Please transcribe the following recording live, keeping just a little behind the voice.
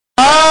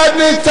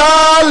tá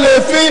lè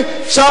fi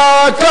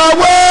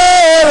ṣàkàwé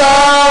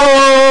rẹ̀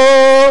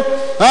o.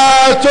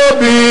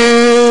 Àtóbi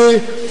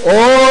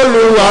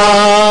Olúwa,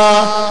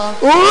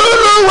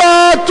 Olúwa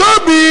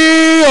tóbi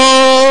o.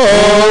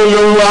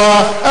 Olúwa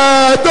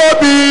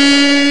àtóbi,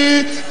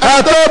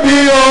 àtóbi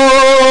o.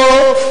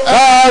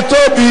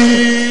 Àtóbi,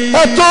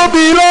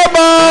 àtóbi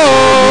lọ́ba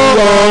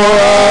o.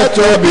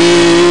 Àtóbi,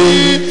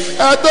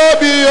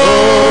 àtóbi o.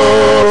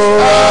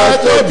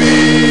 Àtóbi,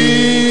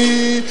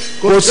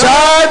 kò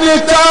sẹ́ni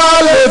tá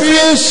lè fi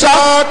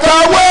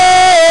ṣàkàwé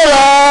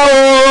rẹ̀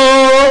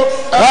o.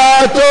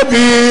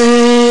 Àtóbi,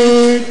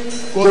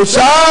 kò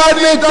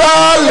sẹ́ni tá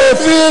lè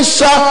fi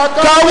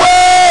ṣàkàwé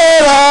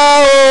rẹ̀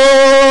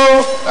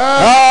o.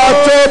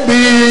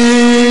 Àtóbi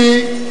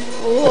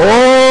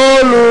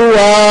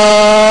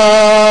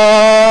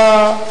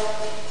Olúwa.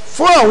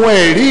 Fún àwọn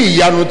ẹ̀rí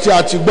ìyanu tí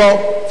a ti gbọ́.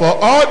 For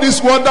all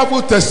this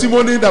wonderful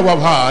testimony that we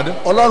have had,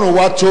 Ọlọ́run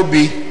wa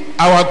tóbi.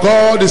 our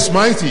God is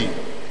mighty.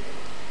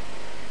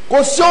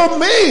 Kò sí ohun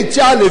míì tí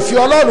a lè fi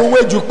Ọlọ́run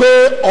wé ju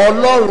pé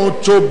Ọlọ́run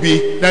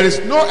tóbi. There is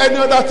no any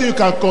other thing you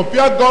can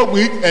compare God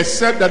with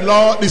except the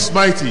Lord is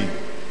mighty.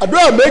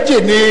 Àdúrà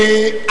méjì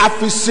ni a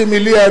fi sinmi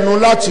lé ẹnu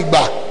láti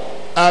gbà.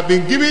 I have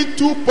been given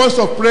 2 points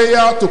of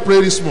prayer to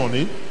pray this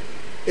morning.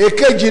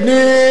 Èkejì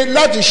ni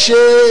láti ṣe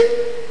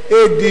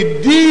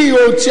èdìdí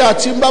ohun tí a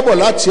ti ń bábọ̀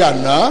láti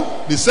àná.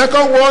 The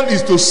second one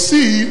is to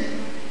seal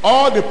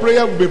all the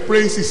prayer we've been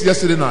praying since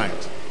yesterday night.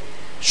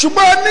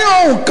 Ṣùgbọ́n ní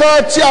ohun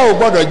kan tí a ò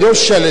gbọ́dọ̀ jẹ́ ó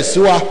ṣẹlẹ̀ sí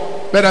wa.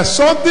 But there's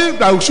something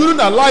that we shouldn't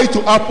allow it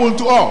to happen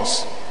to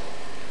us.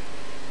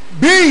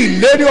 Bí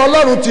ìlérí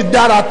Ọlọ́run ti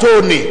dára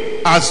tó ni.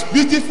 As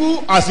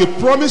beautiful as the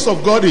promise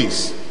of God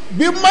is,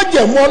 Bí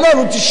májẹ̀mú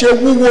Ọlọ́run ti ṣe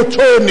wúwo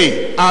tó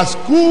ni. as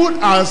good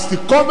as the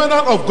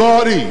covenant of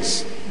God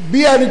is,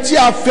 Bí ẹni tí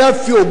a fẹ́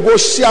fi ògo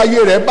sí ayé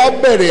rẹ̀ bá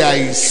bẹ̀rẹ̀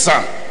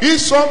àìsàn. if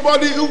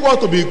somebody who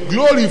wants to be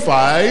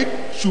glorified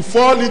should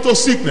fall into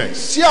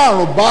sickness, Tí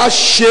àrùn bá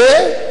ṣe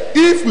é.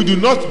 if we do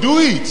not do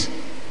it,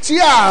 Tí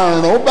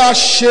àrùn bá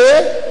ṣe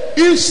é.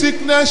 if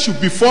sickness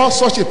should befall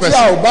such a Tí a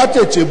person, ò bá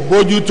tètè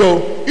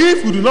bójútó.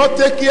 if we do not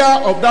take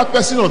care of that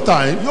person on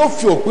time, Yóò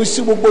fi òpin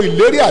sí gbogbo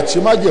ìlérí àti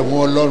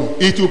májẹ̀mú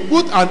Ọlọ́run. it will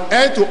put an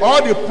end to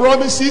all the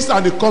promises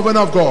and the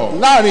covenant of God.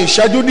 Láàrin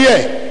ìṣẹ́jú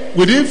díẹ̀.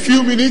 Within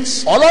few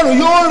minutes, Ọlọ́run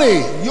yóò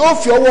rìn yóò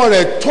fi ọwọ́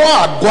rẹ̀ tọ́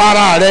àgọ́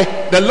ara rẹ̀.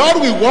 the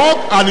Lord will walk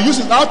and use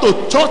it out to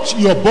touch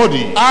your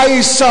body.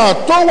 Àìsàn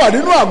tó wà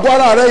nínú àgọ́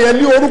ara rẹ̀ yẹn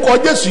ní orúkọ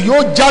Jésù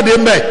yóò jáde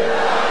mẹ́.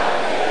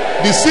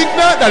 The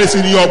sickness that is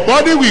in your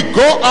body will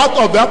go out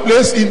of that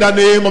place in the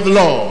name of the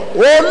Lord.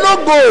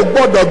 Ológo ò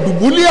gbọ́dọ̀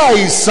dùbúlẹ̀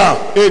àìsàn.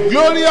 A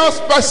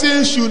glorious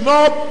person should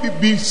not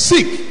be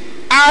sick.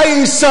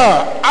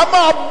 Àìsàn a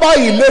máa bá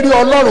ìlérí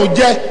Ọlọ́run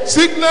jẹ́.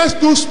 Sickness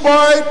do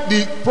spoil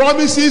the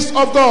promises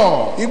of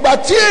God. Ìgbà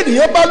tí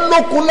ènìyàn bá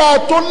lókunlá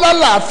tó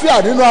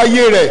lálàáfíà nínú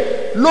ayé rẹ̀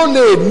ló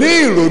lè ní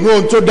ìrònú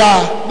ohun tó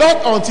dáa. Not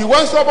until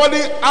when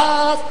somebody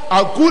have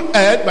a good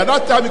head, by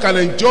that time you can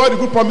enjoy the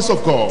good promise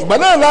of God. Ìgbà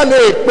náà la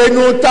lè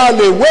pinnu tá a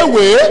lè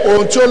wéwèé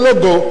ohun tí ó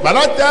lógo. By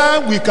that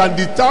time we can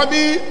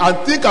determine and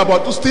think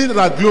about those things that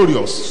are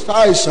glorious.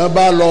 Táìsàn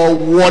bá lọ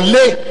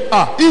wọlé.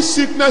 If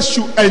sickness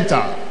should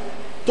enter,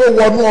 Tó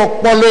wọnú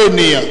ọpọlọ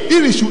ènìyàn.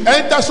 if it should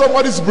enter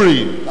somebody's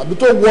brain, Tàbí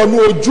tó wọnú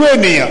ojú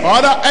ènìyàn.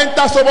 or that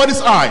enter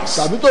somebody's eyes,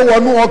 Tàbí tó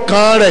wọnú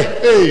ọkàn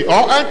rẹ̀.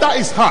 or enter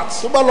his heart,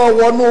 Tó bá lọ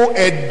wọnú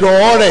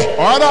ẹ̀dọ̀ rẹ̀.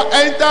 or that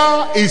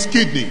enter his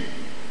kidney,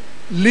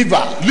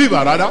 Liver.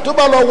 rather, Tó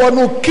bá lọ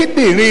wọnú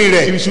kíndìnrín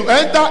rẹ̀. if it should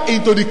enter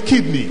into the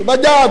kidney, Tó bá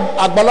já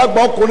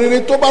àgbàlagbà ọkùnrin ni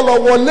tó bá lọ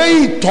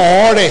wọlé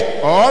ìtọ̀ rẹ̀.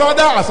 or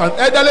rather as an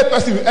elderly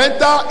person will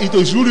enter into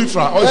his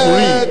urethra or his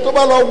urine, Tó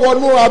bá lọ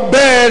wọnú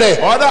abẹ́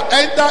rẹ̀. or rather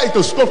enter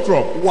into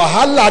scrotum.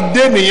 Wàhálà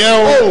dé nìyẹn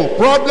o. Oh,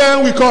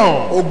 problem will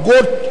come.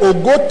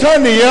 Ògo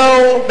tán nìyẹn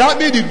o. That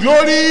means the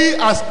glory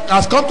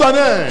has come to an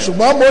end.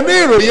 Ṣùgbọ́n mo ní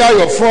ìròyìn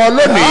ayọ̀ fún ọ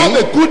I have lónìí.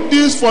 a good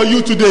news for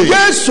you today.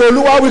 Jésù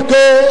Olúwa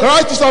wípé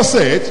Christ Jesus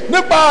said,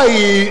 nípa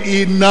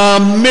ìnà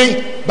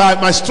mi by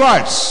my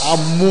stripes a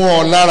mú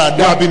ọ lára you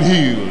dá. have been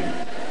healed.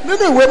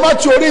 Nínú ìwé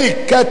Mátí orí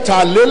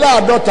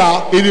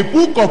ìkẹtàléláàádọ́ta In the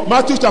book of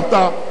Matthew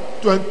chapter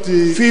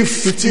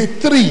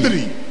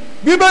 53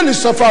 Bíbélì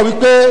sọ fún wa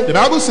wípé the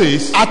Bible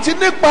says, àti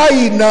nípa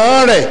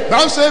ìnà rẹ̀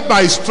Bible says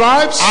by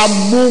stripes a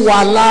mú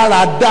wa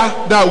lára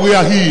dá. that we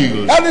are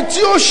healed. Ẹni tí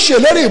ó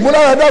ṣèlérí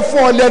ìmúláradá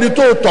fún ọ lẹ́ni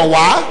tó tọ̀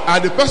wá.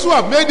 And the person who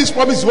have made this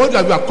promise is one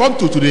that we have come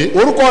to today.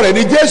 Orúkọ rẹ̀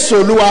ni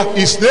Jésù Olúwa.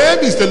 His name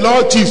is the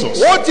Lord Jesus.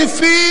 Ó ti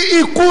fi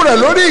ikú rẹ̀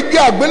lórí igi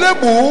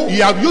àgbélébùú. He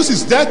have used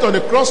his death on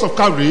the cross of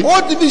Calvary.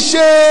 Ó ti fi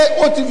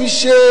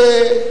ṣe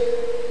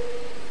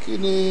kí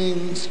ni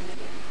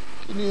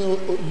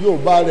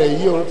Yorùbá rẹ̀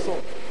yìí o.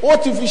 Ó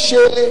ti fi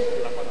ṣe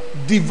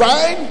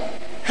divine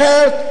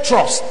health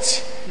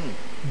trust.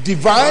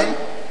 Divine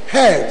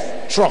health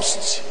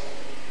trust.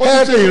 Ó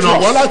ti ṣe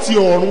ìrànwọ́ láti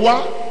ọ̀run wá.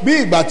 Bí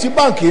ìgbà tí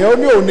báǹkì yẹn ó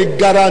ní òun ni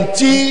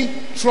guarantee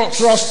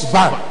trust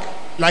bank.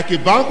 Like a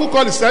bank who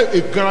call itself a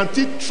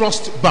guaranteed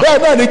trust bank. Bẹ́ẹ̀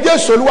náà ni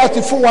Jésù Olúwa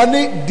ti fún wa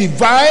ní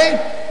divine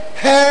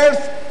health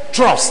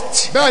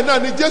trust. bẹ́ẹ̀ náà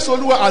ni Jésù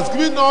Olúwa has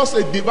given us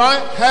a divine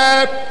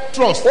help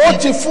trust. Ó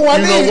ti fún wa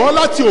ní ìrànwọ́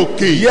láti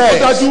òkè.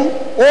 Yes. ó dájú.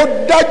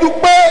 Ó dájú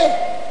pé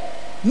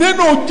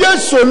nínú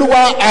Jésù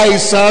Olúwa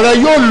àìsàn rẹ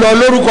yóò lọ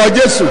lórúkọ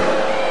Jésù.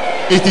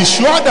 It is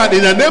sure that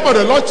in the name of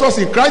the Lord trust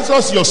in Christ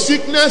Jesus, your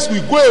sickness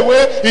will go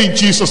away in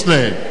Jesus'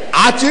 name.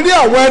 Àti rí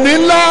àwọn ẹni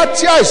ńlá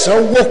tí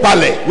àìsàn wó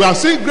palẹ̀. We have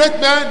seen great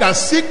men that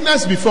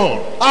sickness befall.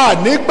 A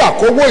nígbà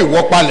kó wó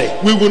ìwọ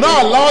palẹ̀. We will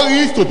not allow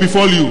it to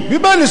befall you.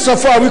 Bíbélì sọ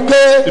fún wa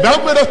wípé The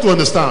Bible made us to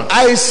understand.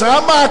 àìsàn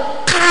á máa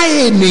ká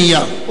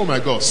ènìyàn. Oh my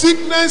God.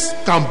 Sickness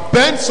can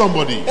bend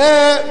somebody.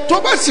 Tó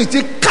bá sì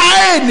ti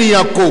ká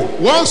ènìyàn kò.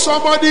 Once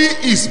somebody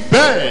is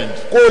bent,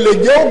 Kò lè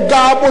jẹ́ ó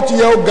ga bó ti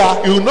yẹ ó ga.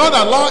 you will not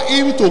allow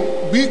him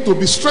to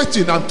be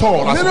straightened and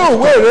tall.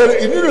 Nínú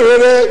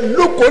ìwé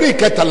Lúkórì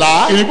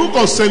kẹtàlá. In the book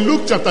of St.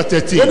 Luke chapter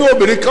 13, Nínú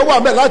obìnrin kan wà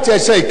mẹ́ láti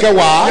ẹsẹ̀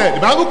ìkẹwàá. yeah, the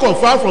Bible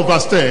confirms from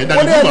verse 10 that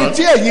Ó ní the ẹni woman,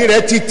 tí ẹ̀yìn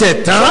rẹ̀ ti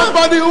tẹ̀ tán.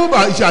 somebody who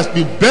has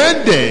been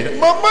bended,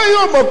 Màmá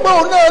yóò mọ̀ pé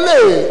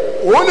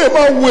òun lè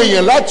máa wo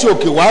èèyàn láti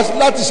òkè wá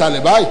láti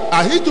ìsàlẹ̀ báyìí.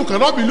 and he too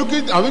cannot be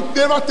looking, I mean,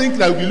 never think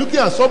that we'll be looking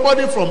at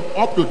somebody from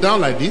up to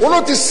down like this, Ó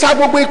ló ti sa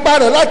gbogbo ipá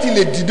rẹ̀ láti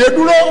lè dìde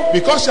dúró.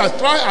 because she has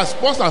tried as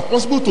much as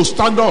possible to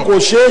stand up. Kò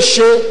ṣeé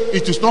ṣe.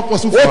 It is not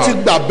possible Ó for ti her.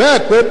 gbà bẹ́ẹ̀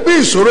pé bí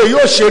ìṣòro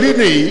yóò ṣe rí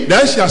nìyí.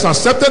 Then she has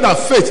accepted her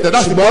fate that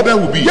that's the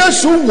problem will be.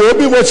 Jésù wò ó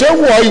bí mo ṣe ń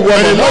wọ ìwọ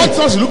And the màmá Lord yìí.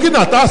 just looking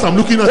at us, I'm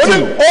looking at Ó ní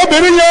you.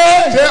 obìnrin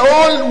yẹn. Say,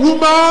 old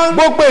woman,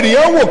 Gbogbo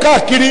ènìyàn wò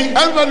káàkiri.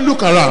 everyone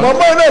look around.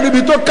 Màmá náà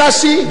níbi tó ká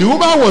sí. The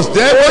woman was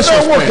there. Ó Where she náà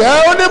was wò praying.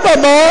 kẹ́ ó ní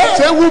màmá.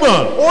 Say,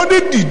 woman, Ó ní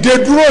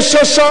dìde dúró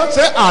ṣánṣán.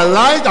 say,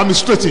 arise and be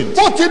straightened.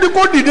 Ó ti ní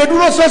kó dìde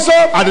dúró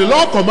ṣánṣán. And the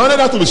Lord commanded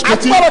her to be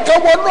straightened. Agbára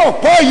kan wọ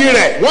náà kọ́ yìí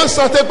rẹ̀. Once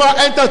certain power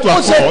entered to Ó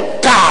her ṣe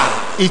court, kà.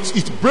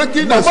 it's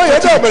breaking and Màmá yẹn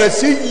náà splitting. bẹ̀rẹ̀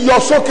sí yọ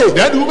sókè.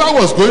 Then the woman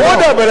was going Ó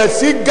náà up. bẹ̀rẹ̀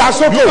sí ga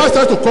The sókè. woman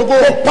started to go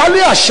up. Pálí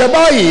àṣẹ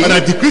báyìí. And I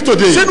decree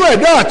today, Sínú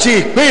ẹ̀dá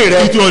àti ìpín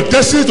rẹ̀. it's your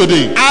destiny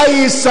today.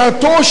 Àìsàn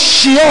tó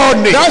ṣe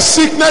ọ́ ni. That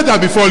sickness that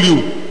befall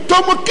you, Tó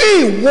mú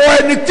kí ìwọ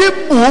ẹni tí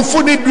bù ú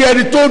fún níbi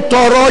ẹni tó ń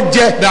tọrọ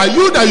jẹ. that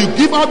you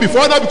give out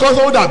before that because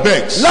of that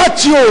begs.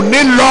 Láti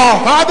òní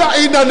lọ. Father,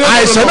 in the name of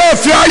the Àìsàn Lord, náà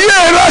fi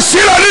ayé rẹ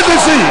sílẹ̀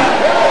nísinsìnyí.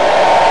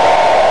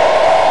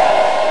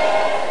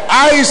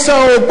 Àìsàn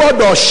ò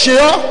gbọ́dọ̀ ṣe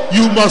ọ́.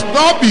 you must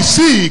not be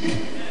sick.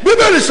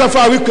 Bíbélì sọ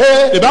fún wa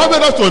wípé The Bible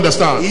made us to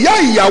understand. ìyá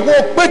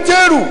ìyàwó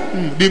Pétérù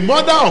The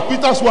mother of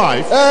Peter's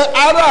wife,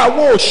 ara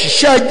àwọn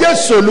òṣìṣẹ́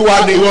Jésù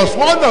Olúwa he ni. was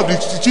one of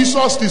the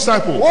Jesus'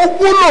 disciples. Ó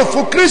wúlò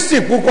fún Kristi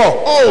púpọ̀.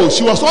 Oh,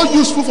 she was so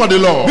useful for the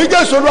Lord. Bí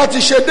Jésù Olúwa ti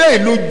ṣe dé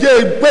ìlú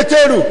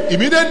Pétérù.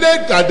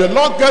 Immediately that the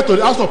Lord get to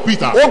the house of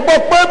Peter, Ó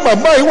gbọ́ pé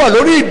màmá yìí wà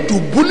lórí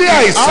ìdùbúlẹ̀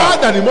àìsàn.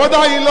 heard that the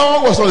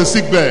mother-in-law was on the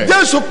sick bed.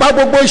 Jésù pa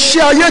gbogbo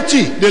iṣẹ́ ayé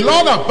tì. The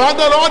Lord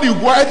abandoned all the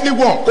earthly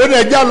work. Ó ní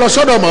ẹjẹ́ lọ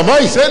sọ́dọ̀ màmá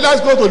yìí. Say,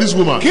 let's go to this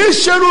woman. Kì í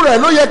ṣerú rẹ̀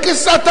ló yẹ kí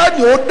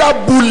Sátánì ó dá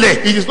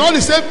bulẹ̀. It is not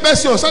the same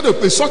person or such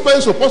person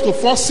is supposed to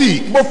fall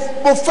sick. Mo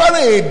fẹ́ràn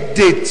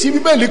èdè tí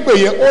Bíbélì pè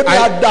yẹn ó ní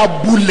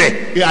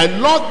adabulẹ̀. I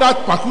love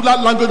that particular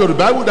language of the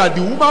Bible that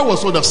the woman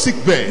was on the sick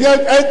bed.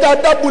 Yẹn ẹni tá a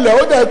dábulẹ̀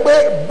ó dẹ̀ pé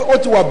ó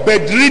ti wà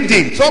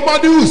bedridden.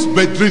 Somebody who is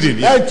bedridden.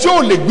 Yeah. Ẹ tí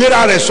ò lè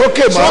gbéra rẹ̀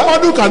sókè mọ́.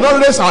 Somebody who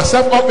cannot raise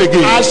herself up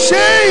again.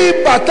 Àṣé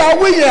ìbàtà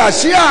wíyẹn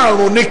àṣé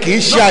àrùn ni kì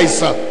í ṣe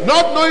àìsàn.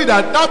 Not knowing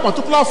that that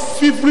particular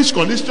feverish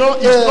condition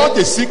is not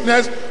a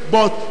sickness,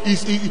 but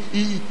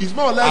is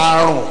more or less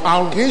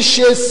Àrùn kì í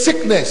ṣe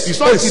sickness. It's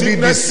not a It's the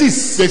sickness.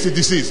 disease. There's a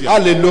disease. Yeah.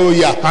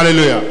 Hallelujah.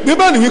 Hallelujah.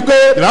 Bíbélì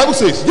wípé The Bible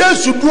says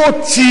Jésù dúró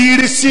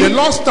tiiri sí. the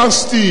Lord stands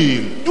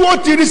still. Dúró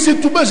tiiri sí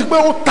túbọ̀ sí pé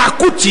ó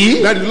takú tì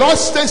í. That the Lord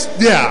stays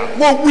there.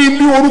 Wọ́n wí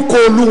ní orúkọ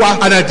Olúwa.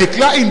 And I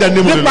declare in the name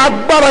of the Nípa Lord,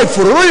 agbára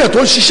ìfòróróyè tó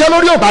ń ṣiṣẹ́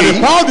lórí by òkè the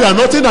yìí. power of the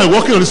anointing and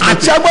working on this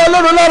Àti mountain, agbára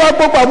Ọlọ́run lára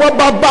gbogbo àwọn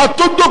bàbá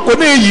tó jókòó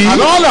ní èyí.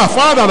 and all our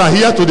fathers that are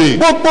here today,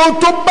 Gbogbo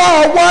tó bá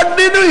ọ wá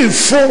nínú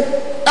ìfun.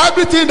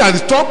 everything that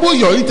is trouble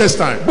your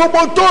intestine,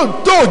 Gbogbo tó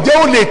jẹ́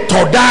ó lè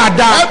tọ̀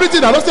dáadáa.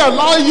 everything that doesn't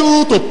allow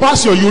you to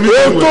pass your urine,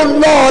 Ohun tó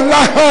lọ́ ọ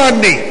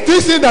láhàn ni.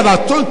 this thing that are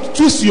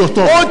twist your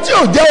tongue, Ohun tí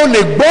ò jẹ́ ó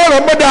lè gbọ́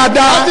ọ̀rọ̀ mọ́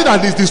dáadáa. everything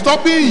that is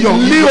disturbing your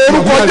Ní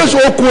orúkọ hearing. Jésù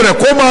okùn rẹ̀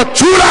kó máa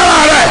tú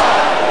lára rẹ̀.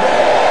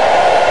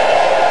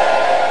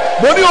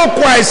 Mo ní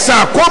okùn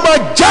àìsàn kó máa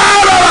já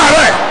lára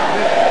rẹ̀.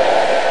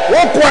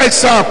 Okùn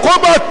àìsàn kó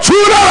máa tú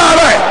lára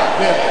rẹ̀.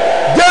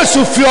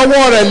 Jésù fi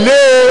ọwọ́ rẹ̀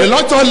lé. The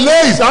Lord shall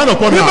lay his hand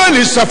upon her.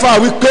 Bíbélì sọ fún wa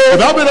wípé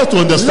Without me not to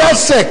understand,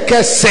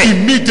 lẹ́sẹ̀kẹsẹ̀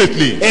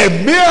immediately,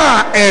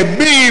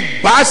 ẹ̀mí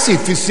ibà sì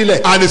fi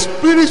sílẹ̀. and the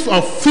spirit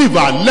of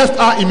fever left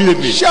her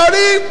immediately.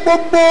 Ṣẹ́rí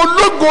gbogbo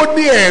ológo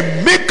ni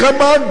ẹ̀mí kan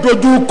máa ń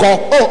dojú kọ.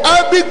 Oh,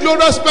 every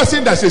glorious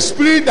person, there's a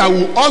spirit that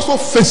will also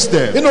face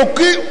them. Nínú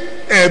kí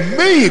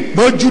ẹ̀mí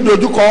ìpọ́njú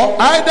dojú kọ.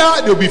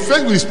 Either they will be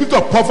faced with the spirit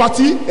of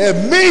poverty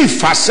Ẹ̀mí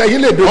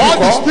ìfàsẹ́yìn lè dojú or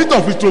the kọ. spirit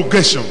of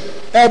retrogression.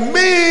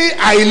 ẹ̀mí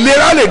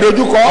àìlera lè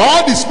dojúkọ.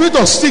 All the spirit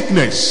of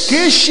sickness, kì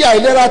í ṣe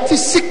àìlera tí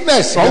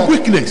sickness or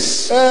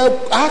weakness,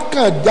 á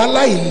kàn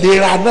dálá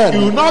ìlera náà. you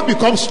will not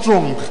become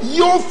strong.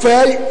 yóò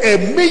fẹ́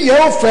ẹ̀mí yẹn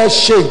ó fẹ́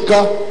ṣe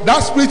nǹkan.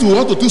 That spirit will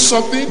want to do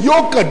something.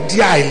 yóò kàn di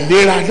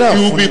àìlera náà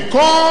You fún will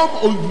become,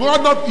 it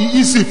will not be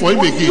easy for him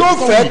again. yóò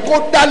fẹ́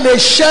kó dálé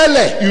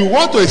ṣẹlẹ̀. You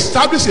want to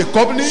establish a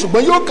company,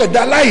 ṣùgbọ́n yóò kàn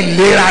dálá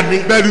ìlera ni.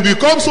 but you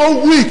become so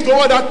weak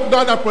toward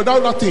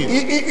that thing.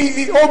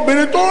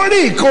 obìnrin tó ń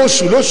rí nǹkan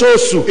oṣù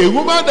lóṣooṣù. A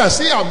woman that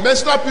see her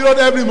menstrual period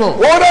every month,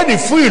 ó rẹ́ni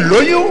fún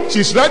ìlóyún.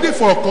 she's ready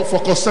for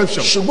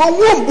conception. ṣùgbọ́n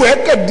wọ́ọ̀bù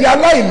ẹ̀ kàn di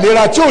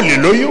aláìlera tí ò lè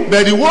lóyún.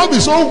 But the womb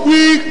is so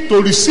weak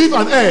to receive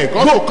an egg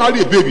or to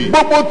carry a baby.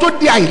 gbogbo tó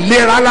di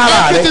àìlera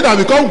lára rẹ. Everything that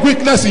become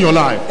weakness in your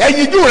life.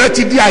 ẹyinjú rẹ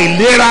ti di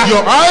àìlera.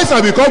 Your eyes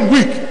have become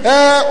weak.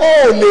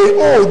 ó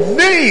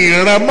ní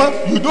ìran mọ́.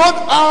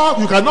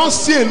 You cannot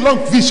see a long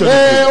vision.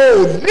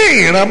 ó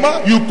ní ìran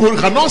mọ́. You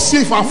cannot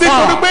see far.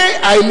 nítorí pé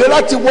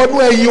àìlera ti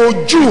wọnú ẹyin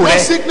ojú rẹ.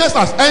 Sickness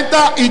has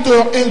entered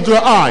into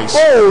your eyes.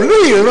 ó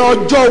rí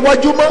ìran ọjọ́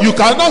iwájú mọ́. You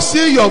cannot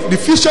see the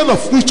vision of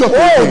future.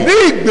 ó ní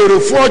ìgbèrò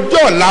fún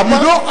ọjọ́ ọ̀la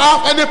mọ́. You don't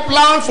have any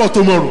plan for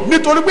tomorrow.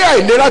 nítorí pé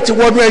àìlera ti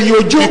wọnú ẹyin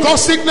ojú.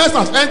 Because sickness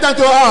has entered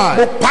into your eyes.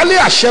 mo pálí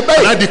àṣẹ bẹ́ẹ̀.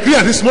 And I decree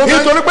at this moment.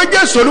 nítorí pé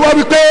Jésù Olúwa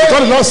wípé.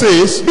 God the Lord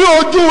says. bí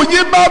ojú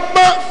yín bá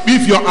mọ́.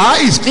 If your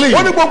eye is clean.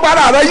 wọ́n ní gbogbo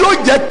ara rẹ yóò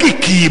jẹ́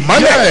kìkì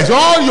ìmọ́lẹ̀. Yes,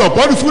 all your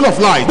body full of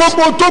light.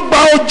 gbogbo tó gba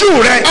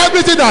ojú rẹ.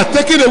 Everything that has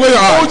taken away your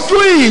eyes. ojú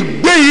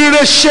ìgbé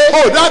ire ṣe.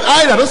 Oh, that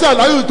eye that doesn't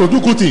allow you to do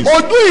good things.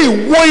 ojú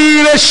ìwo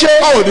ire ṣe.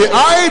 Oh, the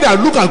eye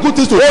that look at good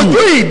things to do. ojú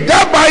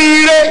ìdábàá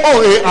ire.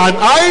 Oh, an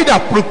eye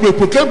that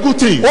proclaim good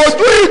things.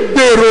 ojú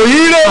ìgbèrò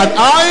ire. An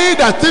eye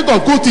that think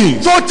of good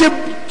things. tó ti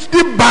di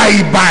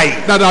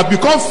bàìbàì. That have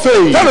become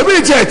fake.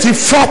 tẹlifí tiẹ̀ ti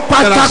fọ́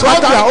That has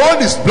pátápátá. their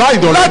own is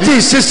blind already. láti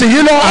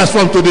ìsinsìnyí lọ. As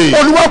from today.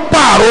 Olúwa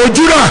pààrọ̀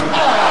ojú náà.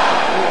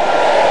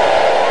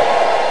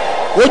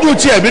 ojú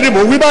ti ẹ̀mí ni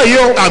mò ń wí báyìí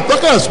o. I'm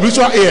talking of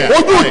spiritual ear.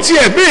 ojú ti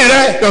ẹ̀mí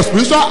rẹ. Your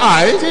spiritual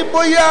eye. tí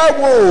bóyá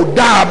wo ò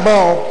dáa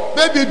mọ́.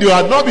 Maybe they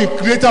had not been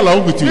created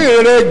along with you. ní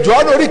èrè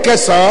Jọ́ánù orí In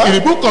kẹsàn-án. the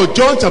book of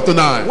John chapter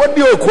 9. wọ́n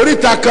ní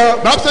òkúrìta kan.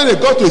 Bible said they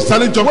got to a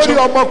certain wọ́n ní junction.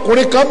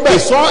 ọmọkùnrin kan They bẹ̀.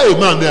 saw a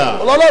man there.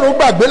 Ọlọ́run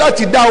gbàgbé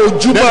láti dá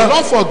ojú Then the mọ́.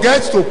 Lord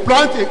forgets to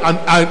plant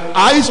an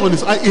eyes on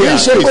his kì í ear.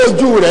 ṣe pé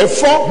ojú rẹ̀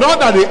fọ́. Not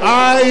that the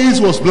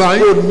eyes was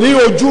blind. kò ní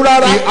ojú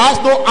rárá. He has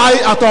no eye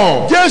at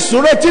all.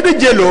 Jésù rántí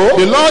níje lò ó.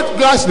 The Lord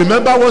Christ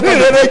remember what ní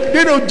happened. ìrere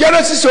nínú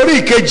Genesis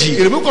orí ìkejì.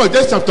 In the book of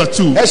Genesis chapter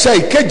 2 ẹsẹ̀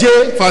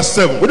ìkeje. verse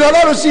 7. òní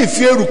Ọlọ́run sì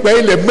fi erùpẹ̀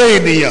ilẹ̀ mọ́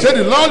ènìyàn. Said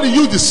the Lord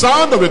used the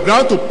sound of the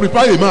ground to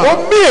prepare a man. ó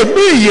mí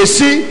èmí ìyè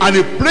sí. And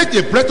he breathed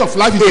a breath of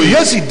life into him.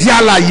 èyí sì di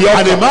alààyè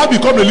And the ọkàn. man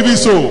become a living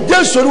soul.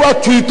 Jésù Olúwa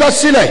tu itọ́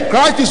sílẹ̀.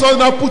 Christ Jesus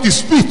now put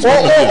his feet ó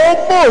on the bed.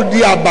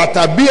 mọ̀ọ́dì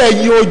àbàtà bí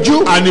ẹyin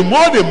ojú. And he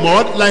mowed the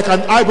mud like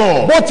an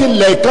eyeball. bó ti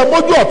lẹ̀ ìkan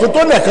mójú ọ̀tún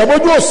tó lẹ̀ kan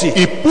mójú òsì.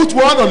 He put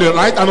one on the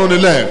right and on the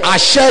left.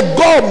 àṣẹ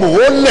gọ́ọ̀mù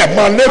ó lẹ̀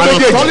mọ́ ní An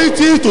méjèèjì.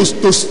 authority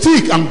to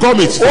stick and gum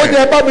it. ó ní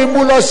ẹ bá mi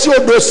mú lọ sí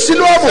odò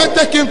Sílómù. Said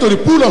take him to the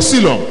pool of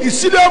Siloam.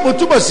 Sílómù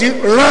túmọ̀ sí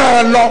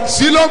rán an lọ.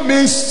 Siloam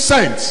means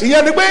sent.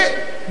 ìyẹn ni pé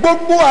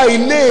gbogbo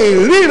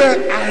àìlè ríran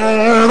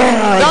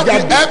àrùn That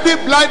àjàgbé. every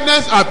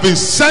blindness has been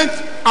sent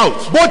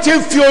out. bó ti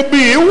ń fi omi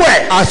yìí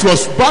wẹ̀. As he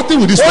was battling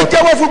with this ó water,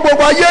 jẹ́wọ́ fún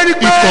gbogbo ayé rí he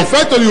pé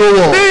confessed to the whole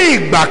world ní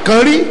ìgbà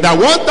kan rí that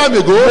one time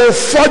ago mo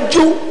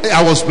fọ́jú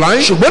I was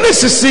blind, ṣùgbọ́n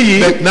nísinsìnyí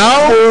but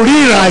now mo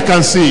ríran. I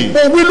can see. mo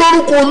wí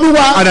lórúkọ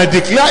Olúwa. And I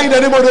declare in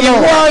the name of the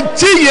ìwọ Lord,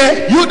 àǹtí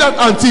yẹn you that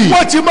auntie,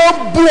 wọ́n ti máa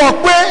ń bú ọ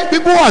pé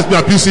people has been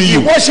abusing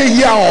you. ìwọ ṣe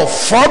ya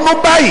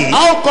ọ̀fọ́nú báyìí.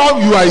 How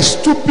come you are a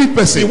stupid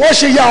person? ìwọ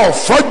ṣe ya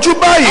ọ̀fọ́jú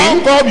How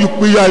báyìí. come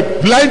you are a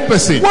blind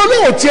person? wọ́n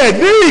lóun tiẹ̀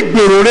ní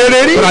ìgbèrò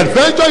rere rí. But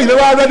adventure, you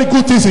never had any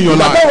good things in your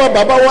life. bàbá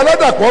bàbá wọn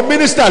lọ́dàpọ̀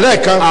mínísítà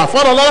lẹ́ẹ̀kan. Our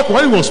father,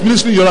 when he was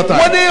ministering the other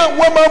wọ́n time, ní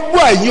wọ́n máa ń bú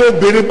àyè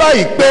obìnrin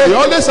báyìí pé they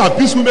always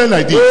abuse women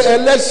like this.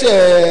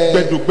 ẹlẹ́sẹ̀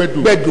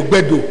gbẹdùgbẹdù.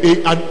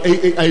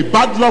 A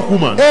bad luck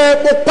woman.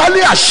 mo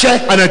pálí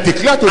àṣẹ. And I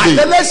declare today,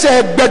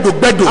 àtẹlẹsẹ̀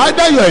gbẹdùgbẹdù.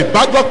 either you are a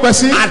bad luck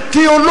person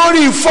àti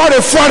olórí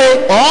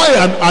fọ́refọ́re. or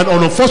an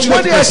wọ́n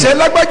unfortunate ní person. ẹsẹ̀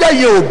lágbájá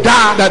yẹn ò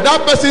dáa.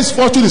 That person's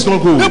fortune is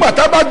not good. nígbà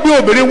tá a bá gbé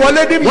obìnrin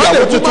wọlé ní When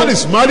ìyàwó the woman tuntun.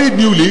 is married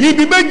newly,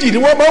 ibi méjì ni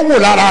wọ́n máa ń wò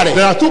lára rẹ̀.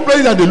 there are two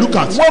places that they look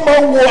at. wọ́n máa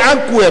ń wo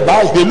áńkù ẹ̀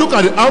báyìí. They look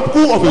at the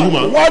ankle of a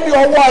woman. wọ́n ní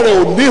ọwọ́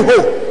rẹ̀ ò ní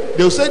hò.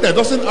 They will say that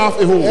doesn't have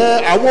a hole.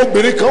 àwọn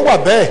obìnrin kan wà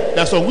bẹ́ẹ̀. There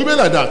are some women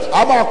like that.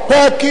 a máa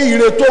pẹ́ kí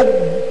ire tó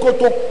kó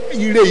tó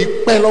ire yìí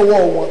pẹ́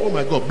lọ́wọ́ wọn. Oh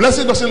my God,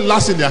 blessing doesn't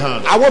last in their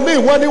hand. àwọn míì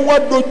wọ́n ní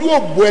wọ́n dojú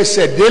ògbó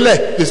ẹsẹ̀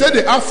délẹ̀. They say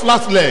they have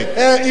flat leg.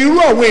 irú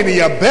àwọn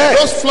ènìyàn bẹ́ẹ̀.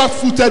 Those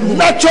flat-footed women,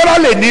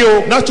 naturally ni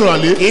o.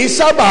 naturally, kì í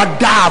sábà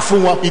dáa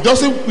fún wọn. it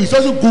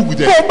doesn't go with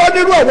them. bó o bá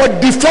nírú àwọn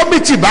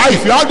deformity báyìí.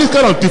 If you have this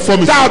kind of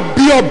deformity,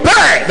 tàbí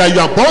ọbẹ̀. that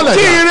you are born like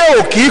tí that, ire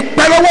ò kì í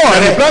pẹ́ lọ́wọ́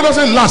and the rẹ̀. blood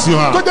doesn't last in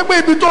your tó hand. jẹ́ pé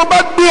ibi tó o bá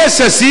gbé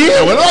ẹsẹ̀ sí.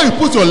 And whenever you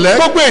put your leg,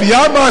 gbogbo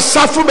ènìyàn á máa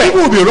sá fún bẹ̀.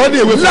 people will be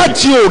running away from you.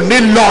 láti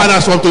òní lọ. And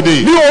as from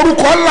today, ní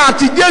orúkọ ńlá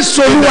àti Jésù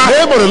Jésù In the Olúwa.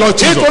 name of the Lord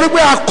Jesus. Nítorí pé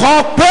a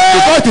kọ pé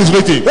Because it is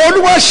written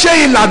Olúwa ṣe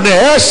ìlànà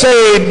ẹ̀ṣẹ̀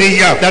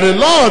ènìyàn. that the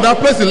Lord that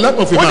placed the life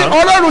of a Ó ní man,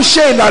 Ọlọ́run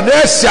ṣe ìlànà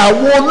ẹ̀ṣẹ̀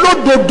àwọn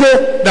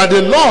olódodo. that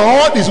the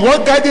Lord is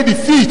one guiding the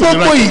feet of the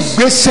Gbogbo righteous.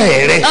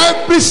 ìgbésẹ̀ rẹ̀,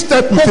 Every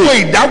step you gbogbo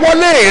take,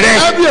 ìdáwọ́lé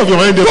rẹ̀, every of your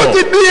ó endeavor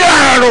ti ní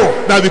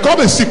àrùn. that become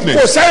a Kò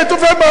sickness. sẹ́ni tó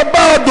fẹ́ máa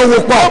bá ọ dòwò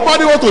pọ̀.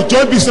 Nobody want to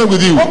join business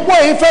with you. Gbogbo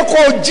yìí fẹ́ kó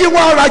o jí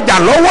wá rajà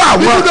lọ́wọ́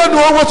People àwọn. don't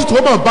know what to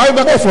come and buy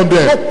market from Kò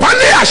them.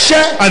 pálí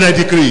àṣẹ. And I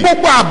decree,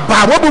 Gbogbo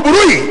àbàwọ́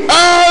búburú yìí.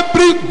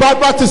 every bad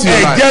practice in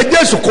your life, Ẹ̀jẹ̀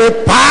Jésù kò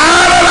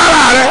pààrọ̀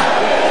lára rẹ̀.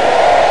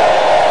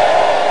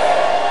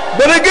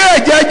 Gbẹ̀dẹ̀gẹ̀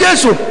ẹ̀jẹ̀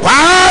Jésù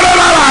pààrọ̀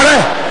lára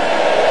rẹ̀.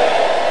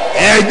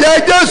 Ẹ̀jẹ̀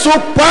Jésù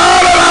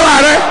pààrọ̀ lára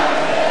rẹ̀.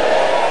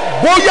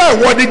 Bóyá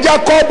ìwọ ni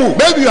Jákọ́bù.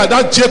 maybe you are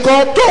that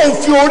Jacob Tó ń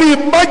fi orí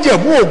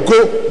májẹ̀mú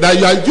ògo. that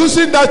you are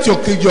using that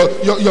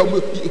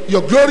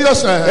your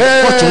glorious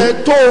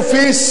fortune. Tó ń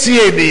fi sin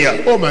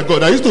ènìyàn. Oh my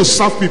God, I used to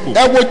serve people.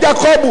 Ẹ wo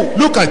Jákọ́bù.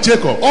 Look at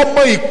Jacob,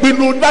 Ọmọ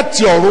ìpinnu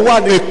láti ọ̀run wá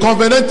ni. a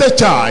covenanted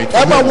child.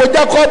 Ẹ máa wo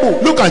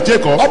Jákọ́bù. Look at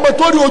Jacob, Ọmọ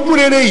tó rí ojú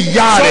rere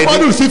ìyá rẹ̀ somebody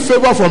ni. who received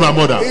favor from her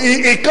mother.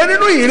 Ìkan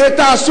nínú ìre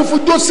tá a sún fún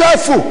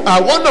Jósẹ́fù.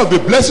 And one of the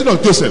blessings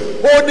of Joseph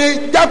Ó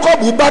ní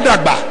Jákọ́bù bá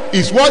dàgbà.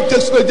 is what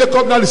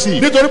Jacob now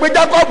received. Nítorí pé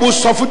Jákọ́bù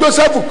sọ fún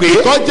Jósẹ́fù pé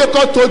Because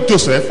Jacob told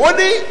Joseph ó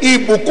ní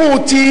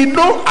ìbùkún ti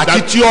inú àti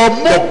that ti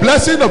ọmú the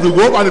blessing of the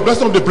womb and the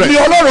blessing of the ni breast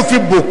Ọlọ́run fi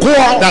bùkún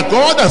ọ. that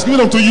God has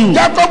given unto you.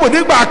 Jákọ́bù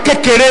nígbà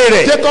kékeré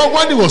rẹ̀ Jacob,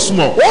 when he was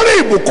small, ó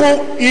rí ìbùkún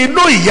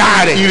inú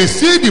ìyá rẹ̀. he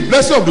received the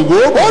blessing of the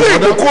womb Ó of rí the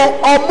mother.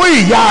 ìbùkún ọmú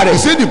ìyá He rẹ̀.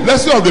 received the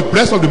blessing of the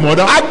breast of the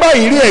mother. Á gbá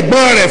ìrí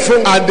ẹ̀gbọ́n rẹ̀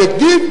fún. And they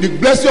give the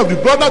blessing of the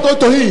brother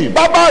to him.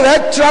 Bàbá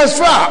rẹ̀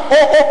transfer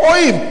ó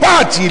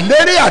impact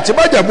ìlérí àti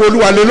májẹ̀mú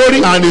Olúwa lé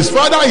lórí. And his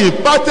father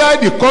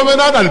imparted the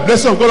covenant and the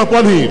blessing of God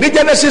upon him. Ní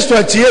Genesis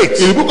 28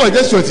 In the book of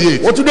Genesis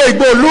 28, ó tún dé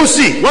igbó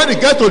Lúsì. when he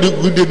get to the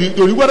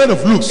garden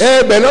of Luz,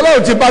 Ẹ̀bẹ̀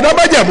lọ́lọ́run ti bá dá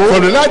májẹ̀mú. for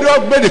the Lord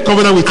God made a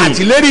covenant with him.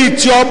 Àtìlérí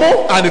ti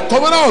ọmú And the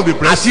covenant of the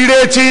breast àti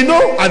ire ti inú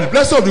and the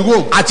blessing of the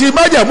womb àti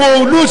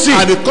májẹ̀mú Lúsì.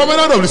 and the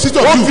covenant of the city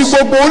of Ó fi Luz.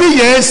 gbogbo orí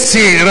yẹn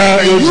sin ìran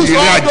He used ìrìn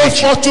all those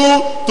àjèjì.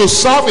 fortune to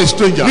serve a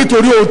stranger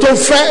Nítorí ohun tó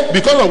fẹ́.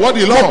 because of what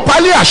he loved.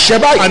 Pálí àṣẹ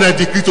báyìí. And I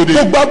decree today,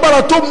 Gbogbo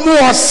agbára tó mú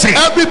ọ sìn.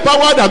 every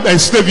power that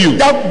enslave you,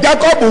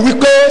 Jákọ́bù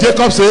wípé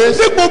Jacob says,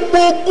 ní gbogbo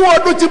ogún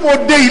ọdún tí mo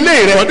dé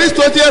ilé rẹ̀. for this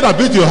 20 years I've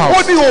been to your Ó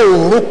house, ní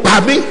òòrùn pa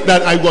mí.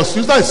 that I was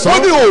inside the Ó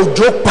sun ní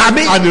òjò pa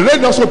mí. and the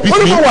rain also beat Ó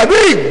ní me. mo wà ní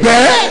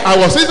ìgbẹ́. I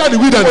was inside the Ó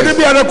ní wilderness.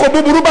 bí ẹranko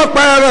búburú bá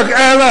pa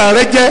ẹran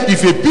rẹ jẹ.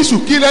 If a beast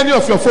should kill any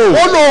of your foes,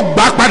 Ó lọ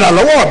gbà padà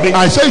lọ́wọ́ mi.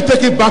 I say you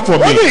take it back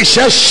from Ó me. ní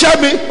ìṣẹ́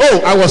ṣẹ́ mi.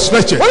 Oh, I was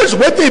wretched. Ó ní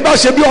ṣùgbọ́n tí ìbá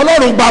ṣe bí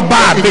Ọlọ́run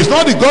bàbá It mi. is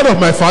not the God of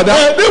my father.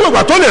 Ní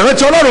ìgbà tó lè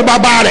rántí Ọlọ́run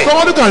bàbá rẹ̀.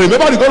 Someone who can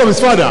remember the God of his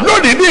father.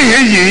 Lónìí ní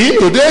ìhìn yìí.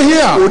 Today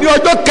here, Òní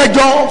ọjọ́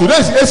kẹjọ. today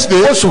is 8th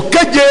day Oṣù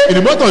keje. in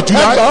the month of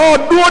July Ẹgbàá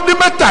ọdún ó dín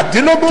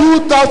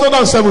mẹ́tàdínlógún.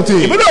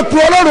 2017. Èmi náà pe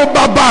Ọlọ́run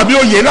bàbá mi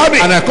oyè lábì.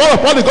 And I call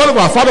upon the God of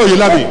our father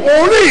Oyelabi.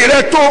 Orí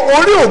rẹ tó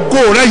orí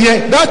ògo rẹ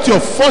yẹ. That's your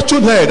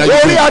fortune head that you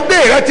Orí take. adé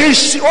rẹ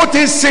ó ti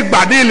ń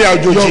ṣègbà ní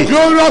ilẹ̀ Your àjòjì.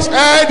 glorious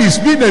head is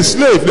being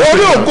enslaved.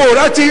 Orí ògo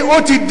rẹ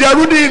ó ti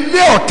dẹrú ní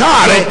ilé ọ̀tá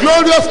Your rẹ.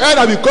 glorious head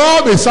has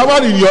become a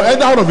servant in your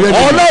end out of your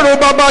enemy. Ọlọ́run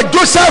bàbá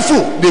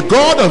Jósẹ́fù. The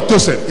God of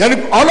Joseph, Yẹni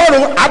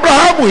Ọlọ́run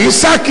Abrahamu the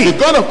Isaki.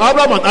 God of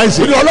Abraham and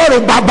Isaac, Ní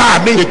Ọlọ́run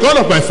bàbá mi. the God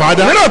of my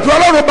father, Èmi náà pe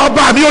Ọlọ́run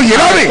bàbá mi oyè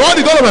lábì. God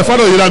the God of my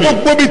father Oyelabi.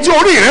 Gbogbo ibi tí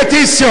orí rẹ ti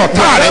ń ṣe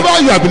ọ̀tá rẹ.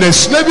 Wherever you have been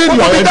enslaving your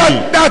Gbogbo ibi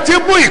enemy, tá a ti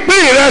mú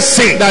ìpín rẹ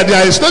sìn. that they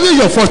are enslaving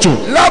your fortune,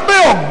 Lábẹ́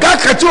ọ̀gá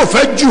kan tí ò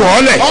fẹ́ jù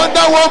ọ́ lẹ̀.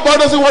 under one God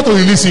doesn't want to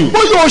release you.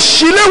 Bóyá o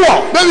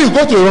ṣíléwọ̀ Maybe you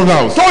go to the wrong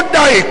house tó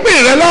da ìpín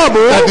rẹ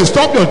láàbò. that will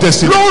stop your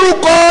destiny.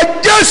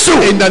 Lórúkọ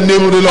Jésù. In the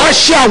name of the A Lord.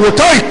 ṣe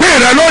àwòtán ìpín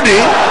rẹ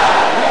lónìí.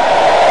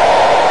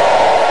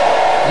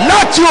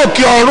 Láti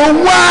òkè ọ̀run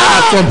wá.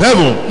 From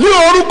heaven. Ní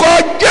orúkọ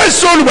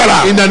Jésù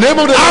olùgbàlà. In the name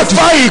of the A Lord.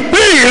 fa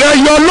ìpín rẹ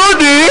yọ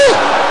lónìí.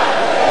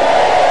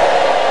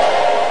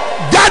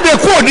 Jáde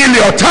kúrò nílé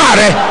ọ̀tá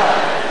rẹ.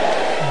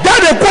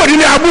 Jáde kúrò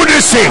nílé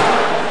amúnisìn.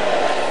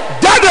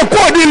 Jáde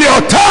kúrò nílé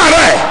ọ̀tá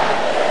rẹ.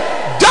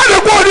 Jáde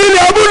kúrò nílé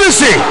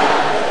amúnisìn.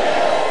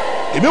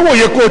 Èmi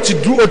wòye kó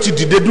o ti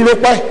dìde dúró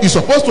pẹ́. You're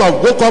supposed to have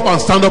woke up and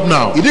stand up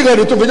now. Ìdí kan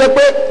ní tó fi jẹ́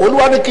pé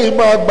Olúwa ní kí n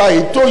máa gba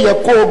èyí tó yẹ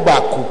kó o gbà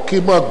kù kí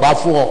n máa gbà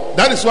fún ọ.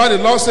 That is why the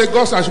Lord said,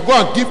 God, I should go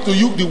and give to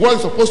you the one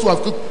you're supposed to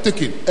have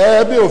taken.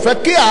 Mi ò fẹ́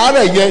kí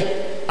àárẹ̀ yẹn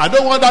I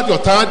don't want that your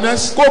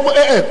tiredness. kó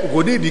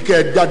kò ní ìdí kẹ́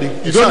ẹ jáde.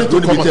 You don't need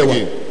to come out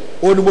again.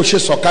 Ó ní mo ṣe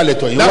sọ̀kalẹ̀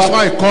tọ̀ yín That's wá.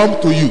 why I come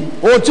to you.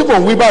 Ohun tí mò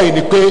ń wí báyìí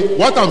ni pé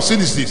What I'm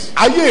saying is this.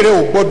 ayé rẹ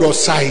ò gbọ́dọ̀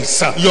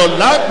ṣàìsàn. Your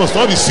life must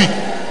not be sick.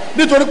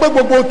 Nítorí pé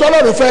gbogbo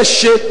tọ́lọ́run fẹ́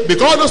ṣe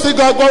Because those things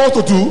God wants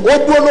to do ó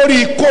dúró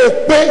lórí kó o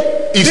pé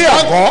is ní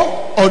àgọ́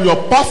on your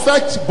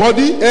perfect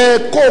body.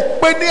 Kó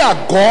pé ní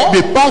àgọ́.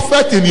 Be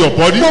perfect in your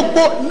body.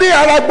 Gbogbo ní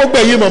ara gbogbo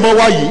ẹ̀yin mọ̀mọ́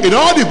wa yìí. In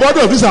all the body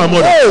of this our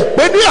mother.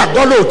 Pé ní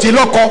àgọ́ ló ti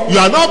lọ́kọ. You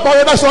are not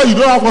perfect, that's why you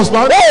don't have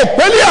husband.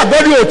 Pé ní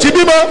àgọ́ ni ò ti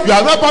bímọ. You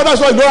are not perfect,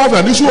 that's why you don't have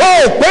an issue.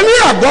 Pé ní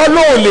àgọ́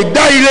ló lè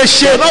dá ire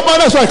ṣe. You are not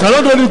perfect, that's why you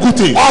cannot do any good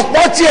thing.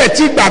 Ọ̀pọ̀ tiẹ̀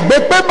ti gbàgbé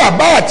pé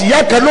bàbá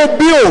àtìyá kan ló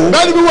bí òun.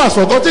 Many people have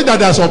forgotten that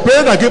there are some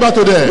parents that gave birth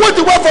to them. Wọ́n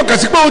ti wá fọkàn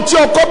sí pé ohun tí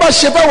ọkọ bá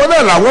ṣe fáwọn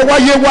náà làwọn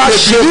wáyé wá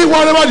ṣe. They believe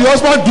whatever the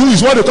husband do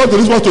is what they come to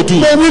this world to do.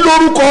 Mo wí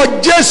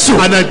lórúkọ Jésù.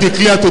 And I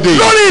declare today.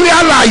 Lórí ilẹ̀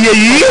alààyè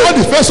yìí. God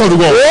the first of the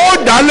world. Ó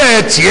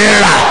dálẹ̀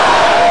tiẹ̀ rà.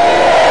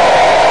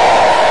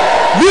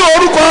 Ní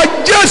orúkọ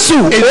Jésù.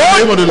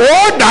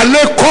 Ó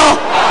dálẹ̀ kọ́.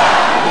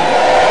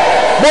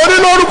 Mo ní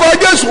lórúkọ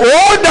Jésù.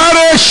 Ó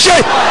dára ṣe.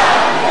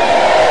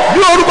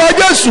 Ní orúkọ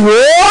Jésù.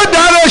 Ó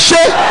dára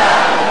ṣe.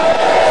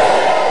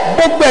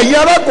 Gbogbo ẹ̀yin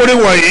arákùnrin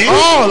wọ̀nyí.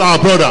 All our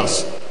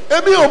brothers.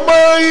 Èmi ò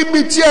mọ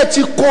ibi tí ẹ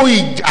ti kó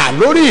ìjà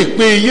lórí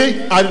ìpín yín.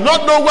 I do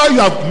not know where you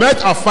have met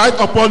a fight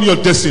upon your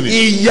destiny.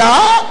 Ìyá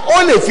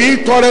ó lè fi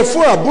tọrẹ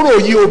fún àbúrò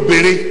yín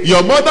obìnrin.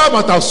 Your mother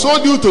might have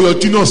sold you to your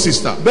junior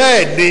sister.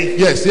 Bẹ́ẹ̀ni.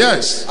 Yes,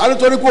 yes. A ní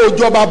torí pé o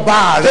jọba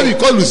bá rẹ̀. Then you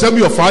call Lucemi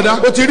your father.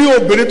 O ti rí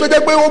obìnrin tó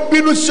jẹ́ pé ó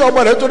bínú sí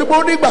ọmọ rẹ̀ torí pé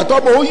ó nígbà tó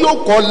ọmọ ó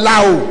yóò kọ́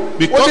la o.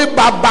 Ó ní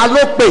bàbá ló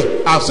pè.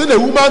 I've seen a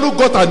woman who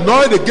got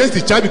annoyed against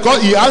the child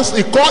because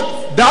he called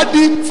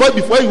daddy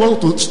before he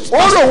wanted to.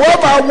 Ó lò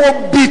wọ́n máa wo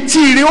bíi tí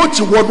ire ó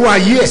ti wọnú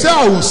ayé. He said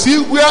I will see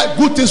where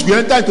good things will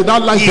enter into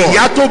that life.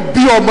 Ìyá tó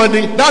bí ọmọ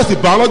ni. That's the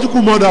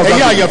biological mother of that.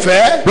 Ẹ̀yin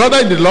àyànfẹ́. Brother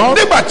in the Lord.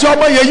 Nígbà tí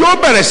ọmọ yẹn yóò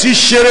bẹ̀rẹ̀ sí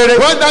ṣe rere.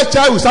 When that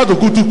child will start to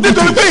go to good things.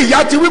 Nítorí pé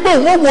ìyá ti wí pé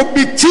òun wo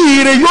bíi tí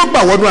ire yóò gbà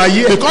wọnú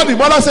ayé. Because the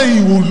mother said he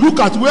will look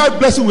at where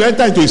blessing will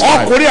enter into his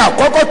life. Ọkùnrin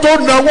àkọ́kọ́ tó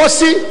nawọ́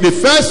sí. The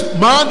first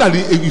man that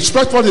he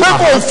stretched for his hand.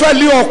 Pé kò fẹ́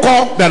lé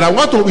ọkọ. That he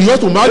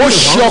want to marry. Ó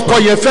ṣe ọkọ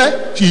yẹn fẹ́.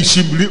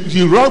 She marry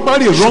a wrong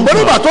man. Ṣùgbọ́n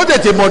nígbà tó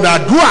tètè mọ̀nà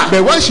àdúrà.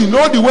 But when she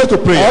know the way to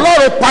pray.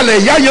 Ọlọ́run palẹ̀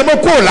ìyá yẹn mọ́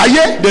kúrò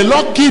láyé. The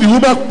Lord killed the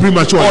woman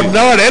prematurely.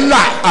 Ọ̀nà rẹ̀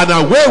là. And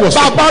her way was.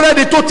 Bàbá rẹ̀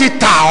ni tó ti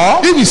tà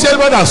ọ́. If he said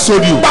man that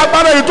sold you.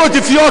 Bàbá rẹ̀ ni tó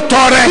ti fi ọ́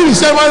tọrẹ. If he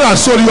said man that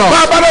sold you out.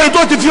 Bàbá rẹ̀ ni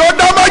tó ti fi ọ́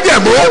dá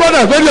májẹ̀mú. Everybody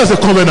has made you as a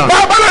covenant.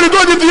 Bàbá rẹ̀ ni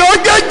tó ti fi ọ́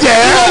jẹ́jẹ́.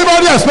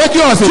 Everybody has made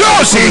you as a covenant.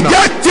 Tí o sì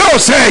jẹ́ tí o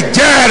sẹ̀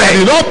jẹ́ rẹ̀.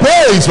 The Lord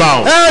pay his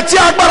vow. Tí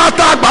agbára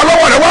ta àgbà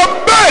lọ́wọ́ rẹ̀ wọ́n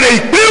bẹ̀rẹ̀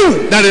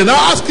ìpín. That they now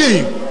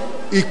asking.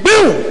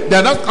 Ìpín. They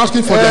are not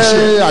asking for their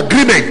share.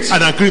 Agreement.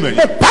 An agreement.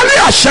 Mo parí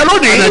àṣẹ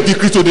lónìí. And I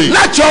decree today.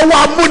 Láti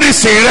ọwọ́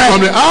amúnisìn rẹ.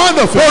 From the hand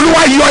of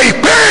Olúwa yọ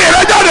ìpín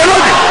rẹ jáde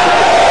lónìí.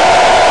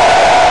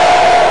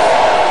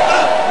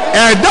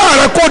 Ẹ̀dá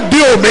rẹ kò di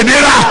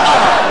òmìnira.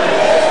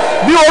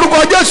 Ní orúkọ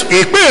Jésù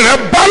ìpín rẹ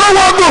bọ́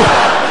lọ́wọ́ gùn.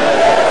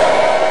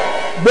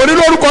 Mo ní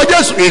lórúkọ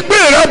Jésù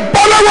ìpín rẹ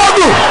bọ́ lọ́wọ́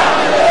gùn.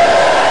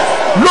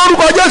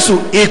 Lórúkọ Jésù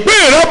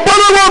ìpín rẹ bọ́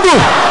lọ́wọ́ gùn.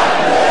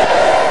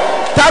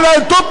 Tálẹ̀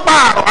tó pa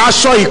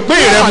aṣọ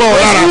ìpín rẹ mọ́ ọ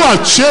lára. You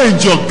have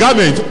changed your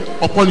garment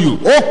upon you.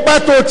 Ó pẹ́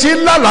tó ti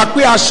ń lálàá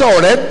pé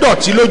aṣọ rẹ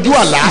dọ̀tí lójú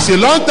àlá. It's a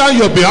long time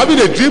you have been having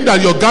a dream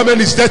that your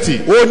garment is dirty.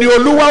 Ó ní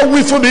Olúwa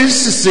wí fún mi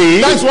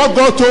sísè. That's what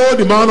God told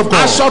the man of God.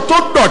 Aṣọ tó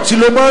dọ̀tí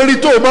ló máa ń rí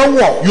tó o máa ń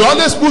wọ̀. You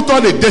always put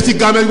on a dirty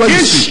garment when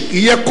you sleep.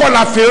 Ìyẹn kọ́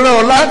la fi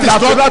rán ọ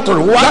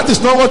látọ̀run wá. That is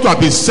not what you have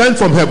been sent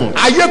from heaven.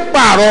 Ayé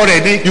pààrọ̀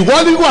rẹ̀ ni. The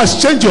one who has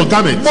changed your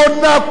garment. Mo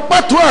na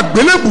pàtó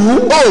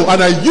àgbélébù. Oh,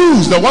 and I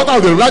used the water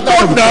of the right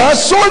hand of God. Mo na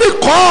sórí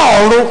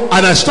kọ́ ọ̀run.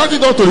 And I struck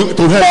it down to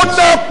heaven. Mo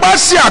na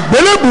pàṣẹ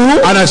àgbélébù.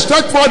 And I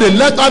struck for the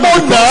left hand of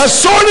the cross. Mo na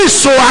sórí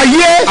so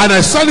ayé. And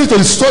I sent it to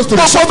the source to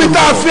the source. Gbogbo bí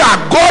tá a fi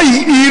àgọ́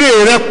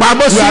ire rẹ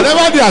pamọ́ sí.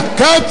 Wherever they have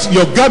kept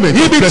your garment.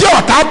 Ibi tí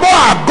ọ̀tá bọ́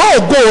àgọ́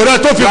ògo rẹ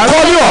tó fi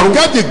kọ́ ní ọ̀run.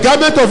 Kept the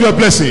garment of your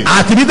blessing.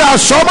 Àti bí tá a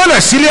sọ mọ́lẹ̀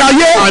sílé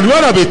ayé. And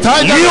when I be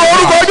tied down. Ní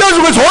orúkọ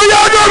Jésù Kristi ó yá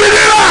ọdún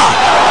òmìnira.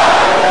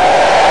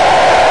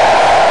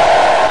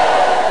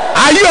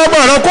 Ayé ọmọ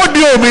rẹ kó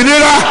di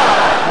òmìnira.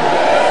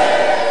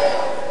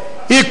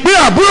 Ìpín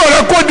àbúrò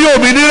rẹ kó di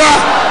òmìnira.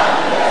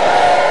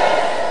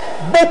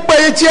 Gbogbo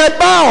etí tí ẹ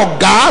bá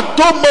ọ̀gá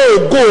tó mọ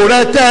ògo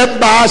rẹ tẹ́ ń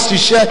bá a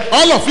ṣiṣẹ́.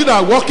 All of you that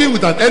are working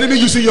with an enemy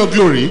using your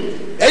glory.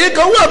 Ẹ̀yin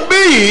kan wà bí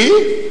yìí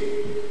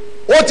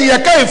ó ti yẹ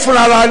ká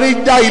ìfúnra rí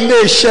dá ilé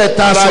iṣẹ́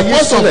tara yín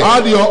sílẹ̀. Suppose to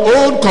add your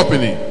own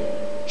company.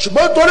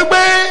 Ṣùgbọ́n torí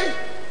pé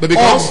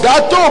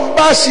ọ̀gá tó ń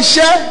bá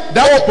ṣiṣẹ́.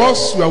 That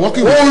boss you are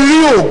working with. Ó rí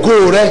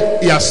ògo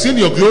rẹ. He has seen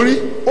your glory.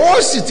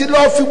 Ó sì ti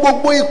lọ fi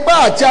gbogbo ipá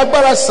àti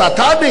agbára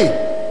Sátánì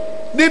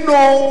nínú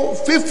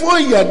fífún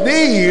èèyàn ní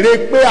ìre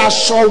pé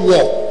aṣọ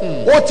wọ̀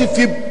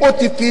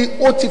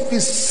ó ti fi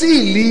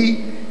síìlì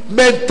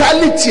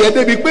mẹntálítì ẹ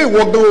débi pé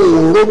ìwọ gan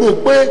ò ronú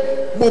pé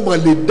mo mọ̀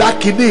lè dá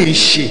kíní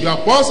ìṣe. Your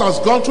boss has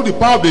gone through the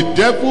power of the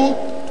devil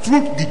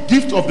through the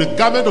gift of the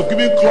garment of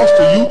giving clothes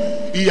to you.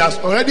 He has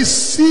already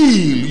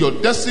sealed your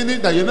destiny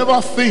that you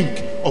never think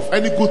of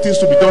any good things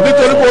to be done.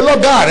 nítorí pé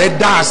ọlọ́gá rẹ̀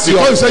dá sí ọ.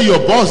 Because you say your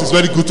boss is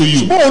very good to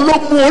you. bóun ló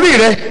mú orí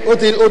rẹ̀ ó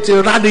ti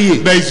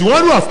rádìyè. There is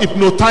one who have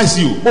hypnotized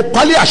you. mo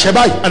pálí àṣẹ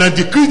báyìí. And I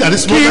decree that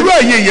this kí irú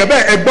moment, ẹ̀yin èèyàn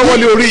bẹ́ẹ̀ ẹ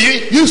gbọ́wọ́lé orí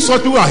yín. you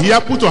such people are here,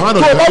 put your hand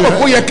on tó o bá mọ̀ your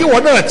kó head. yẹ kí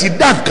wọn náà ti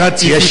dá nǹkan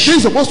tiẹ̀ If ṣe. you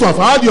supposed to have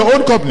had your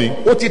own company,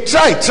 o ti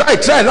try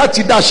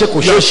láti dá ṣe kò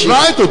you ṣeé are ṣe.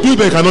 trying to do it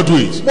but you cannot do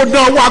it. mo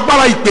dán ọwọ́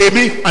agbára ìpè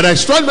mi. And I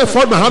strike my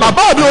forward my hand.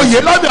 bàbá mi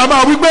òye lábẹ́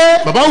àmọ́ wípé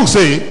Baba will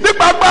say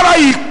nípa agbára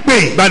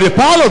ìpè that the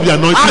power of the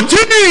anointing àti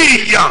ní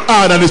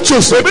ìyàn. and the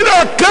chosen. èmi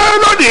náà ké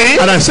lónìí.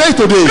 And I say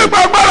today nípa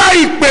agbára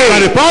ìpè that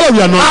the power of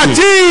the anointing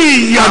àti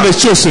ìyàn. and the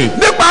chosen.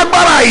 nípa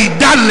agbára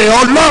ìdálẹ̀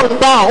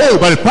ọlọ́run.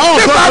 By the power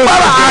of nípa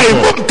agbára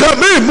àìmú God. nǹkan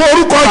mi mú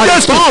orúkọ By the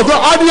Jésù. power of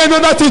God, adding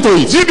another thing to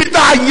it. níbi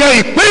tá a yan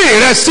ìpín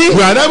rẹ sí.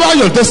 Wherever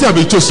your destiny has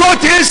been chosen, tó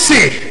ti ń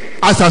sìn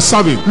as a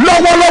servant,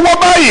 lọ́wọ́lọ́wọ́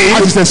báyìí.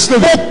 as a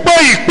slave, mo pe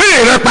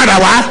ìpín rẹ padà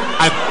wá.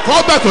 I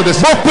call back to the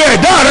mo pe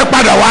ẹ̀dá rẹ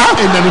padà wá.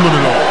 in the name of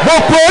the Lord. mo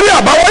pe orí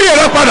àbáwọ́yè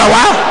rẹ padà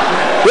wá.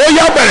 ó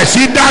yá bẹ̀rẹ̀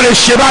sí dáre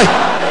ṣe báyìí.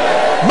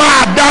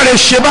 máa dáre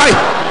ṣe báyìí.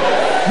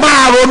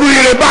 máa ronú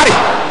ire báyìí.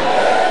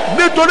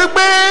 nítorí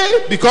pé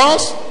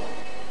Because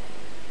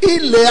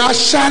ilẹ̀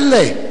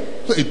aṣálẹ̀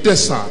a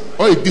desert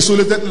or a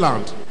desolated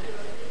land,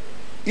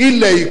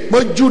 ilẹ̀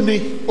ìpọ́njú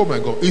ni. oh my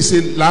God, is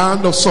a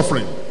land of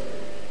suffering.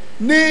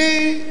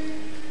 ní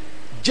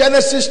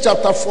Genesis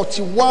chapter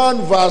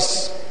 41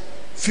 verse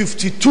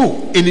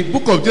 52. In the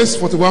book of Genesis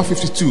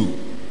 41:52,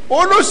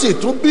 ó ló sì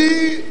tún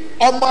bí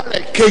ọmọ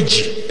rẹ̀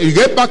kejì. you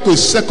get back to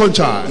his second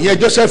child, ìyẹn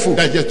Jósẹ́fù.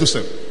 that is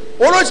Joseph.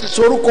 ó ló sì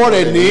sorúkọ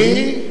rẹ̀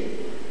ní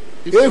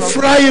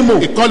Efraimu.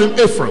 He called him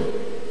Ephraim.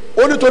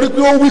 ó nítorí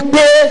pé ó wí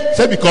pé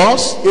Say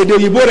because èdè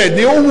òyìnbó rẹ̀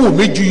ni ó wù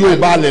mí ju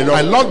Yorùbá lẹ̀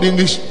I lọ. love the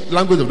English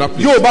language of that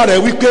place. Yorùbá rẹ̀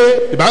wí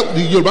pé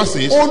The Yoruba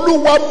says,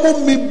 Olúwa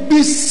mú mi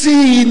bí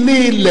sí i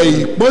ní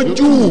ilẹ̀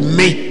ìpọ́njú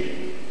mi.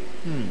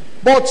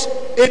 But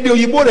èdè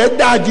òyìnbó rẹ̀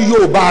dáa ju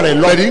Yorùbá rẹ̀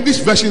lọ. but the English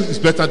version is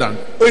better than.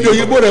 èdè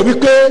òyìnbó rẹ̀ wí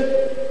pé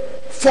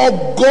for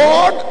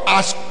God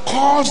has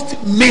caused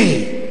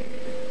me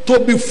to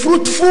be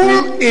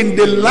fruitful in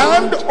the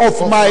land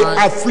of my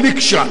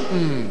affliction.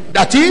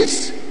 That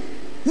is,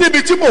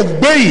 níbi tí mo ń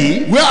gbé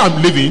yìí, Where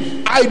I'm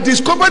living, I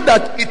discovered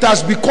that it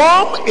has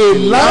become a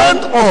land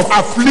of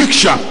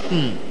affliction.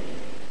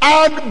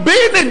 And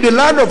being in the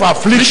land of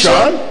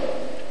affliction,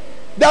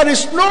 there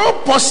is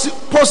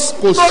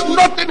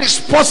nothing is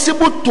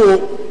possible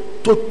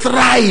to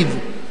thrive,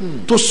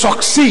 to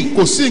succeed.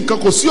 kò sí nǹkan,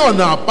 kò sí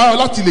ọ̀nà àbáyọ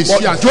láti lè ṣe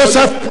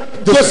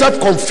But Joseph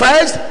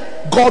confessed,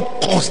 God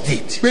caused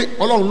it. pé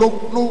Ọlọ́run ló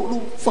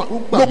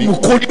gbà Ló mí. mú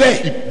kó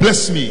bẹ́ẹ̀. He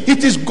blessed me.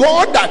 It is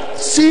God that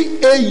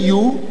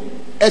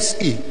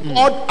CAUSE.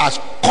 God has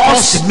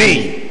caused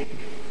me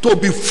to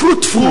be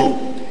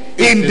fruitful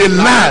in the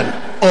land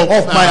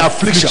of my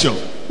affliction.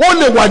 Ó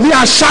lè wà ní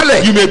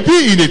aṣálẹ̀. You may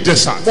be in a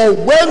desert. But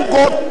when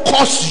God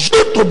caused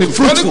you to be Wọ́n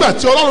fruitful, nígbà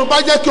tí Ọlọ́run bá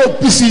jẹ́ kí o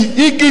bí sí,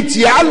 igi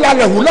tí a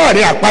lálẹ́ wù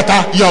láàrin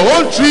àpáta. your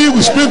own tree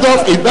will spring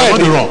up in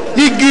the rock.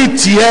 Igi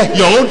tiẹ̀.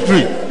 Your own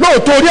tree.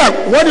 Lóòótọ́ orí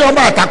wọ́n ní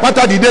ọmọ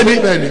àtàpátá dìde ní.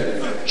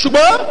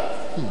 Ṣùgbọ́n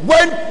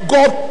when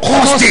God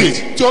caused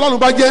it, Tí Ọlọ́run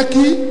bá jẹ́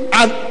kí,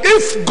 and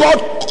if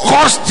God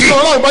caused tí it,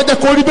 Ọlọ́run bá jẹ́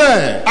kó rí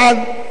bẹ́ẹ̀, and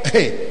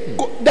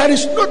there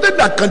is nothing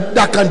that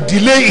can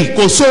delay it,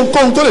 kò sí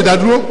ohunkóhun tó lè dá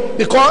dúró.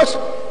 because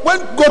when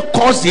God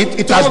caused it,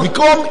 it has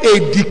become a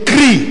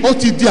decree, Ó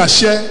ti di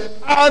àṣẹ.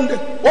 and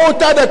ó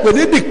tàdé pé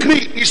ní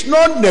decree is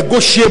not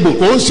negotiable.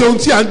 Kò ń ṣe ohun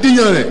tí à ń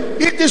díyàn rẹ̀.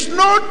 It is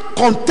not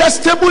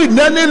contestable in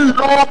any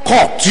law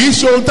court. Kì í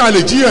ṣe ohun tá a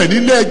lè jiyàn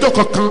nílé ẹjọ́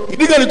kankan.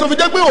 ìdígẹ̀rì tó fi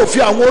jẹ́ pé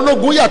òfin àwọn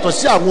ológun yàtọ̀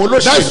sí àwọn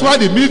That's olóṣèlú. why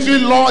the military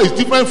law is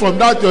different from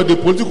that of the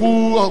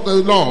political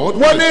law.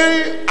 wọ́n ní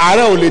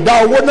ààrẹ ò lè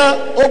dá owó ná,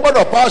 ó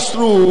gbọ́dọ̀ pass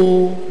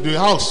through The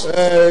house,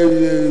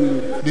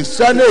 the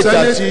senate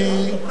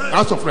àti.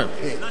 house of rep.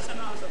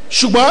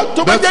 ṣùgbọ́n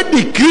tó bá jẹ́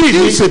decree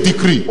ni It's a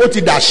decree. ó ti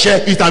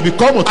dàṣẹ. It has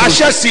become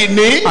authority. àṣẹ sì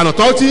ní An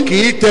authority. kì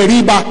í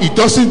tẹríba. It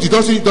doesn't.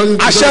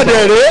 àṣẹ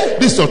dẹ̀rẹ́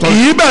This kì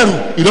authority. í bẹ̀rù.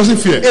 It doesn't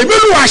fear. èmi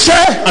lu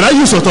àṣẹ And I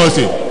use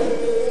authority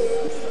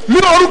ní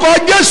orúkọ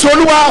Jésù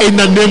Olúwa. in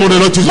the name of the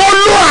Lord Jesus. mo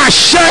lu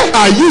àṣẹ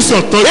I use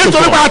authority.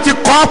 nítorí bá a ti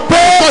kọ́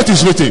pé What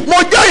is written? mo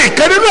jẹ́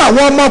ìkẹ́ nínú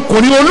àwọn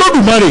ọmọkùnrin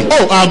Olódùmarè.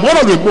 Oh, I'm one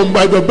of the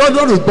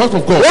brother of God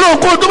of God.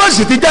 olóńkó tó bá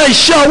sì ti jẹ́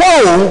iṣẹ́ ọwọ́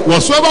òun.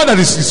 Whatsoever that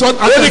is his son,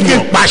 I ó ní kí n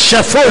decree.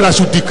 pàṣẹ fún And I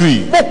should decree.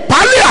 mo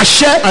pálí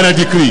àṣẹ. And I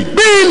decree.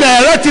 bí ilẹ̀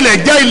rẹ tilẹ̀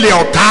jẹ́ ilẹ̀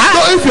ọ̀tá. So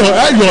if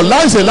your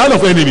land is a land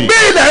of enemy, bí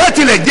ilẹ̀ rẹ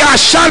tilẹ̀ jẹ́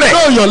aṣálẹ̀. no,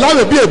 your land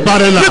will be a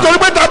barren land. nítorí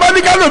pé tàbá ní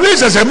kálọ̀ ní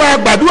ìṣẹ̀ṣẹ̀ máa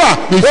gbàdúrà.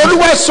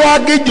 Olúwa sọ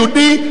aginjù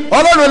ní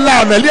Ọlọ́run la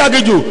ọ̀nà ilé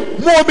aginjù.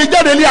 mú omi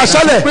jáde ní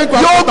aṣálẹ̀.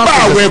 yóò bá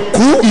àwẹ̀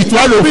kú.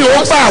 ìtọ́lómi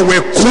yóò bá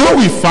àwẹ̀ kú. So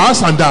we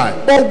fast and die.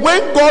 But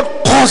when God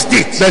caused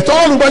it, But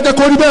all bá jẹ́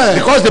kó rí bẹ́ẹ̀.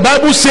 because the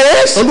Bible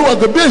says, Olúwa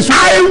kò bí èso.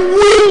 I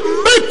will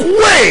make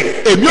way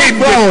Èmi ò in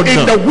gbọ́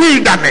ọ̀nà. the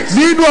wilderness.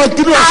 Nínú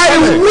ọdún I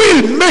ọ̀sẹ̀.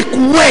 will make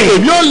way.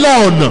 Èmi ò la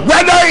ọ̀nà.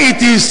 Whether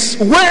it is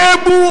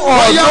weighable or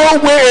Bóyá-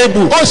 not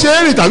weighable, Ó ṣe é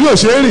rìn tàbí ò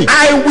ṣe é rìn.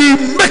 I will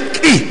make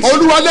it.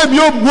 Olúwa lẹ́mi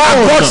ó mú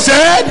And God ọ̀nà.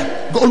 said,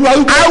 Olúwa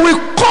wípé I will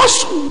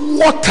cause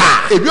water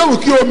Èmi ó mú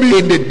kí omi.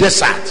 in the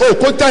desert. O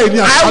kó jáde ní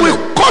I aṣálẹ̀. will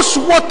cause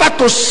water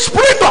to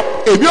spring up.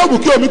 Èmi ó mú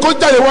kí omi kó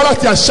jáde wá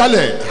láti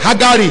aṣálẹ̀.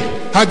 Hagari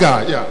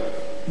Hagar, yeah.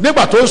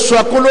 nígbà tó sọ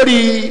ẹkún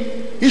lórí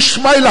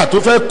Ishmaela tó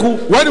fẹ́ kú,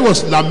 When he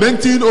was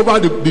lamenting over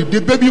the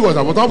baby was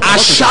about to die,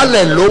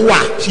 aṣálẹ̀ ló wà.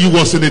 he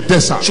was in the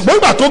desert. Ṣùgbọ́n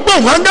ìgbà tó gbọ́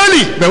òun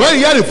áńgẹ́lì, But when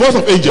he heard the voice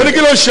of angel, oní kí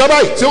ló ń ṣe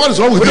báyìí? say what is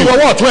wrong with you?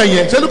 Oníwọ̀wọ́ ọ̀tún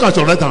ẹ̀yẹ. Say look at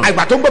your right hand.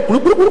 Àgbà tó ń gbọ́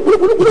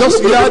kúrúkúrúkúrúkúrú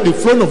Just hear the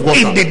flow of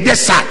in water the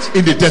desert.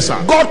 in the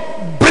desert. God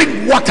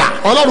bring water.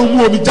 Ọlọ́run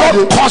mú omi jáde.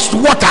 God caused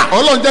water.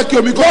 Ọlọ́run jẹ́ kí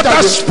omi kó Water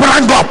jáde.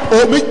 sprang up.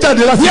 Omi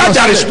jáde láti Where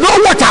there is aṣálẹ̀. no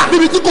water,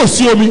 Níbi tí kò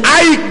sí omi.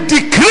 I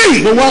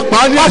decree Mo wá pa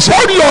á ní àṣẹ.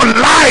 upon your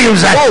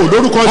lives,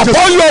 Lórúkọ Jésù.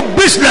 upon your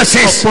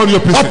businesses, Upon your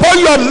business. upon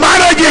your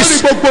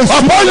marriages, Lórí gbogbo ìṣúná.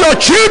 upon your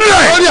children,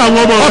 Lórí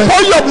àwọn ọmọ rẹ.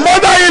 upon your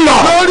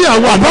mother-in-law, Lórí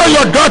àwọn àna. upon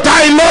your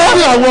daughter-in-law,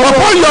 Lórí àwọn ọmọ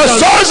upon your rẹ.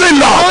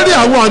 sons-in-law. Lórí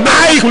àwọn àna.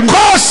 I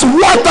cause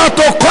water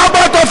to come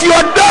out of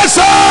your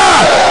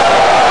desert.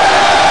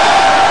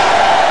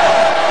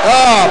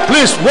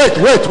 Please wait.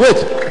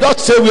 Just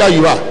say where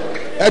you are.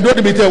 I don't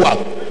need to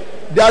tell.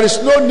 There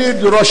is no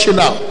need rushing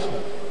out.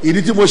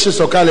 Ìdí tí mo ṣe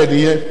sọ̀kalẹ̀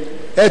nìyẹn.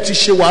 Ẹ ti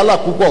ṣe wàhálà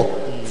púpọ̀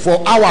for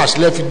hours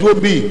left do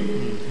me.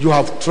 You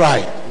have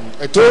tried.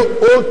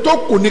 Ohun tó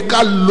kù ní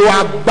ká lo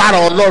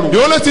agbára Ọlọ́run.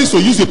 The only thing is to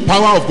use the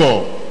power of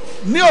God.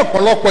 Ní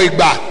ọ̀pọ̀lọpọ̀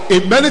ìgbà,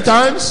 In many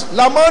times,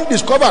 la máa ń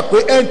discover pé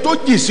ẹni tó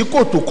jì sí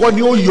kòtò kọ́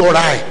ni ó yọra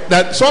ẹ̀.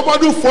 that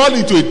somebody who fall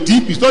into a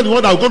deep is not the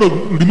one that is going to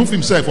remove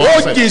himself. Or Ó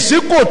herself. jì sí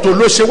kòtò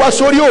ló ṣe wá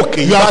sórí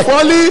òkè You are yìí.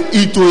 falling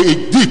into a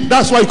deep.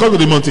 That's why you come to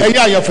the mountain.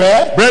 Ẹ̀yin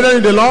àyànfẹ́. Brethren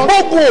in the Lord,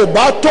 Gbogbo ò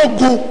bá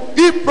tógun.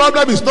 if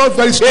problem is not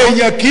very strong,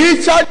 Èèyàn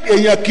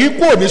kì í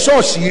kúrò ní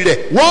ṣọ́ọ̀ṣì rẹ̀.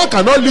 one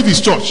cannot leave his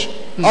church.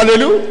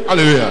 Hallelujah.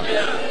 Hallelujah.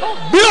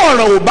 Bí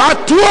ọ̀ràn ò bá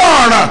tú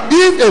ọ̀ràn.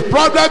 If a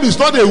problem is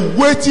not a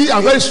weighty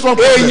and very strong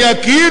problem, Èèyàn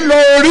kì í lọ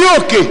orí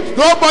òkè.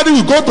 nobody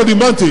will go to the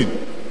mountain.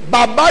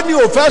 Bàbá ni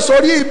ò fẹ́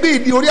sọrí ibi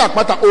ìdí orí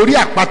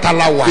àpáta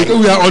la wà. Because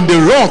we are on the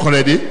rock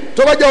already.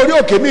 Tó bá jẹ́ orí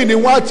òkè míì ni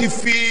wọ́n á ti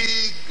fi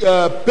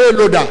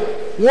payloader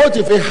wọ́n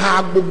ti fi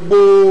ha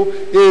gbogbo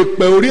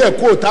èèpẹ̀ orí ẹ̀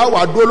kó tá a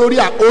wà dúró lórí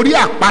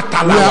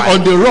àpáta We la are wà.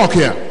 on the rock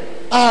here.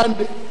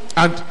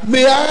 And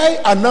may I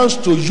announce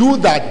to you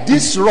that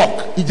this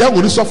rock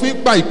Ìjáwó ní sọ fún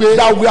ipa ìpè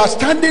that we are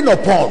standing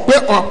upon pé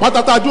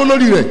àpáta tá a dúró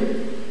lórí rẹ̀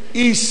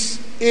is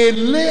a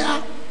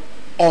layer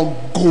of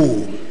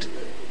gold.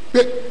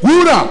 pé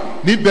wúrà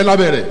ní bẹ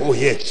lábẹ́ rẹ̀. Oh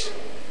yes.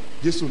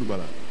 Jésù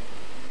olùgbàlà.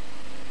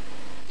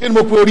 Kí ni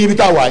mo pe orí ibi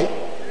tá a wà yìí?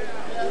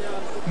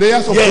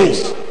 Layers of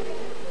Yes. gold.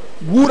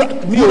 Wúrà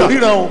mi ò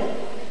ríran o.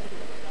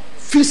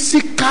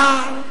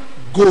 Physical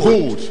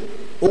gold.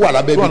 Ó wà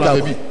lábẹ́ ibi tá a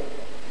wà.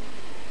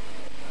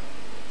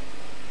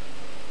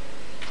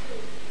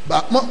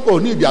 Mọ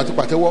òní ìdí àti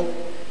pàtẹ́wọ́.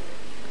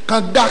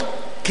 Kànga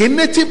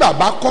kíní tí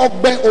bàbá kọ́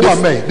gbẹ́ ó wà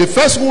mẹ́ẹ̀. The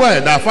first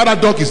well that father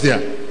dug is there.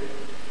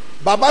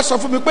 Bàbá sọ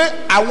fún mi pé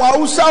àwọn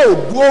Haúsá ò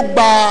dúró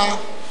gba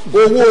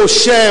owó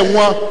iṣẹ́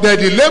wọn. Then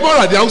the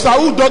labourer, the Hausa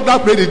who dug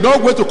that place did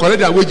not wait to collect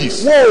their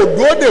wages. Wọn ò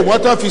dúró dè wọ́n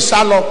tán fi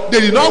sá lọ.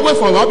 They did not wait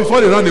for a while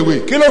before they ran away.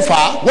 Kí ló fà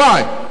á?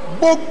 Why?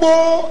 Gbogbo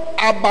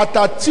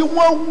àbàtà tí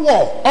wọ́n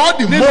wọ̀ All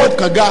the nínú mold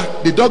kànga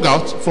they dug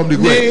out from the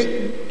ni well.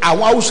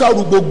 àwọn Haúsá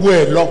ru gbogbo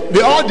ẹ̀ lọ.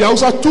 The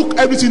Hausa took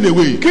everything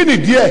away. Kí ni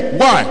díẹ̀?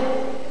 Why?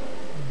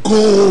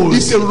 Gold.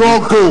 It's a raw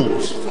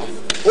gold.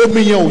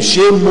 Omi yẹn ò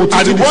ṣe é mu And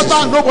títí the di water,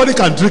 sísè. nobody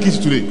can drink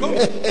it today.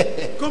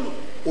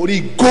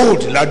 Orí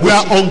gold la We dúró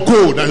are sí. on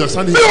gold as you're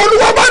standing Bí here.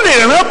 Olúwa bá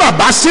lè rán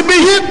bàbá síbí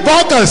yìí.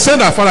 God can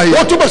send our father Ó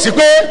here. túbọ̀ sí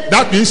pé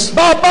That means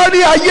bàbá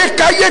rí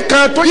ayékáyé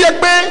kan tó yẹ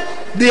pé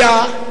they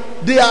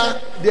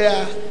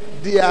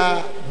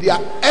are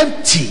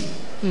empty.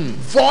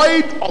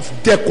 Void of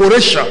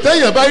decoration.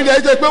 tẹ́yìn bá ilé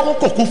ẹjẹ́ pé wọ́n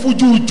kò kún fún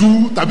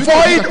jújú tàbí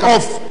Void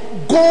of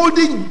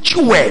golden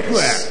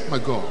jewels. My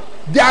God.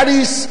 There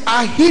is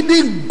a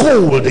hidden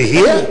gold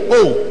here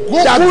Oh,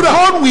 that wúrà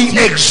God will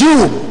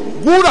exhume.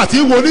 wúrà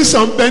tí wo ní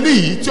sàn bẹ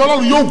níyì tí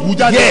Ọlọ́run yóò wú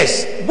jáde.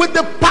 Yes, with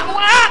the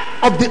power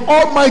of the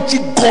Almighty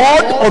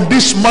God on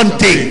this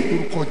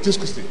mountain. Lórúkọ Jésù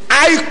Kristi.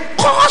 I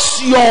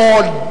cause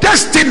your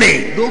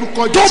destiny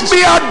Lórúkọ to Jésù.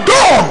 be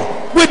adorned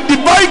with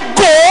divine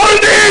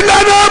gold in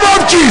the name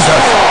of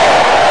Jesus.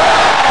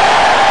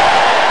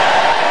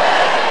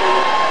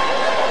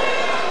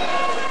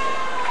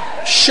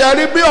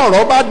 Ṣẹ̀rí bí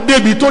ọ̀rọ̀ bá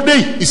débi tó dé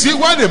yìí. You see,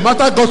 when the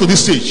matter got to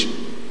this stage,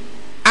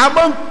 A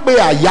máa ń pe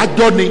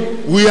àyájọ́ ni.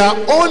 we are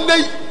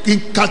only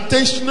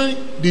incantationing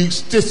the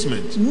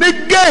statement. Ní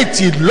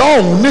géètì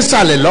lọ́hùn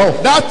nísàlẹ̀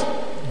lọ́hùn. That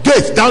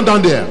gate down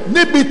there,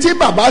 Níbi tí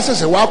bàbá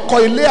ṣẹ̀ṣẹ̀ wá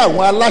kọ́ ilé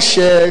àwọn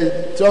aláṣẹ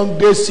tí wọ́n ń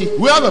gbé sí.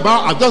 where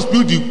Baba had just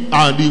built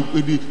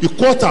the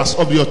quarters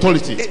of the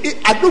authority.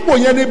 Àdúgbò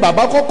yẹn ni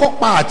bàbá kọ́kọ́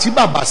pa àti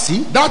bàbá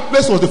sí. That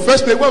place was the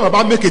first place where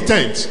Baba make a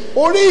tent.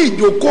 Orí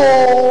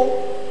ìjókòó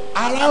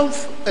around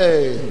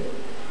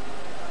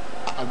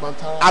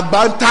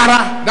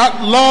Àgbàntara.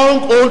 That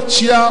long old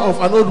chair of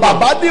an old man.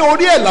 Bàbá ní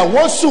orí ẹ̀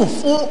làwọn sùn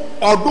fún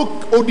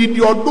odidi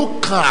ọdún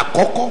kan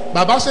àkọ́kọ́.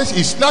 Baba says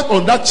he slept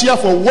on that chair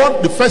for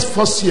the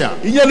first year.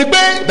 Ìyẹn ni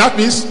pé That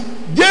means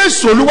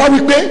Jésù Olúwa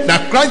wípé.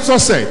 That Christ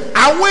just said.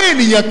 Àwọn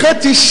ènìyàn kan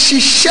ti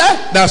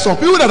ṣiṣẹ́. There are some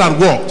people that have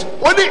worked.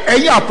 Ó ní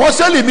ẹ̀yin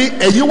àpọ́sẹ́lì mi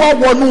ẹ̀yin wá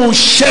wọnú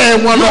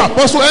iṣẹ́ wọn The lọ.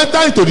 apostle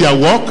enter into their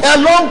work. Ẹ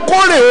lọ ń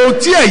kórè ohun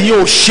tí ẹ̀yin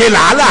ò ṣe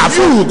làálàá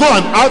fún. You go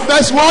and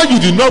harvest what you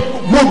did not.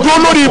 Mo dúró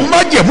lórí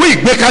májẹ̀mú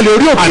ìgbékalẹ̀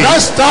orí òkè. And I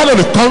stand on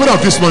the covenant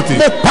of this mountain.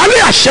 Mo pálí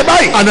àṣẹ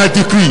báyìí. And I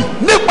decree.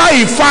 Nípa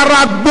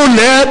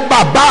ìfaragbolẹ̀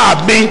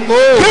bàbá mi.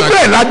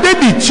 Gabriel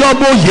Adédì tí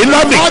ọmọ òye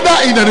lámì.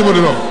 Father, in the name of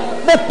the Lord.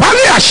 Mo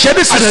pálí àṣẹ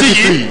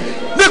nísinsìnyí.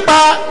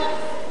 Nípa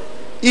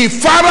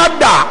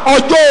ìfaradà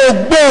ọjọ́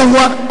ogbó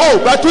wọn. Oh,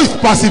 that is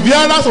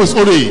perseverance of his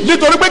old age.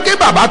 Nítorí pé kí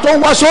bàbá tó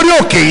wá sórí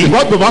òkè yìí.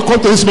 What Baba come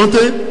to this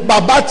mountain?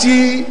 Bàbá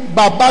ti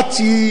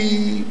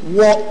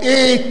wọ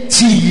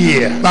 80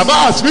 years. Baba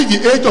has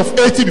reached the age of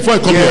 80 before he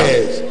come here.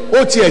 Yes.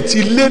 Ó tiẹ̀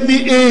ti lé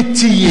ní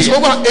 80 years. He's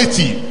over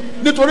 80.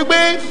 Nítorí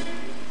pé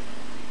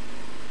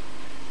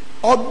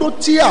ọdún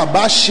tí a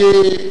bá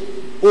ṣe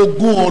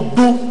 20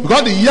 ọdún.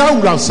 Because the year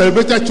we have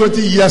celebrated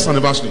 20 years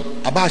anniversary.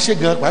 A bá ṣe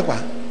gan pàápàá.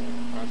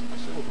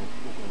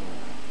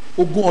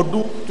 20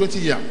 ọdún. 20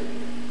 years.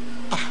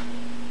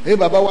 Ẹ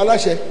bàbá wa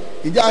láṣẹ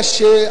ìjà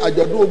ṣe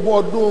àjọ̀dún 20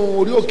 ọdún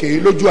orí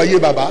òkè lójú ayé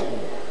bàbá.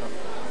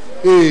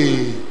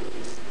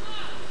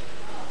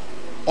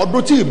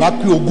 Ọdún tí ìbá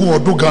pé 20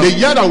 ọdún gan. The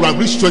year that we have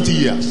reached 20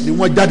 years. Ni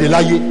wọ́n jáde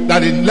láyé.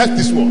 That they left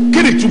this world.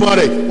 Kí ni ìtumọ̀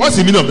rẹ̀? What's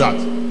the meaning of that?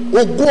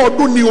 20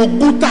 ọdún ni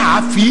ogún tá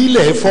a fi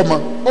ilẹ̀ fọmọ.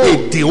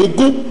 Èdè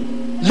ogún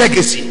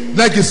legacy.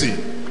 Legacy.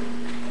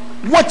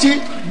 Wọ́n ti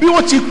bí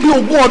wọ́n ti pé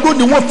 20 ọdún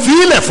ni wọ́n fi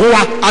ilẹ̀ fún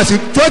wa. As in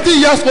 20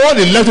 years old,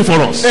 they left it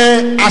for us.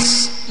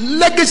 As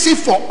legacy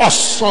for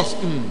us.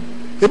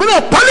 Èmi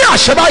náà pálí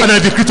àṣẹ báyìí. And I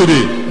decree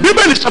today.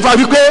 Bíbélì sọfà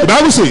wípé. The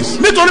Bible says.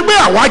 Nítorí pé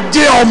àwa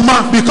jẹ́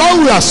ọmọ. Because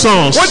we are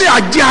sons. Wọ́n ní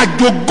àjẹ́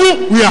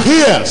àjogún. We are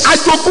heirs.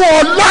 Àjogún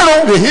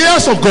Ọlọ́run. The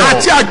heirs of God.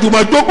 Àti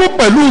àjùmọ̀jogún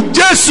pẹ̀lú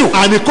Jésù.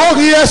 And the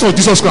co-heirs of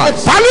Jesus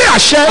Christ. Pálí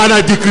àṣẹ. And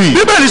I decree.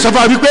 Bíbélì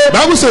sọfà wípé. The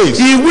Bible says.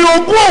 Ìwé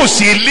ogún ò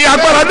sì lé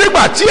agbára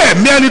nígbà tí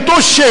ẹ̀mí ẹni tó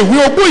ṣe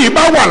ìwé ogún yìí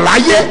bá wà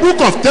láyé. The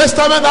book of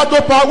Testament had no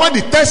power when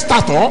the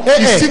testator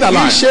is still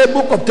alive. Kì í ṣe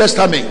book of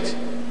Testament.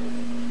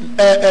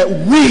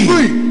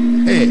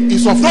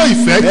 It's of no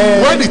effect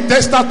when the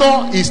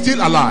testator is still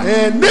alive.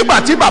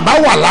 Nígbà tí bàbá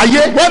wà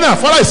láyé. When our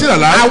father is still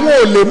alive. Àwọn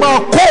ò lè máa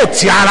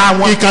kóòtì ara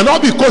wọn. He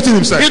cannot be quoting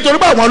himself. Nítorí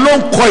pé àwọn ló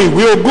ń kọ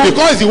ìwé ogún.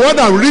 Because the one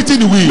that written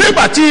the will.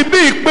 Nígbà tí ibi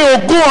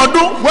ìpè 20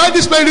 ọdún. When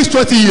this man reached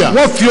 20 years.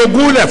 Wọ́n fi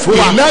ogún lẹ̀ fún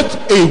wa. He left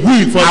a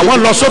will for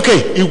àwọn lọ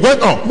sókè. He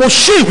went up. Mo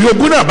ṣí ìwé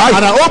ogún náà báyìí.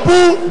 And I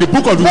opened the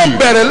book of the will. Mo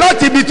bẹ̀rẹ̀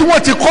láti ibi tí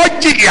wọ́n ti kọ́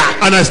jìyà.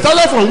 And I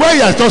started from where he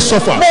has just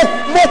suffered.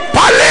 Mo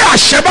pálẹ̀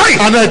àṣẹ báyìí.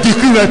 And I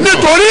decree that.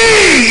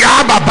 Nítorí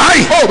ìyá bàbá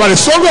yìí. Oh, by the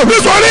song of his.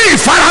 Nítorí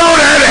ìfarahàn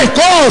rẹ̀.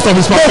 Because of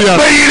his perseverance.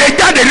 Mo pe ire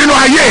jáde nínú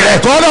ayé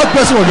rẹ̀. God have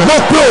mercy on them. Mo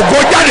pe ògo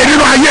jáde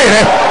nínú ayé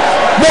rẹ̀.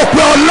 Mo pe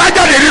ọlá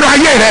jáde nínú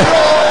ayé rẹ̀.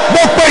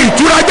 Mo pe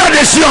ìtura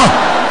jáde sí ọ.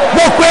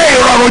 Mo pe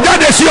ìrọ̀rùn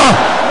jáde sí ọ.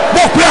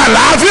 Mo pe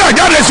àlàáfíà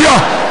jáde sí ọ.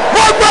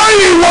 Mo pe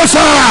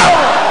ìwòsàn.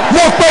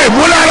 Mo pe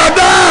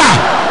ìmúláradá.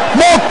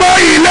 Mo pe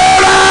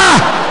ìlera.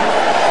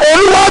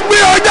 Olúwa gbé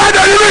ọ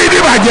jáde nínú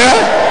ìdíbàjẹ́.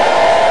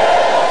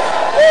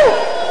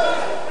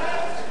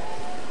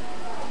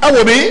 Ẹ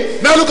wò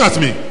mí. Now look at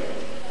me.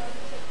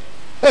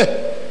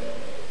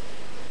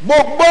 Mo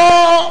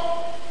gbọ́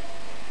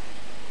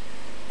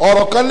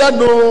ọ̀rọ̀ kan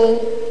lẹ́nu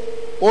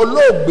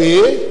olóògbé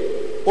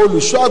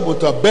olùṣọ́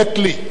àgùntàn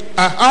Beckley.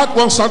 I heard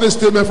one Sunday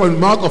statement from the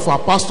mouth of our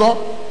pastor,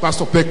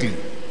 Pastor Beckley.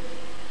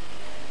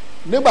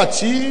 Nígbà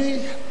tí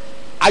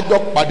a jọ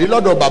pàdé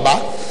lọ́dọ̀ bàbá.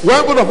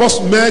 When both of us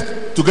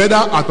met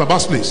together at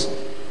Baba's place.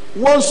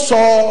 Wọ́n sọ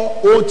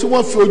ohun tí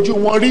wọ́n fi ojú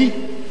wọn rí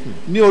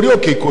ní orí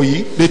òkè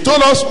Ìkòyí. They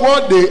told us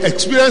what they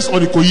experienced on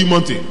the Ìkòyí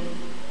mountain.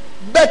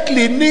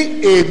 Beckley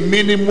ní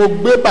èmi ni mo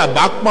gbé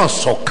bàbá pọ̀n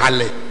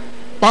sọ̀kalẹ̀.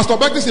 Pastor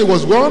Beckley said he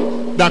was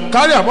one that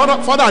carried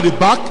our father at the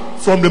back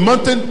from the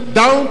mountain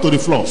down to the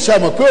floor. Ṣé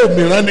àmọ̀ pé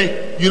òmìrán ni.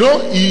 You know,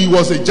 he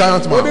was a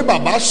giant man. Ó ní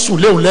bàbá sùn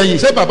léwu lẹ́yìn.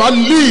 Say Baba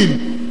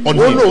lean on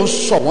him. Ó lóun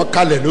sọ wọn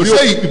kalẹ̀ lórí òkè.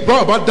 He said he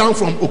brought Baba down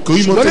from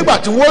Ìkòyí mountain. Ṣùgbọ́n nígbà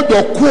tí wọ́n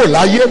jọ kúrò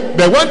láyé.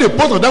 But when the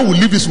both of them will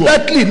leave this world.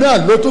 Beckley náà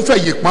ló tún fẹ́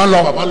yí pọ́n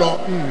lọ. Baba lọ.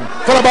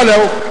 Farabalẹ̀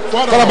o.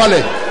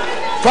 Farabalẹ̀.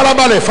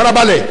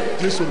 Farabalẹ̀.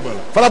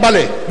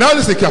 Farabalẹ̀. Now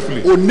listen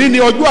carefully. Òní ni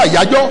ọjọ́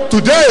àyájọ́.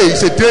 Today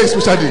is a day,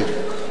 special day.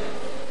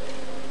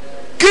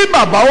 Kí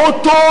bàbá ó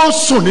tó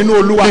sùn nínú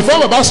Olúwa. Before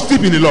Baba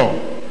sleep in the Lord.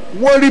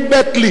 Wọ́n rí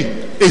Beckley.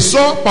 They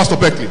saw Pastor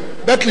Beckley.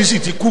 Beckley sì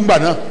ti kú ngbà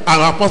náà.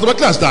 And Pastor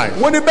Beckley has died.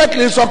 Wọ́n ní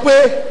Beckley sọ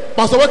pé.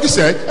 Pastor Beckley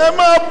said. Ẹ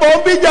máa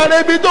bọ̀ bí jàre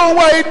ibi tó ń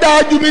wá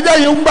ìdá ju mi jẹ́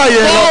yìí ń gbà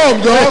yẹn lọ.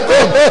 Come jọ.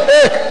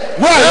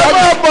 Ẹ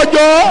máa bọ̀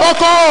jọ.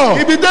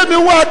 Come. Ibi tẹ́mi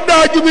wá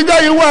dá ju mi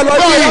jẹ́ yìí wà lọ.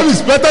 God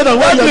is better than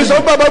what you are. Beckley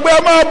sọ bàbá pé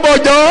ẹ máa bọ̀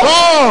jọ.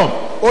 Come.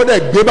 Ó dẹ̀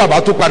gbé bàbá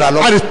tó padà lọ.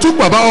 And he took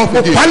Baba off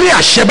again. Mo pálí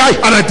àṣẹ báyìí.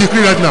 And I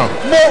decree right now.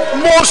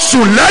 Mo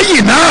sùn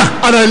lẹ́yìn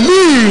náà. And I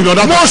lean on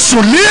that. Mo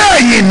sùn lé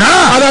ẹ̀yìn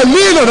náà. And I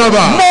lean on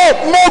that.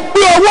 Mo gbé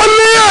gbé ọwọ́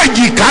lé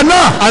èjìká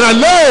náà. And I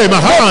lay my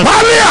hand.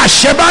 Pálí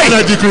àṣẹ báyìí. And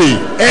I decree.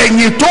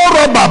 Ẹ̀yìn tó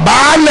rọ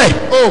bàbá lẹ̀.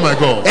 Oh my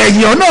God.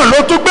 Ẹ̀yìn náà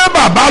ló tún gbé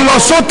bàbá lọ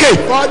sókè.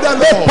 Father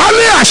Lord.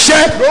 Pálí àṣẹ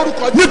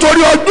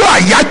nítorí ọjọ́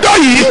àyájọ́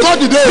yìí.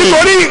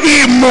 Nítorí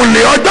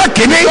ìmùlẹ̀ ọjọ́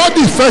kìíní. God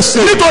is first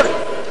say. Nítorí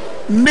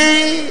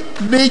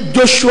ní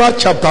Joshua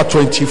chapter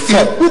 24.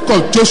 In the book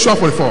of Joshua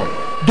 44.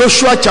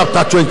 Joshua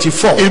chapter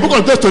 24. In the book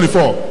of Joshua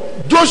 24.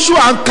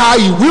 Joshua ń ka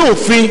ìwé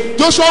òfin.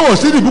 Joshua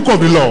was in the book of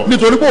the law.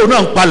 Nítorí pé òun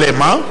náà ń palẹ̀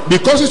mọ́.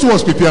 Because he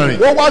was preparing.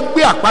 Wọ́n wá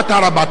gbé àpáta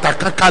arabata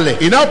kan kalẹ̀.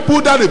 He now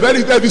put down a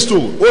very heavy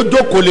stone. Ó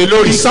jókòó lé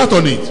lórí. He sat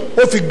on it.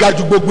 Ó fi ga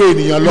ju gbogbo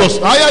ènìyàn lọ. He was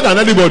higher than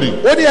anybody.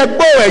 Ó ní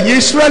ẹgbẹ́ ẹ̀yin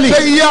Israẹli.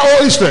 Say, hear,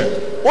 O Israel.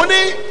 Ó ní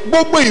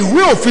gbogbo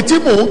ìwé òfin tí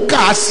mò ń kà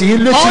á sí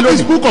létí All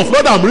this lónìí. book of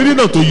law that I'm reading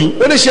unto you.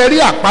 Ó ní ṣe rí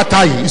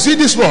àpáta yìí. You see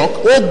this rock?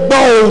 Ó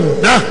gbọ́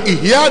ohùn náà. He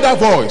heard that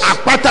voice.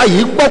 Àpáta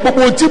yìí gbọ́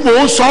gbogbo ohun tí mò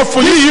ń sọ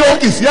fún yín. He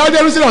rock is hearing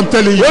everything I'm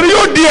telling you. Orí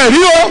yóò di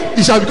ẹ̀rí o.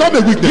 He shall become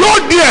a witness.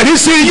 Yóò di ẹ̀rí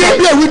sí He iye. will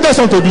be a witness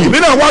unto me. Èmi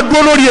náà wá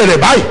dúró lórí rẹ̀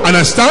báyìí. And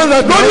I stand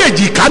right Lórí now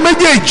èjìká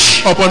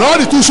méjèèjì. upon all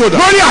the two shoulders.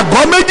 Lórí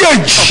àgọ́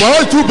méjèèjì. Upon all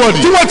the two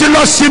bodies. Tí wọ́n ti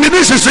lọ sinmi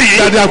nísinsìnyí.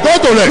 That they have gone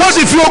to rest. Wọ́n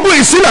sì fi ogún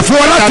yìí sílẹ̀ fún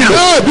wọn láti lò.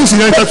 That this is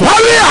the answer to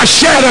Wọ́n ní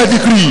àṣẹ I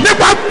decree.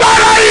 nípa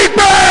gbára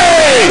ìpè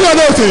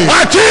Anything.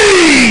 àti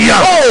ìyà.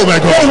 Oh my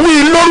God. Ó wí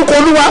lórúkọ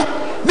Olúwa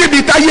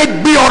níbi táyé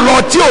gbé ọ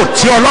lọ tí ò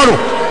tí Ọlọ́run.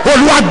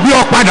 Olúwa gbé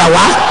ọ padà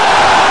wá.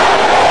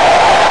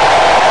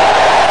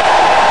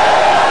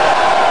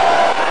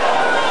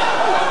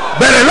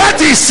 Bẹ̀rẹ̀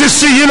láti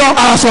ìsinsìnyí lọ.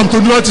 As from to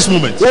at this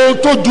moment. Ohun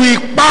tó ju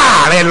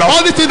ipá rẹ lọ.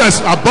 Only thing that's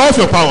above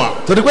your power.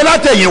 Torí pé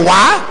látẹ̀yìn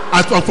wá.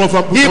 As from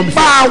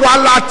Ipá wa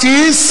la ti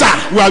ń sà.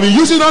 we have been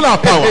using all our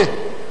power.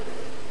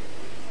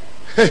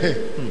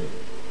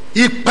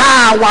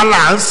 Ipá wa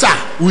la ń sà.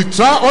 We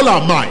try all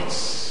our might.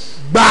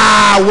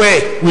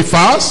 Gbààwẹ̀. We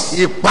fast.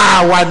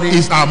 Ipá wa ni.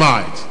 Is our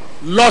might.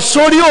 Lọ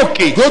sórí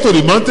òkè. Go to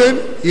the mountain.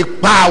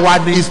 Ipá wa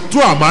ni. Is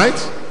through our might.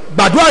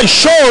 Gbàdúrà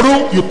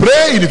ìṣọ́òru. You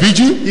pray in the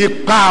vigil.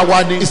 Ipá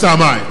wa ni. Is our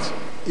might.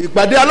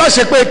 Ìpàdé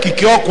aláṣepé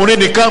kìkì ọkùnrin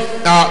nìkan.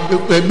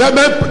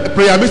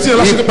 Prayer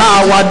meeting.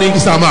 Ipá wa ni.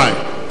 Is our might.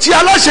 Tí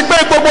aláṣepé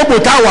gbogbogbò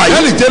tá a wà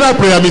Then yìí. the general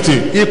prayer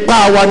meeting.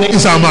 Ipá wa ni.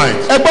 Is our might.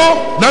 Ẹ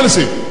gbọ́. Now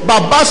listen.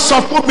 Bàbá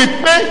sọ fún mi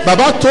pé.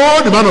 Baba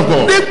told the man of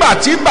God. Nígbà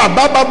tí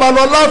bàbá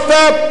Babalọlá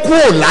fẹ́ kú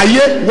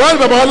láyé. When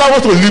Babalola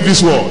wants to leave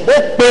this world. Ó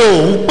pe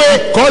òun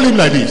pé. Call him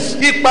like this.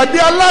 Ìpàdé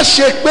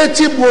aláṣepé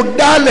tí mo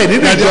dálẹ̀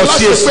nínú That the ìjọ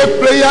last CAC.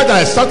 prayer that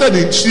I started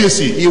in CAC.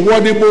 Ìwọ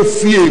ni mo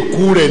fi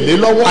èkú rẹ̀ lé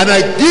lọ́wọ́. And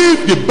I give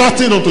the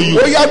baton unto you.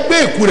 Ó yá gbé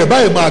èkú rẹ̀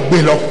báyìí máa gbé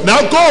lọ.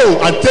 Now go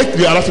and take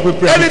the Alasepe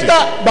prayer Ẹni meeting.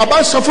 tá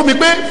bàbá sọ fún mi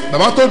pé.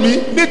 Baba told me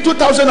Ní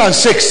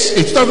 2006.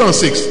 in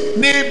 2006.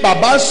 Ni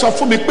bàbá sọ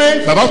fún mi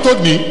pé. Baba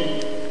told me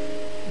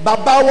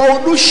Bàbá wa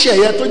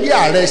Olúṣèyẹ tó jẹ́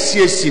ààrẹ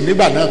CAC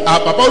nígbà náà.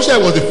 Papa Osei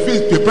was the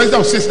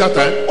president of CAC that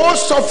time. Ó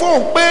sọ fún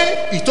òun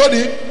pé. He told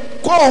him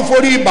Kóun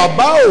forí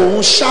bàbá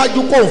òun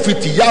ṣáájú kóun fi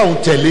tìyá òun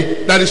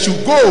tẹ̀lé. that he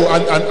should go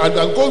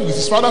and go with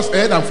his father's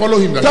head and follow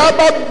him. Tá a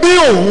bá bí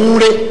òun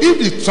re. If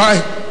he try,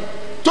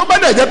 Tó bá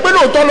dẹ̀ jẹ́ pé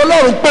lóòótọ́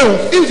lọ́lọ́run pé òun.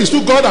 if it is true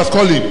God has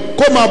called him,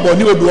 Kó máa bọ̀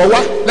ní odò ọwá.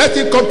 let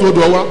him come to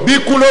Odowa. Bí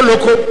kú ló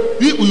lóko.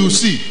 We will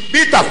see Bí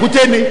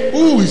tàkúté ni.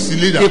 who is the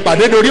leader,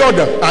 Ìpàdé dorí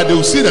ọ̀dàn. and they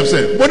will see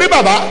themselves. Mo ní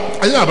bàbá.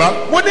 I think Baba,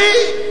 Mo ní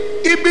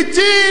ibi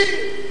tí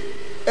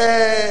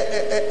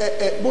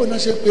bó náà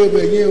ṣe pé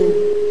ọbẹ̀ yẹn o.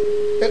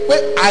 Pé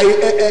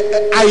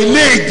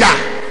àìlè ìjà.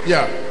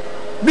 yeah,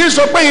 Ní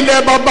sọ pé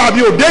ilẹ̀ bàbá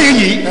mi ò dé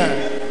yìí.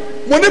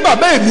 Mo ní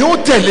bàbá èmi ó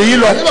tẹ̀lé yín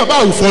lọ. I think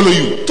Baba will follow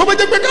you. Tó bá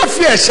jẹ́ pé ká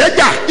fi ẹ̀ṣẹ́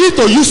jà. If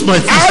to use my Á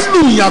fist,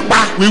 lù yàn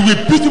pa. we will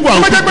beat people Tó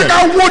and bá jẹ́ beat pé ká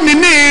them. wó ni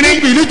ní irin.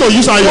 If we need to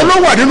use iron,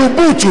 Olówó wà nínú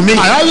búùtù mi. I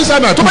have used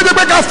my Tó bá jẹ́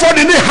pé ká fọ́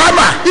ni ní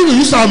hámà. If we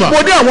use hammer,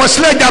 Mo ní àwọn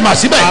sledgehammer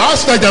síbẹ̀. I have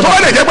sledgehammer. Tó bá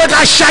dẹ̀ jẹ́ pé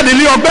ká ṣá ni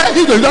lé ọgbẹ́.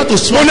 if they use to Mo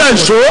swallow, lẹ́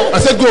nso. I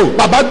said go.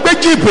 Bàbá gbé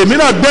jíìpù èmi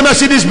náà gbé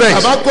Mercedes Benz.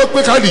 Baba go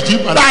quick carry the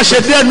jeep and Bá a ṣe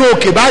dé ẹnu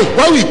òkè báyìí.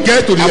 when we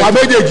get to the Àwa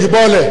méjèèjì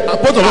bọ́ọ̀lẹ̀.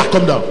 both of us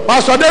come down.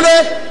 Pásọ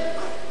Délé.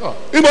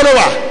 Ibo ló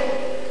wà?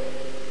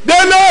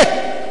 Délé.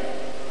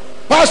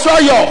 Pásọ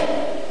Ayọ̀.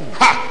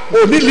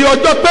 Òní lé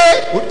ọjọ́ pé.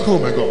 Oh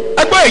my God.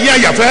 Ẹgbẹ́ èyí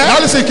àyàfẹ́. Now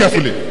listen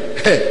carefully.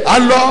 A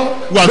lọ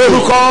Wà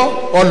lórúkọ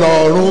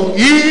Ọlọ́run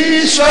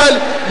Israẹli.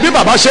 Bí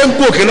bàbá ṣe ń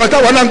kú òkè lọ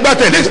táwọn náà ń gbà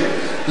tẹ̀lé.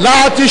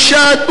 Láti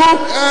ṣẹ́gun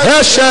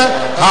ẹ̀ṣẹ̀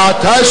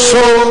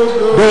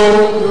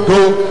àtẹ̀sódodo.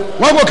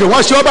 Wọ́n gòkè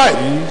wọ́n ṣe ọ́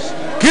báyìí.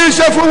 Kì í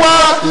ṣe fún wa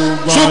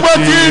ṣùgbọ́n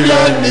tí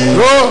ìlànà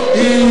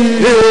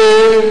ìhè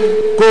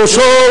kò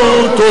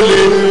sóhun tó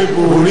lè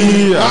borí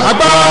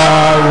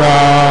agbára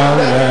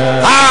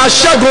rẹ̀.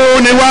 Aṣẹ́gun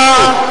ni wá.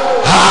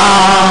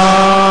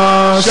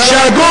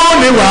 Aṣẹ́gun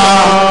ni wá.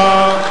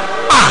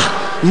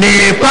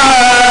 Nípa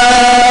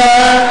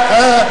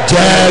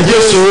ẹ̀jẹ̀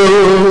Jésù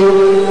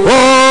ó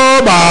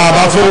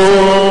bàbá fún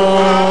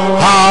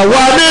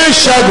àwa ní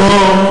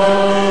ṣẹ́gun.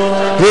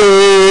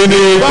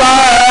 Nípa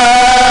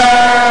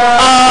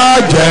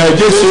ẹ̀jẹ̀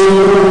Jésù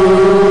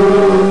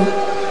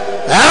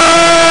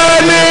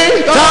ẹni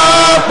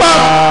tápá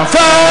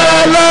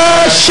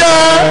fẹ́lẹ́ṣẹ̀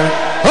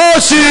ó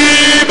sì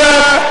bẹ́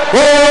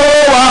ó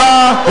wà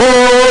ó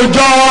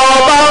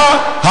jọba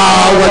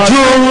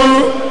àwọ̀jú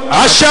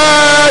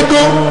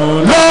aṣẹ́gun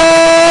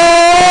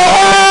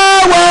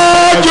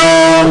lọ́wọ́jú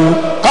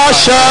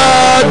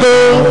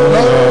aṣẹ́gun.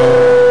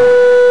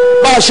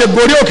 bá a ṣe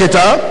gorí òkè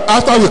tán.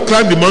 After we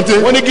climb the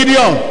mountain. wọ́n ní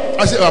Gideon.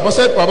 I said,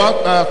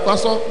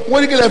 Pastor,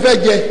 wọ́n ní kí lè fẹ́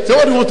jẹ. say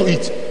what do you want to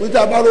eat? wọ́n ti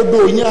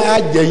àbáròdò yẹn á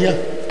jẹ yẹn.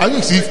 I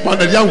think see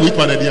pounded yam, we eat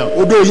pounded yam.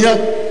 odò yẹn.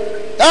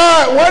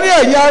 wọ́n ní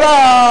ẹ̀yin ará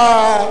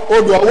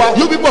odò ọwá.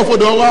 You people of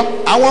Odowa,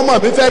 àwọn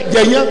ọmọ mi fẹ́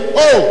jẹ yẹn.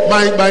 oh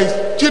my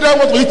children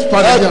want to eat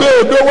pounded yam. ẹgbẹ́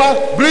odò wa.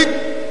 Bring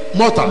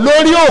mortar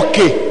lórí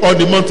òkè. on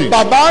the mountain.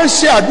 bàbá ń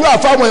ṣe àdúrà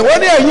fáwọn ẹ̀ wọ́n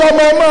ní ẹ̀yin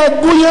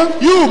ọmọ gún yẹn.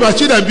 You my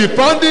children be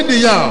pounding the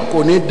yam.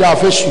 kò ní dáa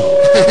fẹ́sù.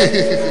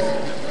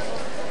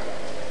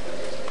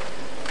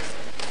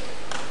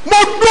 mo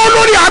dúró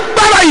lórí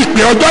agbára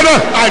ìpè ọjọ́ náà.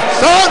 I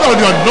stand on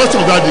your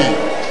anointing of that day.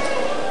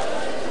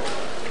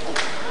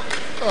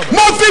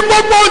 mo fi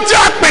gbogbo ohun tí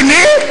a pè ní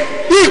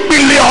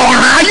ìpìlẹ̀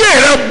ọ̀ràn ayé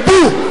rẹ bú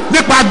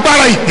nípa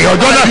agbára ìpè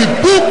ọjọ́ náà. I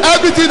rebuke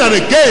everything that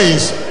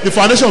against the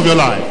foundation of your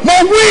life. mo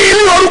wí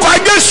ní orúkọ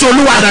Jésù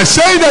Olúwa. And I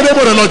say in the name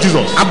of the Lord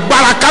Jesus.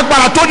 agbára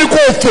kágbára tó ní kó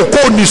o fò kó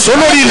o nìṣó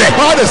lórí ilẹ̀.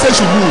 Power that says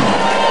you move.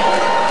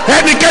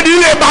 ẹnikẹ́ni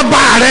ilé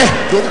bàbá rẹ.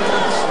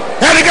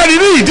 ẹnikẹ́ni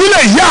ní ìdílé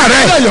ìyá rẹ.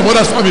 Either your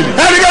mother's family.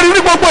 ẹnikẹ́ni ní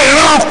gbogbo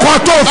ìran ọkọ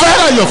tó fẹ́.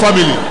 Either your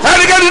family.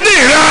 ẹnikẹ́ni ní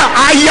ìran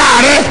aya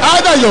rẹ.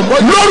 Either your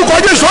mother. lórúkọ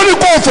Jésù ó ní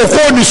kó o fò kó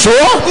o nìṣó.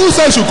 Who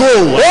says you go?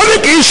 ó ní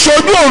kì í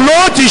ṣojú òun ló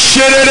ti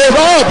ṣe rere.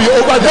 God be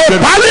over the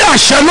baby. pálí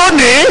àṣẹ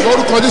lónìí.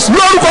 Lórúkọ Jésù.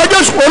 lórúkọ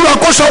Jésù Olúwa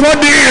kó sọ wọ́n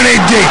di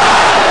ìrìnjì.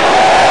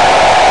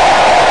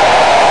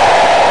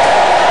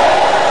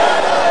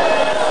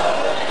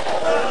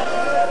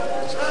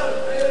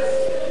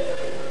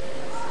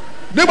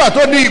 nígbà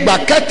tó di ìgbà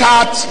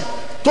kẹta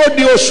tó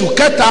di oṣù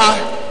kẹta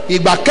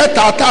ìgbà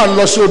kẹta tá a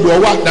lọ sí odò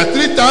ọwá. The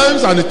 3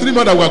 times and the 3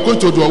 months that we are going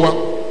to Odowa.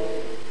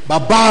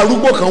 bàbá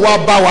arúgbó kan wá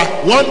bá wa.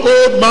 One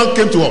old man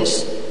came to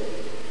us.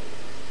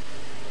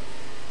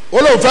 ó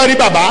lóun fẹ́ rí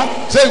bàbá.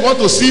 Say he want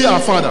to see our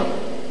father.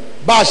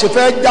 bá a ṣe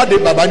fẹ́ jáde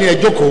bàbá ní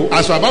ẹ jókòó.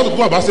 As we are about to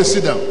go, about say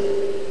sit down.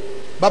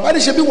 bàbá ní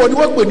ṣe bí wọ́n ní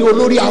wọ́n pè ní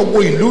olórí awo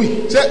ìlú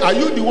yìí. Say, are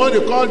you the one they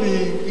call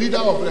the leader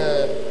of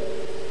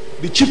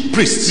the chief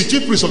priest. the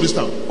chief priest of this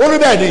town? ó ní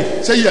bẹ́ẹ̀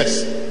ni. Say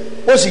yes.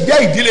 ó sì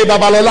jẹ́ ìdílé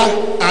babalọ́lá.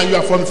 And you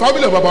are from the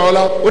family of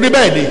Babaola? ó ní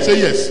bẹ́ẹ̀ ni. Say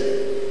yes.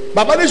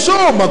 bàbá ní sọ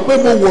ọ́ mọ̀ pé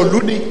mo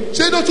wọ̀lú ni.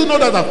 Say, don't you know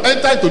that I've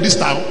entered into this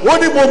town? ó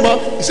ní mo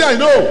mọ̀. He said, I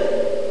know.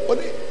 ó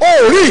ní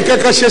ó rí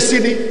nǹkan kan ṣe sí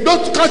ni.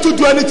 Can't you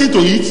do anything to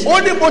it? ó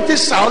ní mo ti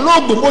sà ọ́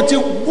lóògùn mo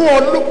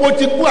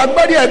ti gún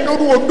agbárí ẹ̀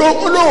lórí odó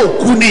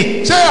olóòkú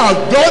ni. Say,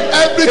 I've done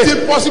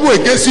everything possible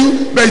against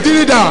you, but you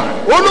didn't die.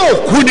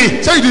 olóòkú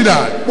ni. Say you did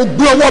die. mo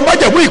gbé ọwọ́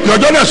májẹ̀mú ìpè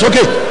ọjọ́ náà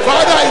sókè.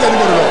 Father, in the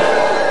name of the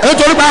Lord.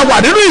 nítorí pé a wà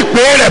nínú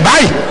ìpè rẹ̀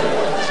báyìí.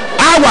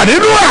 a wà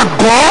nínú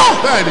àgọ́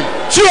Bẹ́ẹ̀ni.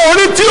 tí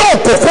orí tí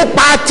òkùnkùn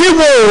pa tí wọn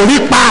ò rí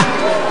pa.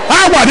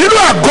 a wà nínú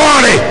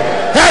àgọ́ rẹ̀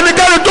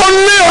ẹnikẹ́ni tó ń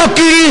lé ọ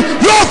kiri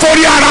yóò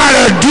forí ara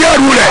rẹ̀ di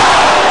ẹrù rẹ̀.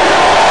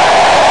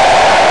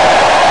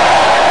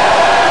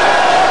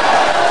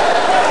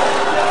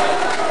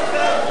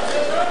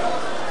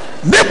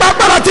 nípa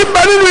agbára tí ń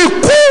bẹ nínú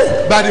ikú.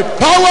 By the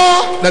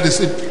power that is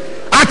in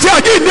àti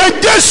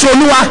àjíǹde Jésù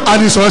Olúwa.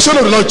 and the resurrection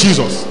of the Lord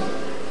Jesus.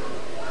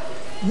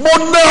 mo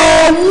nà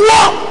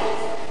ọwọ́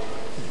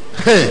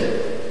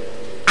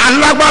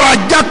alágbára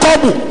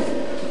Jákọ́bù.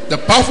 The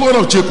powerful one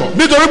of Jacob.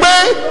 nítorí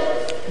pé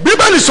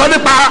Bíbélì sọ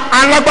nípa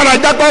alágbára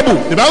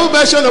Jákọ́bù. The Bible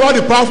mentioned about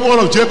the powerful one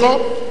of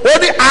Jacob. ó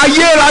ní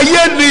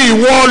ayérayé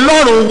ni ìwọ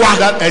Ọlọ́run wa.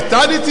 That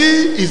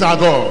eternity is our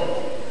God.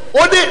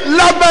 ó ní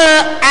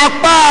lábẹ́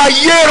apá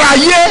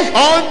ayérayé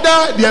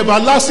Under the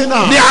everlasting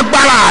arm ni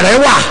agbára rẹ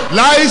wà.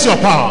 lies your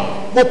power.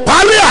 mo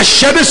parí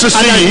àṣẹ And I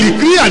nísinsìnyí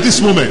decree at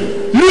this moment,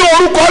 ní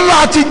orúkọ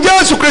ńlá ti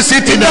Jésù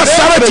Kristi ti in the name of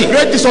the Násárẹ́tì.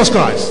 great Jesus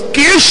Christ.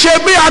 kì í ṣe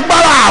bí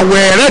agbára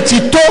àwẹ̀ rẹ ti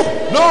tó.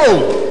 No,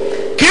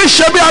 kì í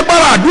ṣe bí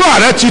agbára àdúrà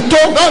rẹ ti tó.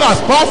 not as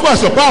powerful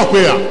as your power of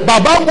prayer.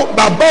 bàbá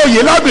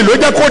Oyèlábì ló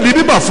jẹ́ kó di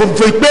bíbà fún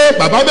pé.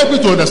 Baba make me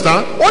to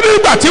understand. ó ní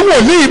ìgbà tí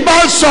wòlíì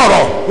bá ń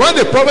sọ̀rọ̀. When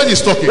the prophet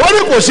is talking, ó ní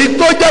kò sí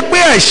tó jẹ́ pé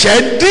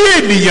ẹ̀ṣẹ̀ dí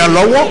ènìyàn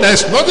lọ́wọ́.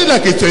 there's nothing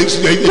like a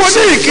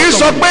wòlíì kì í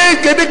sọ pé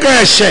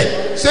kíníkan ẹ̀ṣẹ̀.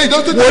 say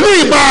don't do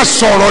wòlíì máa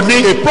sọ̀rọ̀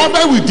ni. a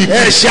prophet will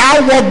declare. ẹ̀ṣẹ̀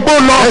á wọgbó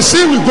lọ. The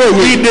sin will go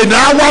away. ìdènà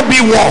á wá bí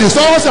wọ̀. The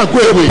sorrows will go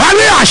away.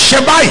 pálí àṣẹ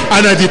báyìí.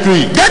 And I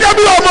decree, gẹ́gẹ́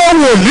bí ọmọ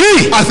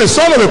wòlíì. as a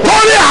son of a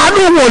prophet, torí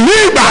àánú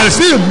wòlíì gbà. I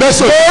see a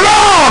message. mo rán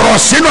ọ̀rọ̀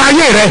sínú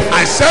ayé rẹ.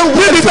 I send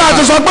níbi words tí a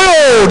ti to sọ pé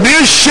ò ní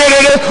ṣe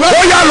rere.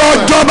 ó yá lọ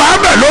jọba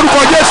ẹ̀mẹ̀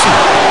lórúkọ Jésù.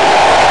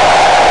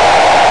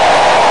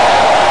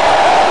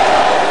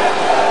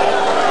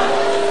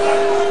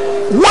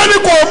 wọ́n ní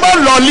kó o má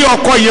lọ ilé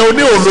ọkọ yẹn o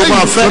ní òun ló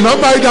máa fẹ́.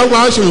 not marry that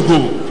one, should go.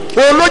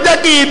 òun ló jẹ́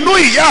kí inú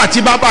ìyá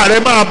àti bàbá rẹ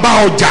máa bá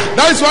ọjà.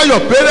 That is why your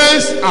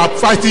parents are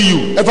fighting you.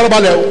 ẹ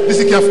fọlọ́balẹ̀ o.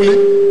 Listen carefully.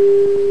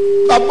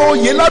 bàbá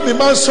Oyèlábì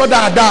máa ń sọ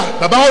dáadáa.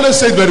 Baba always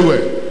says very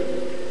well.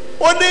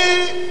 ó ní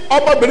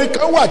ọmọbìnrin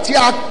kan wà tí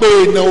a pè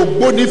ní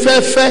ògbóni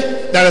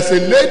fẹ́fẹ́. There is a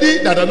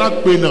lady that are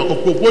not paying now.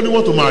 Okpokpo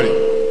want to marry.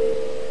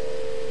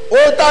 ó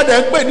tàdé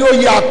ń pè ní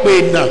oyè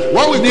àpènà.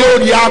 What we ní do?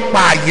 oyè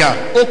apààyàn.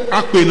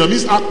 Apena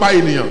means apa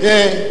ènìyàn.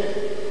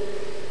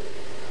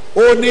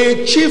 ó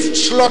ní chief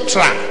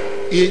slaughterer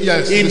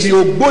in the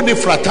Ogboni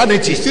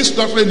fraternity. Still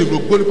slaughtering in the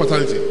Ogboni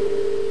fraternity.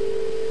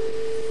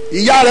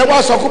 ìyá rẹ̀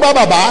wá sọ fún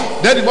bàbá.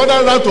 Then the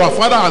mother ran to her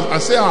father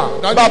and say,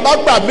 bàbá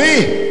gbà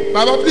mí.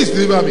 Baba, please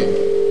deliver me.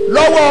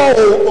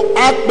 lọ́wọ́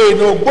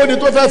apènà Ògbóni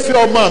tó fẹ́ fi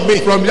ọmọ mi.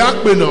 From the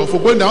apènà of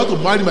Ogboni, I want to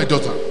marry my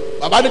daughter.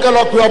 bàbá ní ká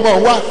lọ pe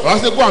ọmọ wa. I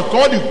said, go and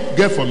call the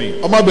girl for me.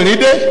 ọmọbìnrin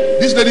dé.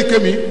 This lady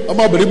came in.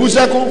 ọmọbìnrin bú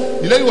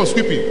sẹ́kún. The lady was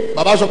weeping.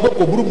 bàbá sọ pé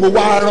kò burú mo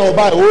wá rán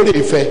ọba òórè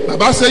ìfẹ́.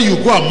 Baba said, you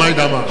go and marry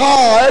that man.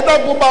 ẹ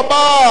dákun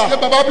bàbá. Say,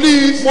 Baba,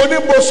 please. mo ní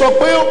mo sọ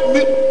pé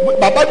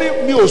bàbá ní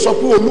mi ò sọ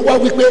pé Olúwa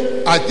wípé.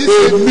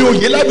 èmi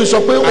Oyèlámì sọ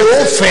pé o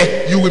ó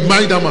fẹ́. You will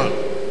marry that man.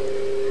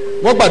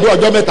 wọ́n gbàdúrà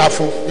ọjọ́ mẹ́ta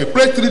fún. He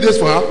prayed 3 days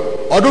for her.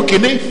 ọdún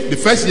kìíní. The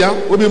first year.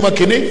 ó bímọ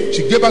kìíní.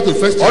 She gave birth to the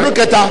first child. ọdún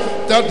kẹta.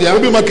 Third year. ó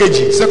bímọ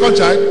kejì. Second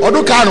child.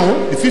 ọdún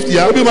karùn-ún. The 5th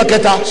year. ó bímọ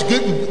kẹta. She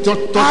gave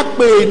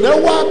apènà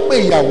wá pè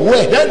ìyàwó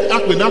ẹ̀. Then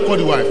Apènà called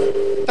the wife.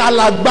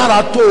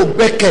 tálágbára tó o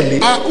gbẹ́kẹ̀lé.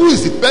 Who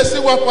is the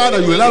person what power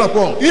that you rely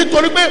upon?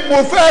 nítorí pé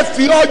mo fẹ́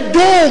fi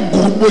ọjọ́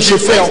oògùn mo ṣe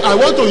fẹ́ ọ. I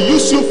want to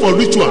use you for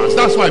rituals.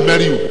 That's why I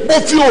marry you. mo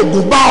fi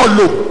oògùn bá ọ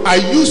lò. I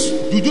use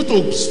juju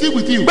to sleep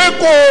with you. pé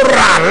kó o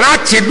rà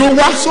láti inú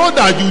wá. So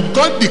that you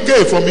don't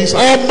decay from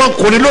inside.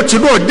 ọmọkùnrin ló ti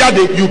náà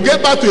jáde. You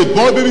get back to a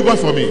boy, baby boy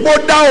for me. mo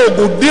dá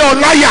oògùn dé ọ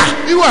láyà.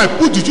 Even I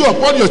put juju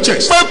upon your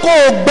chest. pé kó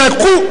o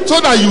gbẹ̀kú. So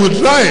that you will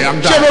dry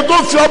and die. ṣé ló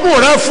tó fi ọmú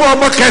rẹ fún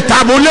ọmọ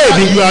kẹta mo lé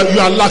mi. You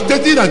are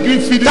lactating and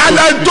giving feeding.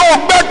 tálẹ̀ tó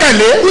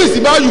gbẹ́kẹ̀lé. Who is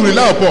the man you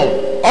rely upon?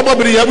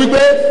 ọmọbìnrin yẹn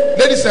wípé.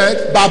 Lady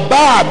said,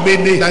 bàbá mi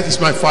ni. that is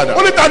my father.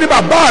 ó ní ta ni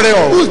bàbá rẹ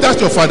o. Who is that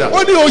your father?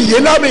 ó ní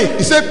Oyèlámì.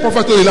 He said,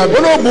 Prophet Oyèlámì.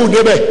 ó ló mú un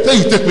débẹ̀. Say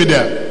you take me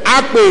there.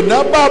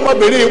 apènà bá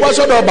ọmọbìnrin wá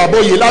sọ́dọ̀ bàbá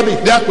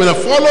Oyèlámì. They are going to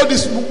follow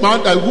this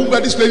man that who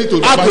got this lady to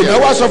the apènà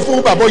wá sọ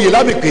fún bàbá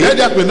Oyèlámì pé. Then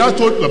they are going to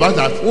told about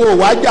that. wo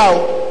wá jà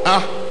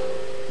o.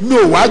 mi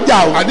ò wá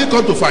jà o. I didn't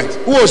come to fight.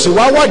 wo sì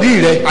wá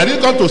wádìí rẹ. I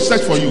didn't come to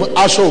search for you.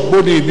 aṣọ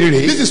Ògbóni mi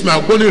rèé. This is my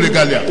Ogboni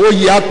regalia.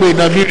 oyè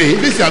apènà mi rèé.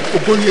 This is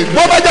Ogboni regalia.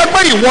 bó bá jẹ́ pé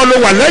ìwọ ló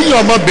wà lẹ́yìn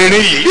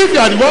ọmọbìnrin yìí. If you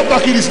are the one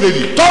backing this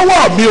lady,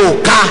 tọ́wọ́ mi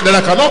ò ká. then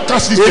I cannot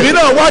cast this èmi lady.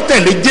 náà wá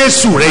tẹ̀lé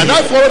Jésù rẹ And yìí.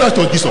 I follow that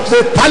to Jesus. mo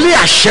palẹ̀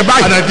àṣẹ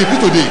báyìí. And I decree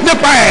today,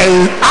 nípa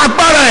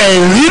agbára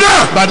ẹ̀rí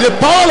náà. by the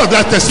power of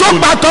that tó testimony,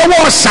 gba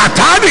tọwọ́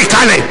Sátánì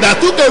kalẹ̀.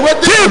 that took away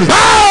tí the bá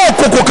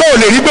òkùnkùn kan ò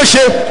lè rí gbé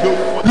ṣe.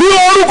 ní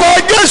orúkọ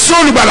Jésù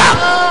olùgbàlà.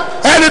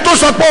 ẹni tó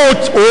sọ pé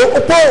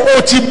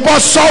o ti bọ́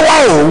sọ́wọ́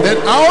o. then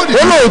how did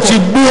ó lóun ti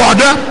gbú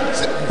ọdán.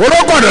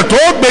 olókọ̀dọ̀ tó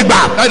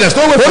gbégbà. there's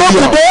no way for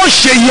olókùn you. tó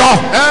ṣe yọ.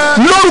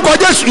 lórúkọ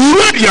Jésù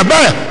irú ènìyàn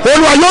bẹ́ẹ̀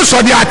Olúwa yóò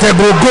sọ di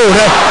àtẹ̀gùn ògo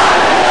rẹ.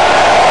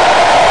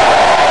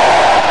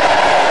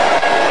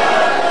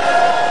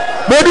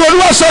 mo ní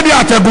Olúwa sọ di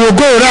àtẹ̀gùn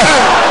ògo rẹ.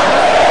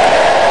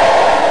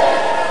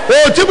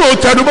 ohun tí mo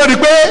tẹnu mọ́ ni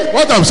pé.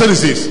 What I'm saying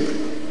is this.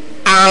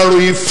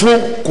 àrùn ìfún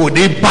kò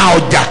ní bá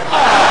ọjà.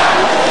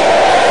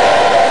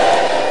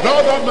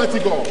 Lord Almighty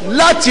God,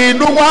 láti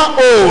inú wá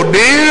ò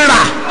ní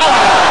rà.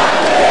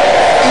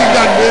 in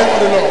the name of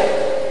the Lord,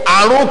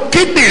 àrùn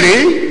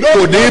kíndìnrín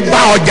kò ní bá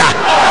ọjà.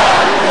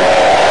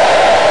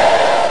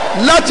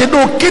 láti inú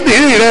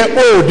kíndìnrín rẹ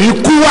ò ní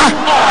kú wá.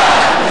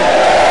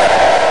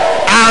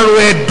 àrùn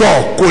ẹ̀dọ̀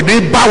kò ní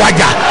bá wa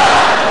jà.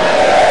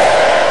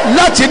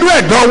 láti inú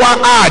ẹ̀dọ̀ wa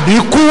a ní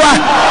kú wá.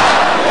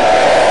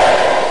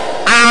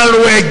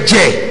 àrùn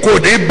ẹ̀jẹ̀ kò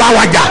ní bá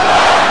wa jà.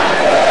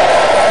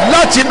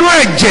 láti inú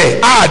ẹ̀jẹ̀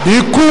a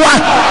ní kú wá.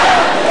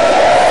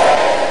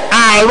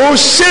 àrùn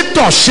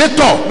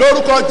sétọ̀sétọ̀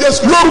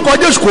lórúkọ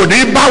Jésù kò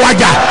ní bá wa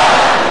jà.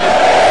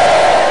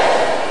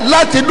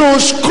 láti inú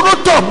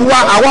scrotum wa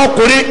àwọn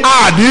ọkùnrin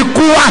a ní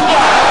kú wá.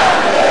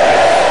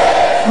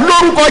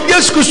 lórúkọ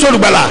Jésù Kristi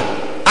olùgbàlà.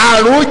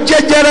 àrùn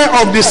jẹjẹrẹ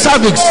of the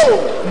cervix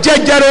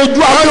jẹjẹrẹ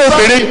ojú abẹ́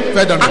obìnrin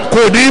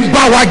kò ní bá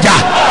wa jà.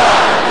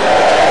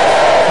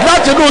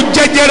 láti inú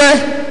jẹjẹrẹ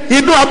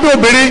inú abẹ́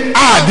obìnrin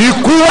a ní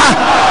kú wá.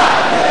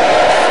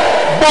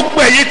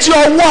 gbogbo èyí tí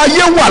ọwọ́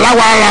ayé wà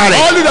láwa ara rẹ̀.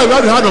 only that we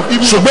have the hand of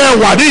evil. ṣùgbọ́n ẹ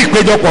wà ní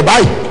ìpéjọpọ̀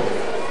báyìí.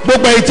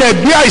 gbogbo èyí tẹ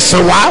bí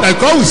àìsàn wá. I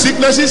come with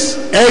sicknesses.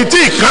 èyí tí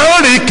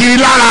ìkan rìn kiri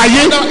lára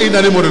ayé. Now in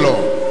the name of the Lord.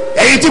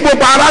 èyí tí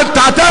gbogbo ara ń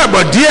ta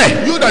tẹ́ẹ̀bọ̀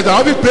díẹ̀. You that are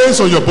having pains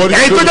on your body.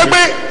 èyí tó jẹ́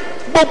pé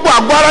gbogbo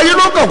àgọ́ ara yín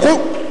ló kàn kó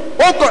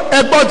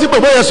ẹgbọ́n tí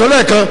bàbá yẹn sọ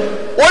lẹ́ẹ̀kan.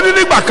 ó ní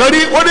nígbà kan rí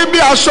ó ní bí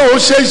aṣọ òun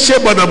ṣe ń ṣe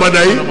mọ̀nàmọ̀nà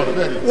yìí.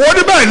 ó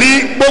ní bẹ́ẹ̀ ni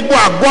gbogbo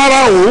àgọ́ ara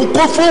òun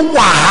kó fún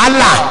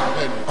wàhálà.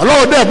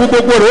 Ọlọ́run dẹ̀ mú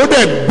gbogbo rẹ̀ ó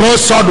dẹ̀ gbọ́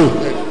sọnù.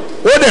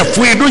 ó dẹ̀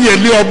fún inú yẹn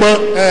lé ọmọ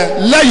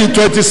lẹ́yìn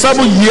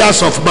 27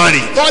 years of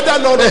marriage. Father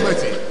Lord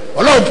Almighty.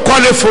 Ọlọ́run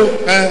kọ́lé fún.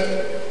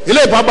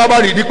 ilé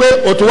ìfowópamọ́ rí ni pé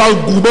o tún wá ń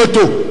gun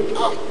mọ́tò.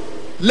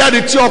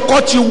 lẹ́ni tí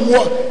ọkọ ti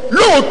wọ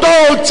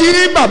lóòótọ́ tí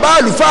bàbá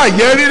àlùfáà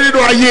yẹn rí nínú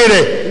ayé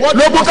rẹ̀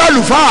ló mú ká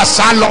àlùfáà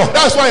sá lọ.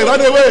 That's why he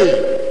ran away.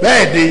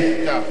 bẹ́ẹ̀ ni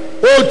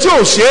ohun tí ò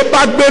ṣe é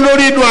bá gbé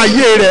lórí inú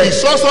ayé rẹ. He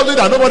saw something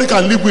that nobody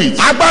can live with.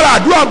 agbára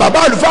àdúrà bàbá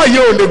àlùfáà yìí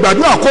ò lè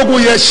gbàdúrà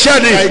kógun yẹn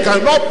ṣẹ́ ni. He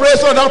cannot pray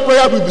so that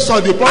prayer will be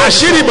solved.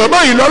 àṣírí bàbá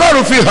yìí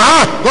lọ́lọ́run fi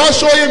hàn. God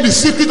show him the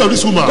secret of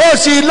this woman. kó o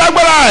sì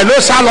lágbára ẹ̀ ló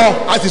sá lọ.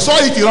 As he saw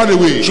it, he ran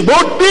away. ṣùgbọ́n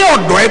ó dé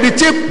ọ̀dọ̀ ẹni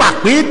tí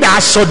pàpín dà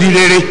sọ di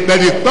rere. But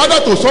he brother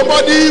to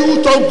somebody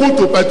who turned good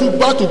to bad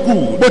to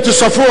good. mo ti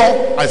sọ fún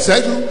ọ. I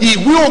said,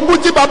 ìwé ogún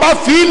tí bàbá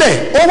fi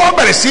ilẹ̀ ó wá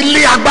bẹ̀rẹ̀ sí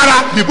lé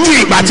agbára tí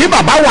ìgbà tí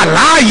bàbá wà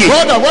láàyè.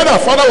 when her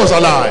father was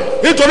alive.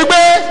 nítorí pé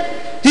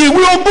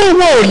ìwé ogún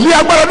wo ò lé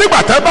agbára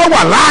nígbà tí bàbá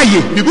wà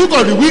láàyè. The book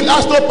of the will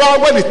has no power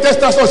when the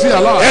testers was still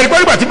alive. ẹ̀rí pé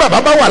nígbà tí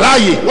bàbá bá wà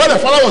láàyè. When the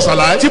father was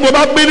alive. tí mo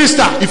bá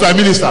mínísítà. If I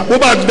minister. mo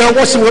bá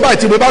dẹwọ́ sí mo báyìí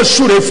tí mo bá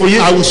súre fún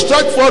yín. I will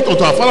strike forth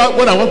unto our father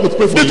when I want to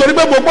pray for you. nítorí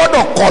pé mo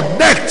gbọ́dọ̀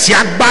connect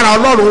agbára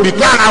ọlọ́run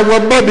lára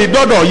wọn mọ́ mi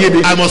dọ́dọ̀ yé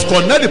mi. I must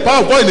connect the power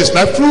of God in his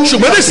life through.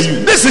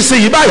 ṣùgbọ́n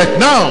nísinsìnyí báyìí.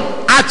 Now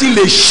a ti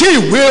lè ṣí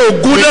ìwé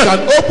ogún we náà. can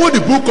open the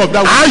book of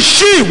that. a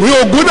ṣí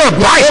ìwé ogún náà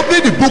báyìí.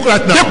 Open the book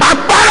right now. nípa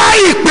agbára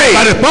ìpè.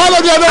 By the power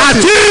of the àti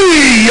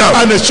anointing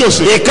ìyàn. and the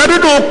chosen. ìkan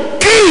nínú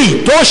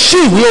kíì tó ṣí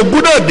ìwé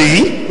ogún náà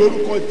nìyí.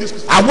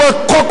 àwọn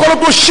kọ́kọ́rọ́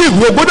tó ṣí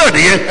ìwé ogún náà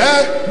nìyẹn.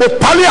 mo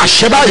pálí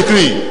àṣẹ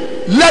báyìí.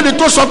 lẹ́ni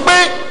tó sọ pé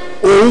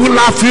òun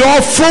la fi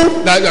ọ́ fún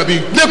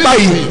nípa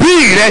ìbí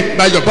rẹ.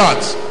 By your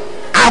birth.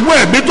 àwọn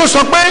ẹ̀mí tó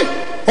sọ pé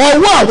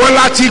ọwọ́ àwọn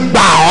láti gbà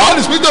ọ́. All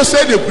the spiritual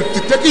say they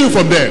taking you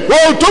from them.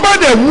 ohun tó bá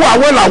dẹ̀ wù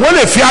àwọn làwọn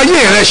lè fi ayé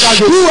rẹ Can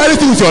ṣe. do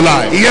anything with your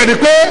life. ìyẹn ni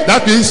pé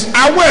That means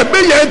àwọn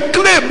ẹ̀mí yẹn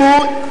claim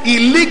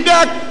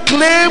illegal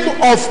claim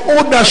of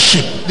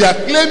ownership. they are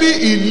claiming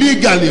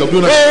illegally of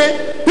donor.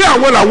 bí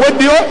àwọn làwọn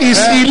ní ó is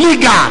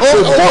illegal.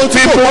 ó ti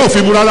kò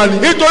òfin mu rárá ni.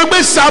 nítorí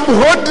pé psalm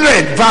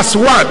 100 verse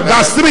 1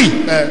 verse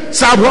 3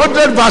 psalm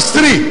 100 verse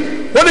 3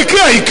 wọ́n ní kí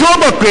ẹ̀yìn kí wọ́n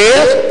mọ̀ pé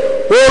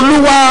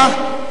olúwa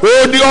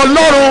òní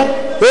ọlọ́run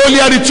òní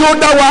ẹni tí ó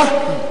dá wa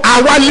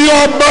àwa lé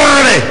ọmọ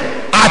rẹ̀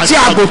àti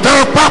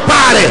àgùntàn pápá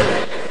rẹ̀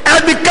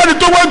ẹnikẹ́ni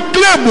tó wọ́n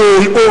claim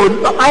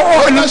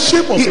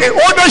ownership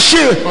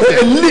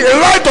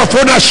right of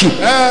ownership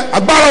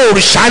agbára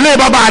òrìṣà ilé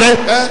bàbá rẹ̀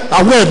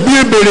àwọn ẹ̀mí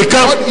èmèrè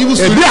kan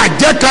ẹ̀mí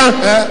àjẹ́ kan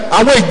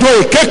àwọn ìjọ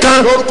èké kan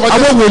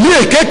àwọn wòlíì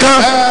èké kan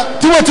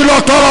tí wọ́n ti lọ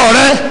tọrọ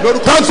rẹ̀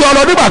tọ́jú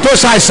ọlọ nígbà tó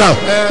ṣàìsàn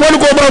wọ́n ní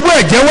kó mọ bú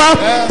ẹ̀jẹ̀ wá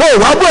ó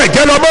wá bú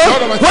ẹ̀jẹ̀ lọ mọ́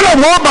wọ́n lè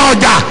wọ́n bá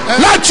ọjà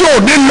láti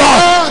òní lọ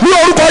ní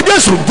orúkọ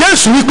Jésù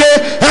Jésù wípé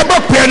ẹ má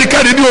pe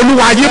ẹnikẹ́ni ní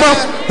olúwa yín mọ́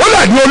ó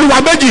lè ní olúwa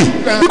méjì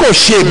bí kò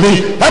ṣe èmi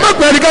ẹ má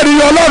pe ẹnikẹ́ni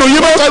ní ọlọ́run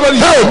yín mọ́ ẹ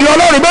ò ní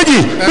ọlọ́run méjì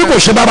bí kò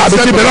ṣe bàbá mi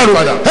ti bẹ̀rẹ̀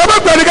lọ́run ẹ má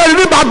pe ẹnikẹ́ni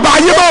ní bàbá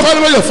yín mọ́ ó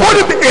ní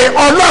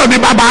ọlọ́run ní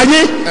bàbá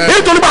yín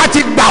nítorí bá a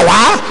ti gbà wá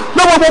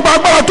lọ́wọ́ gbogbo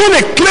agbára tó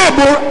lè claim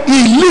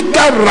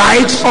illegal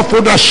rights of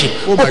ownership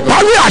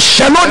ọ̀pọ̀lọpọ̀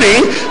àṣẹ lónìí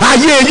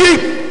ayé yín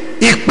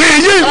ìpè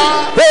yín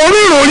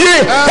orírò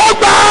yín ó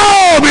gbà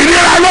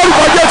òmìnira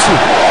lórúkọ Jésù.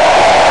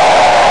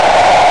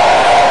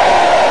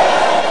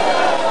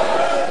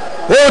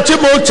 ohun tí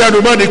mo ń tẹnu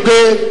mọ́ ni pé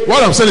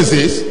What I'm saying is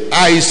this.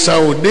 àìsàn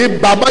ò ní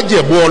ba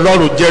májẹ̀mú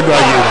ọlọ́run jẹ́nu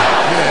ayé rẹ̀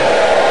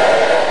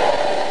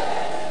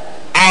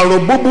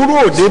àrùn búburú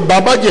ò ní ba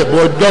májẹ̀mú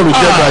ọlọ́run jẹ́nu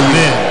ayé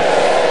rẹ̀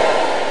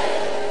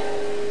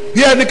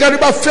bí ẹnikẹ́ni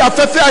bá fẹ́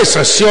afẹ́fẹ́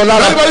àìsàn sí ọ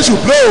lára. Everybody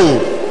should blow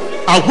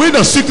and bring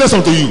the sickness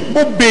unto you.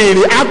 mo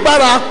béèrè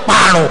agbára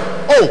pààrùn.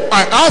 Oh,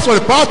 I ask for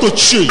the power to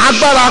change.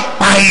 agbára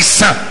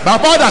pàìsàn. The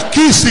power that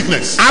kills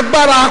sickness.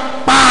 agbára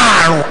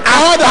pààrùn.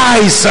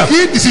 àìsàn.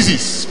 Kill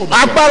diseases.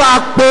 agbára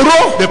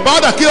poró. The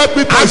power that kills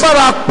people.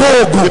 agbára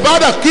pòògùn. The power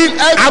that kills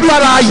every.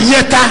 agbára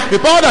yẹta. The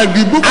power that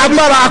remove.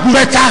 agbára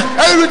pẹta.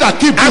 Everything that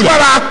kills.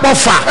 agbára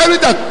pọfà.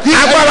 Everything that kills.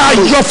 agbára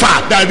yọfà.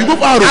 That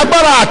remove arrow.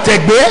 agbára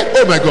àtẹ̀gbé.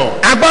 Oh my God.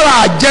 agbára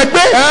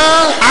àjẹgbé.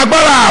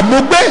 agbára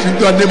àmúgbé.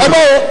 ẹ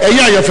bọ́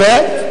ẹ̀yin àyẹ̀fẹ́.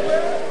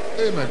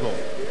 Oh my God.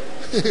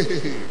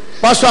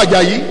 Pásítọ̀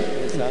Àjàyí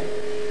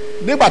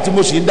nígbà tí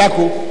mo sì ń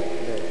dáko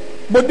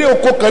mo dé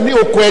oko kan ní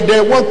oko Ẹdẹ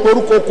wọ́n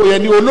porúkọ oko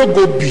yẹn ní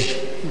Ológobì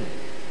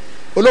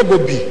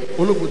Ológobì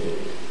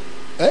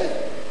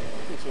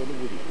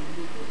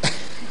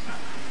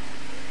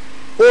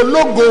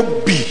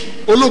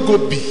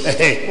Ológobì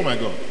Oh my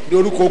God. ní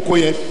orúkọ oko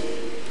yẹn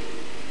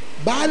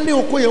baálé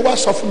oko yẹn wá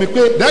sọ fún mi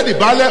pé Then the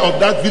baale of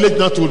that village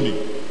now told me.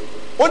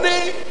 ó ní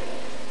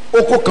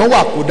oko kan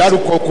wà kó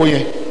dárúkọ oko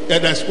yẹn.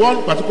 And there's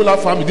one particular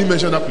farm, he didn't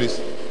mention that place.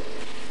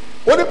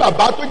 ó ní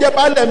bàbá tó jẹ́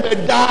baálé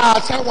mẹ́ dá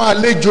sáwọn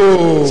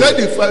àlejò. Said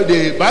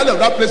the baale of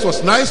that place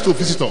was nice to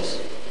visitors.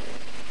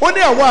 ó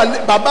ní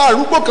àwọn bàbá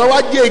arúgbó kan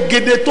wá jẹ́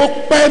egede tó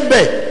pẹ́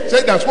mbẹ̀.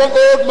 Said there's one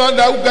old man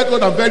that who get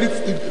one and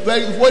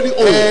very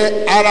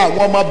old. ara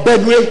àwọn ọmọ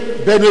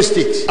Benue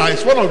state. And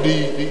it's one of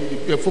the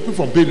people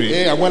from Benue.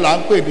 àwọn là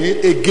ń pè ní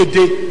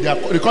egede.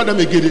 They call them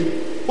Egede.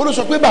 ó ló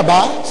sọ pé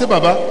bàbá. Say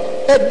Baba.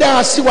 ẹ dá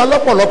a sí wa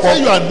lọ́pọ̀lọpọ̀.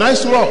 Say you are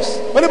nice to us.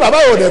 wọ́n ní bàbá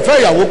yóò dẹ̀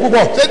fẹ́ ìyàwó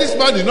púpọ̀. Say this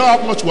man did not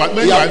have much wife,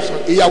 many wives.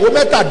 ìyàwó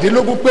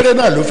mẹ́tàdínlógún péré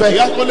náà ló fẹ́. He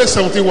has only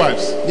 17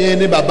 wives.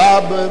 ní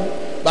bàbá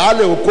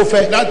baálé oko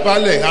fẹ́. That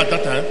baale at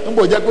that time. n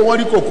bò jẹ́ pé wọ́n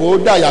rí kòkó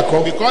dàyà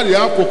kan. Because they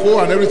have cocoa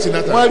and everything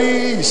that time. wọ́n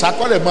rí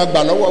ìsákọ́lẹ̀ máa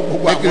gbà lọ́wọ́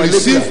gbogbo They àwọn can ẹlẹ́gbẹ̀ẹ́.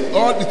 receive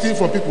all the things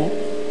from people.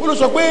 ó ló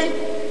sọ pé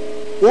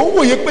òun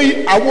wòye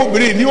pé àwọn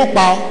obìnrin ní ó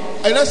pa.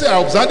 And I say, I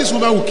observe this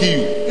woman will kill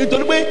you.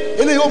 nítorí pé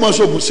eléyìí ó máa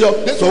ṣògùn sí ọ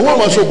tòun ó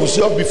máa ṣògùn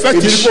sí ọ Be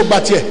fetish èmi kò gba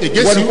tiẹ̀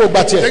against wọ́n ní you. kò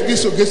gba tiẹ̀ Take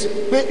this against you.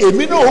 pé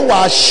èmi náà ó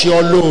wàá ṣe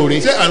ọ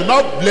lóore. Say, I'll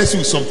now bless you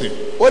with something.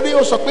 ó ní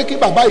ó sọ pé kí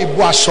bàbá yìí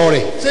bọ́ aṣọ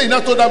rẹ̀ Say, he now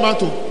told that man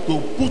to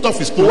put off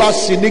his tó wá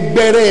clothes. sí ní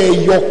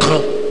gbẹ́rẹ́ ẹyọ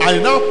kan And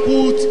he now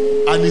put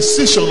an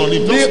incision on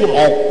him. ní Just one.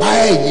 ọ̀pá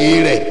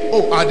ẹ̀yìn rẹ̀.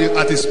 Oh,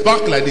 at his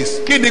back like this.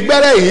 kí ni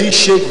gbẹ́rẹ́ yìí ń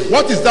ṣe.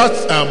 What is that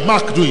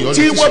mark doing? On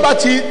tí the wọ́n bá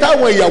ti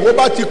táwọn ìyàwó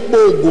bá ti po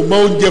oògùn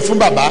mọ́ oúnjẹ fún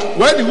bàbá.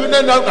 when the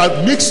women now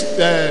have mixed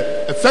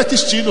a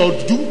fetish chin or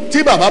do,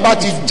 tí bàbá bá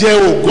ti jẹ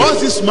oògùn. once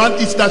this man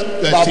eats that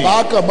thing,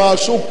 bàbá kan máa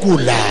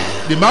sókùlà.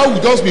 the man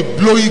will just be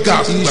blowing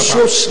gas.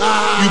 ìṣó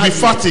sáà. You'll be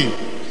farting.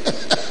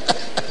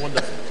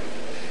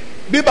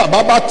 bí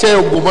bàbá bá tẹ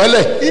oògùn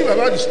mọ́lẹ̀. If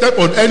about to step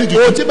on any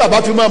ohun tí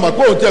bàbá fi máa mọ̀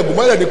pé òun tẹ oògùn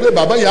mọ́lẹ̀ ni pé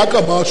bàbá yìí á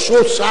kàn máa só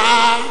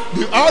sáà.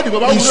 how the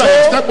baba will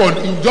Ìṣó. step on,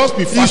 he will just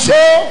be farting.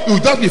 ìṣó. He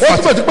will just be ó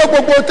túbọ̀ farting. sí pé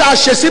gbogbo tá a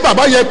ṣe sí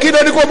bàbá yẹn kí ló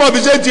ní kó mọ̀ fi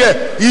ṣe tiẹ̀.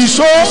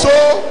 ìṣó.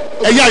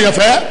 ẹ̀yin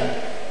àyànfẹ́.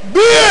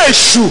 bí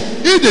èṣù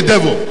If the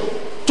devil,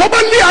 tó bá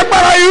ní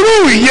agbára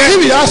irú ìyẹn.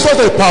 if he has such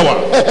a power,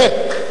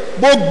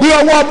 mo gbé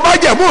ọwọ́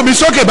májẹ̀mú mi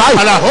sókè báyìí.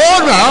 and I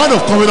hold my hand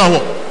of covenant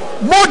one,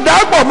 mo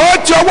dàgbọ̀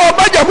mọ́ ti ọwọ́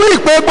májẹ̀mú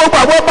ìpè gbogbo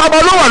àwọn bàbá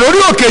ló wà lórí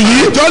òkè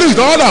yìí. jolly with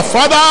all our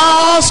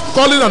fathers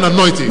calling and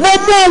anointing, mo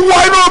mú wọ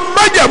inú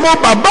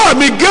májẹ̀mú bàbá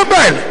mi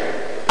Gabriel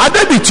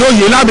Adébìtì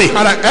Oyèlámì.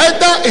 and I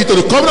enter into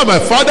the covenant of my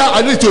father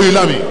Adébìtì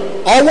Oyèlámì.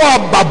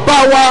 ọwọ́ bàbá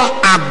wa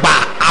àgbà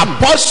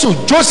apọ́sù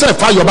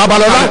Joseph Ayọ̀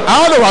Babalọ́lá. And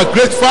out of our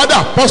great father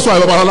Apostle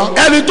Ayọ̀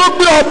Babalọ́lá, ẹni tó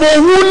gbé ọmọ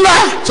owó ńlá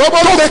tó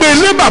gbé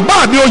lé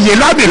bàbá mi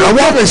Oyèlámì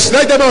lọ́wọ́. he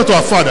sledged them out to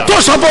our father. tó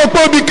sọ fún ọ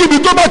pé ibikíbi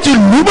tó bá ti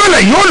lù ú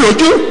mọ́lẹ̀ yóò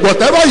lójú.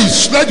 Whatever he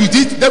sledged with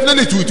it,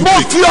 definitely it will mo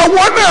break. fi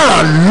ọwọ́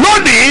náà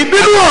lónìí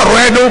nínú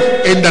ọ̀rọ̀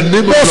ẹnu. In the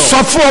name mo of sọ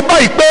God. fún ọ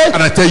báyìí pé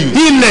And I tell you,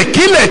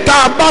 ilẹ̀kílẹ̀ tá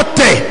a bá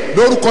tẹ̀.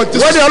 lórúkọ wọ́n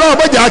Jésù, ní ọlọ́run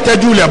bọ́jà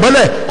àtẹ̀jú ilẹ̀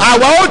mọ́lẹ̀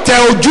àwa ó tẹ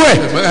ojú ẹ̀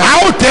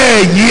a ó tẹ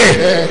ẹ̀yìn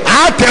ẹ̀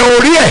a tẹ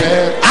orí ẹ̀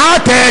a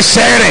tẹ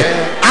ẹsẹ̀ rẹ̀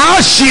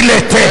a sì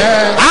lẹ̀ tẹ̀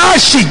a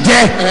sì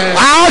jẹ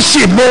a sì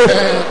mu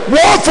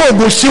wọ́n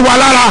fòògùn sí wa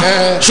lára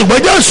ṣùgbọ́n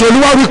Jésù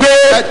Olúwa wípé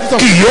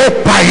kì yóò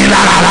pa yín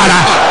lára rárá.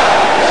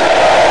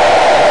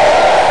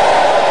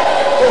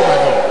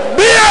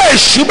 bí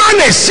èṣù bá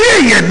lè sí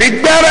èèyàn ní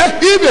gbẹ́rẹ́.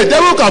 if the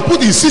devil can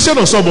put incision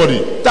on somebody,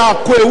 tá a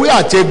kó ewé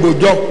àti egbò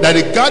jọ. that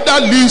they gather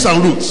leaves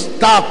and roots,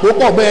 tá a kó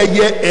pọ̀ mọ́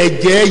ẹ̀jẹ̀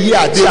ẹyẹ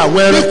àti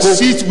àwọn mix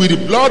ẹranko. it with the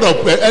blood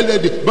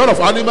of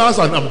animals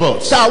and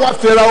birds. tá a wá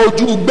fẹ́ra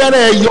ojú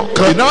gbẹ́rẹ́ ẹyọ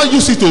They kan. now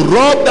use it to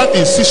rub that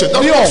incision,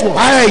 that ní first ọ̀pá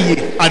one, ẹ̀yìn.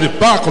 at the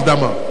back of that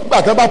man.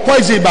 nígbà tó bá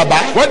poison bàbá.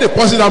 When they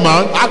poison that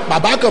man,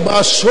 bàbá kan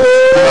máa so.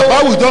 the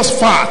man will just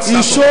fart.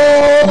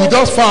 ìṣó. Will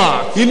just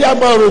fart. ilé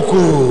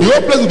amọ̀rùkù. The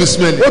whole place will be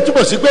smelling. ó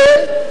túbọ̀ sí pé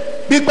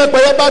bí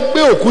pẹ́pẹ́yẹ bá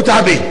gbé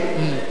òkúta bì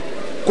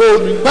kò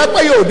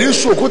pẹ́pẹ́yẹ ò ní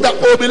sùn òkúta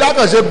omi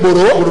lákànṣe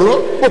gbòòrò.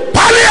 mo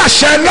pálí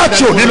àṣẹ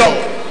láti òní lọ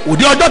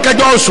òní ọjọ́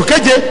kẹjọ oṣù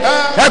keje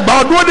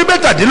ẹgbàá ọdún ó ní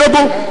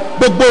mẹ́tàdínlógún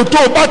gbogbo tó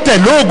o bá tẹ̀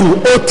lóògùn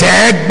o tẹ̀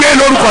ẹ́ gbé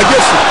lórúkọ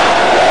Jésù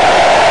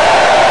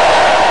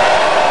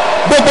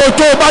gbogbo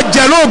tó o bá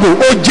jẹ lóògùn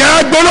o jẹ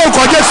ẹ́ gbé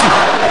lórúkọ Jésù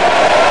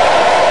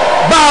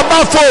bá a bá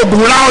fọ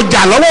òògùn ra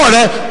ọjà lọ́wọ́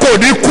rẹ kò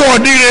ní kú ọ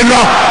níre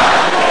lọ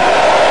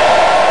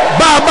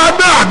bá a bá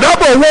ná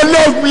àdábò owó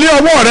lé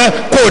ọwọ́ rẹ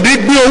kò ní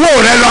gbé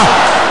owó rẹ lọ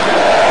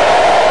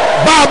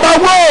bá a bá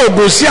wọ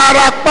òògùn sí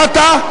ara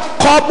pátá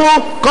kọ́mú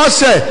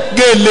kọ́sẹ̀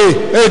gèlè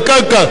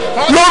nǹkankan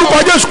lórúkọ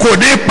Jésù kò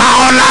ní pa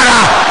ọ́ lára.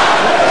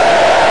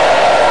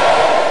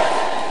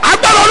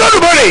 agbára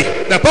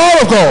Olódùmarè The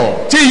power of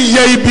God tí ń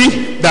yẹ ibi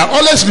that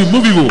always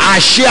remove evil.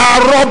 àṣẹ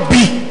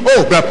arọ́bì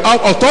Oh, the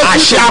authority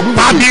àṣẹ to remove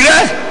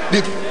apabirẹ́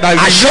evil. That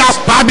àṣẹ erased,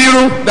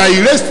 apabiru that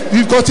erased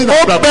difficulty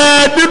ó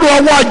bẹ nínú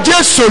ọwọ́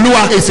Jésù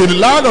Olúwa. is in the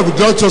land of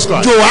God Jesus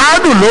Christ.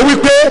 Jòhánù ló wí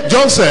pé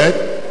John said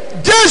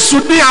Jésù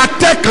ní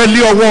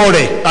atẹ́kànlé ọwọ́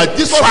rẹ̀. that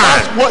Jesus Fine.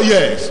 has what?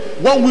 Yes,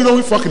 one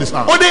winnowing fork in his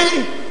hand. ó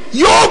ní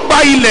yóò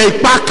gba ilẹ̀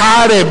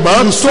ìpakà rẹ̀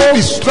mọ́ You sweep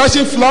his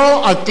threshing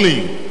floor and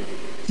clean,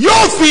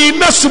 yóò fi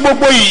iná sun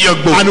gbogbo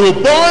ìyàngbò. and he will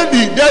burn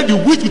the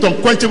wheat with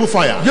unquenchable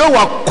fire, yóò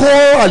wá kó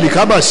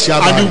àlìkámà sí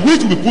and the abà. wheat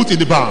will be put in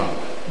the barn.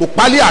 mo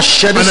pálí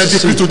àṣẹ And I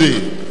decree nísinsìnyí.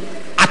 today,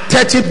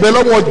 àtẹ́tí bẹ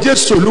lọ́wọ́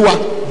Jésù Olúwa.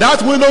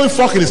 that winnowing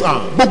fork in his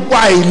hand, gbogbo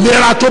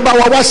àìlera tó bá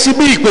wa wá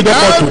síbí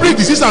ìpéjọpọ̀ tó. every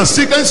disease and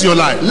sickness in your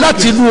life,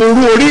 láti inú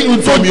orú orí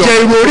ohun tó from your jẹ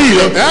irun orí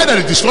rẹ. head that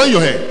is destroying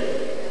your head,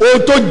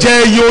 ohun tó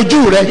jẹ iye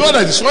ojú rẹ. you that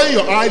is destroying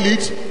your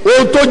eyelids,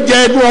 ohun tó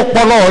jẹ inú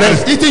ọpọlọ that rẹ.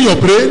 is eating your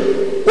brain,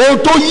 ohun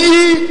tó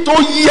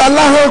yí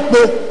aláhán po.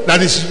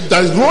 that is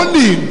rolling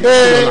in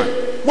your life.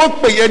 wọ́n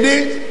pè yẹn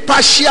ní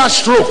partial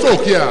stroke.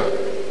 Stroke here.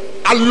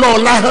 alọ́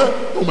ọláhán.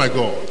 Oh my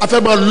God. a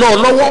fẹ́ máa lọ ọ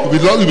lọ́wọ́. You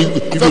be long, you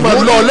be a fẹ́ máa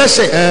lọ ọ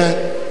lẹ́sẹ̀.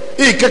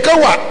 ìkẹ́kẹ́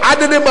wà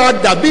adédè máa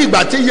dàbí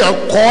ìgbà tí yàn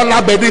kọ́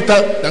lábẹ́ níta.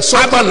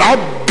 abala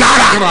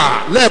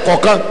gara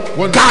lẹ́ẹ̀kọ̀kan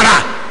gara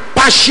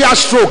partial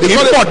stroke They kì í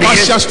call pọ̀ it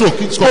partial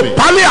stroke. It's kò coming.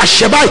 pálí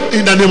àṣẹ báyìí.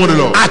 In the name of the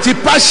Lord. àti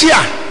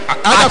partial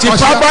àti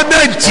partial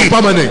permanent. or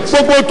permanent.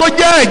 gbogbo tó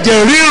jẹ́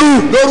ẹ̀jẹ̀ ríru.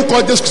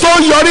 Lórúkọ Jésù. tó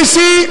yọrí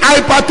sí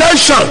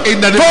hypertension In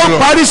the name tó of the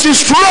Lord. parí sí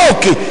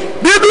stroke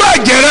nínú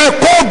ẹ̀jẹ̀ rẹ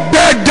kó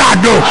gbẹ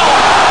dànù.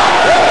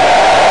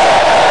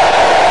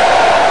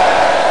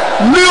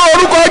 ní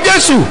orúkọ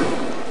Jésù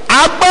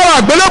agbára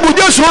àgbélébù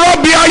Jésù rọ̀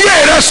bí ayé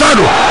rẹ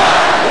sọnù.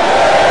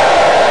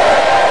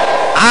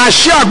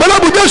 àṣẹ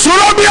àgbélébù Jésù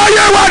rọ̀ bí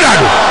ayé wa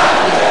dànù.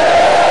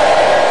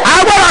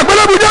 agbára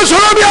àgbélébù Jésù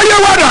rọ̀ bí ayé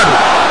wa dànù.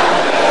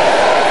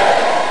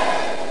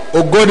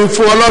 ògo ni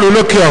fún Ọlọ́run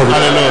lókè ọ̀run.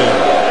 Hallelujah.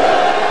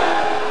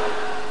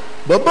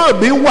 bàbá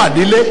mi wà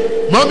nílé.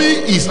 Mommy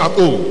is at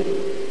home.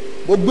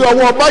 mo gbé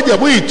ọwọ́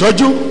májẹ̀mú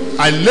ìtọ́jú.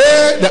 I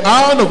lay the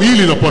hand of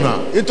healing upon her.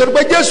 nítorí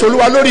pé Jésù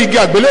Olúwa lórí igi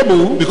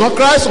àgbélébù. Because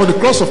Christ on the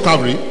cross of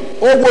Calvary,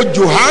 ó wo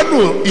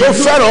Jòhánù tó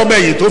fẹ́ràn ọmọ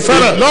ẹ̀yìn tó the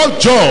fẹ́ràn. Lord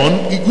John,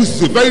 who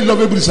is a very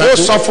lovable ó disciple,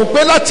 sọ fún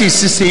pé láti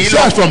ìsinsìnyí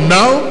lọ says from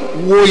now,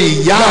 wo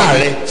ìyá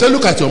rẹ. say,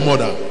 look at your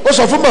mother. ó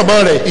sọ fún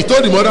màmá rẹ̀. He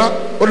told the mother,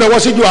 ó lọ́wọ́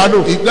sí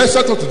Jòhánù. let's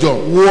settle to John.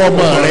 wo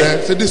ọmọ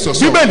rẹ. Say, this is your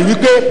son. bíbélì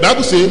wípé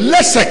Bible say,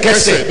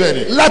 lẹ́sẹ̀kẹsẹ̀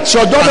bẹ́ẹ̀ni. láti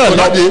ọjọ́ náà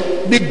lọ Àtọ̀ládé.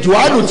 ni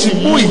Jòhánù ti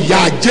mú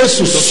ìyá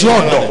Jésù sí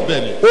ọ̀dọ̀.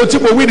 Bẹ́ẹ̀ni. ohun tí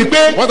mo wí ni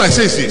pé what I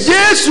say is this,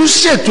 Jésù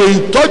ṣètò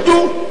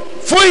ìtọ́jú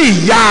fún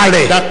ìyá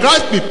rẹ̀ that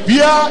Christ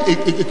prepare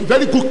a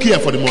very good care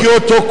for the kí mother ó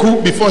tó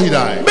kú. before he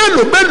died.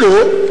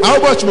 mélòó How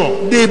much more?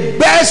 the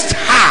best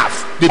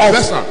half The of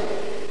best half.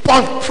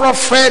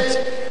 prophet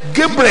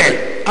Gabriel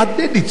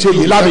Adédìtì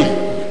Oyèlámì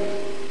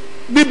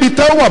níbi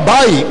tí wọ́n wà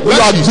báyìí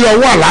Olúwa gbé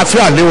ọwọ́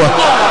àlàáfíà lé wọn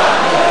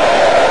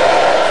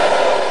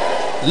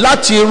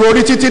láti irun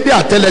orí títí dé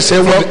àtẹ́lẹsẹ̀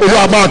wọn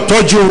Olúwa máa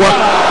tọ́jú wọn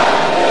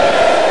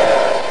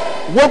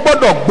wọ́n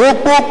gbọ́dọ̀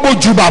gbogbogbò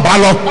ju bàbá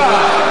lọ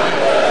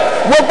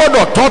wọ́n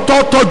gbọ́dọ̀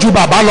tọ́tọ́ ju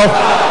bàbá lọ.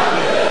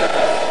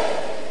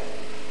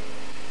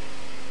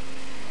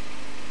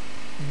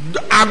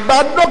 àgbà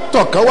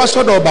dókítà kan wá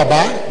sọ́dọ̀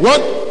bàbá.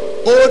 One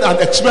old and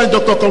experienced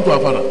doctor come to our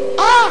father.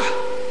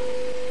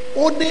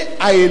 ó ní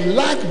I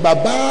like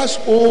baba's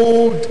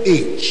old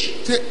age.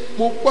 Ṣé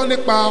mo gbọ́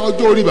nípa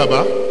ọjọ́ orí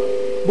bàbá?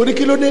 mo ní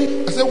kí ló dé.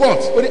 I say what?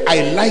 ó ní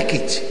I like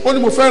it. Ó ní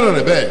mo fẹ́ràn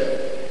rẹ̀ bẹ́ẹ̀.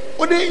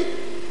 ó ní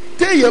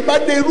téèyàn bá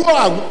dé irú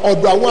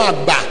ọ̀dọ̀ àwọn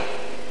àgbà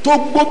tó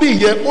gbóbi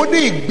yẹn ó ní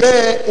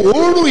ìgbẹ́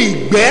òórùn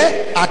ìgbẹ́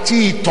àti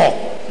ìtọ̀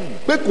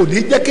pé kò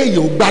ní jẹ́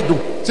kéèyàn gbádùn.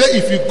 Say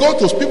if you go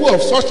to people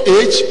of such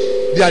age,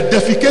 their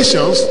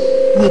defecations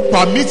will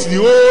permit the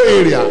whole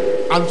area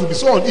and to be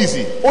so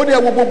uneasy. ó ní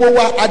ẹwọ gbogbo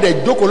wa a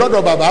dẹ̀ jókòó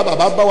lọ́dọ̀ bàbá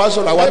bá wa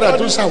sọ̀rọ̀ àwa náà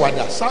tún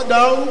ṣàwàdà. Sat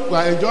down, we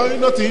are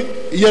enjoying nothing.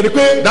 ìyẹn ni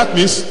pé That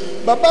means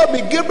bàbá mi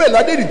Gabriel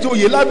Adédìtì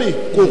Oyèlámì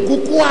kò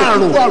kúkú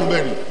àrùn kó àrùn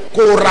bẹ́ẹ̀ni.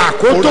 kò rà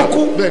kó tó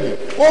kú bẹ́ẹ̀ni.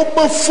 ó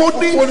mọ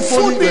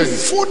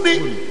fúnni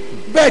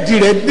bẹ́ẹ̀dì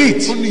rẹ̀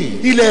neat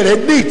ilẹ̀ rẹ̀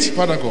neat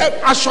Father God.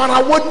 aṣọ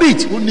ara wọn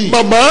neat neat.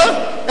 màmá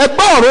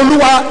ẹgbẹ́ ọ̀rọ̀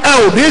Olúwa ẹ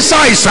ò ní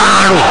ṣàìsàn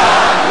àrùn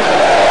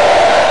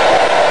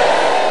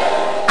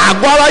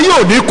àgọ́ ara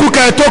yóò ní kú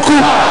kẹ́ ẹ tó kú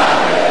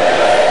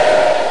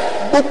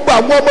gbogbo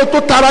àwọn ọmọ tó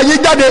tara yín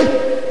jáde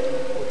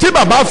tí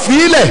bàbá fi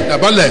í lẹ̀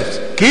Baba left.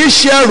 kì í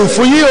ṣe ẹrù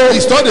fún yín o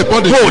It's not a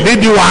body. kò ní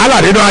di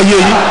wàhálà nínú ayé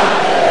yín.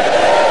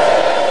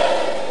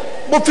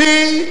 mo fi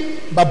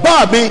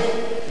bàbá mi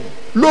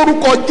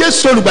lórúkọ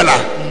Jésù olùgbàlà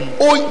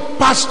ó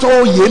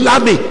pásítọ̀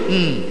Oyèlámì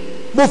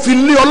mo fi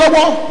lé ọ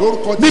lọ́wọ́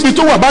Lórúkọ Jésù. níbi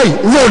tó wà báyìí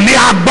rò ní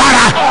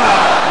agbára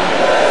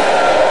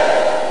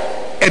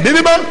ẹ̀mí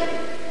mímọ́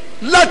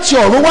láti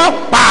ọ̀run wá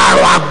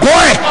pààrọ̀ àgọ́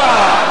ẹ̀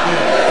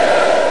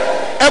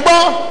ẹ gbọ́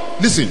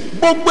Listen,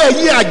 gbogbo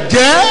ẹ̀yin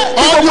àjẹ́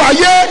gbogbo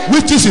ayé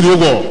witches in the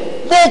world.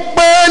 mo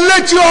pe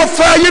létí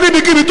ọ̀fẹ́ ayé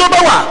níbikíbi tó bá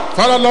wà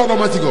Father Lord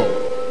Almighty God.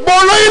 mo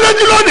lóyún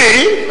lójú lónìí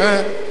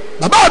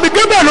bàbá mi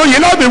Gabriel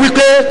Oyèlámì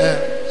wípé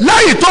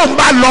lẹ́yìn tó ń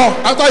bá lọ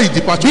After his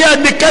departure, bí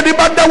ẹnikẹ́ni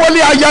bá dáwọ́lé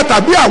aya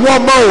tàbí àwọn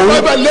ọmọ òun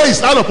whoever lay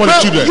his hand upon the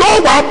children,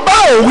 yóò wá bá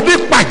òun ní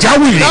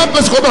pàjáwìrì that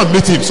person come and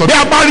meet him. So bí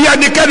a bá rí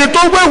ẹnikẹ́ni tó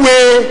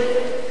wéwèé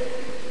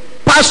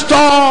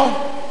pásítọ̀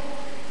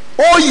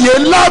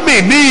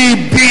Oyèlámì ní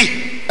ibi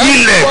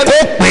ilẹ̀ kó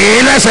pè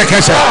é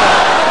lẹ́sẹ̀kẹsẹ̀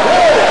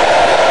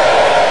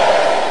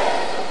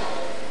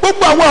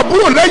gbogbo àwọn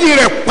àbúrò lẹ́yìn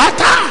rẹ̀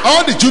pátá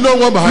all the children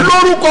were behind him.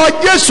 lórúkọ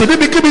Jésù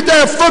níbikíbi tẹ́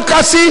ẹ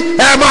fọ́nká sí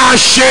ẹ máa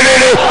ṣe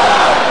rere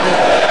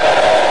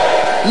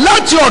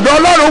láti ọ̀dọ̀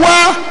Ọlọ́run wá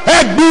ẹ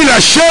gbilẹ̀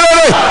ṣe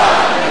rere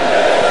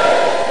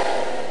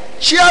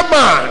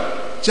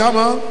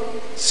chairman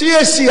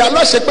CAC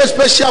Alasepe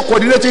special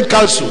coordinating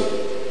council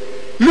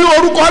ní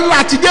orúkọ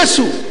ńlá ti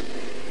Jésù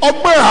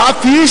ọgbọ́n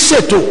àáfi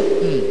ṣètò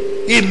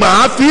ìmọ̀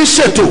àáfi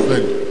ṣètò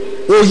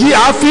òye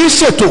àáfi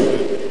ṣètò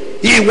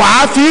ìwà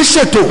àáfi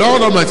ṣètò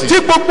Lord Almighty. tí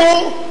gbogbo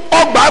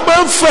ọgbà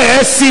máa ń fẹ̀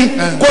ẹ́ sí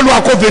kó lu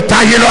àkófì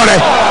táyé lọ́rẹ̀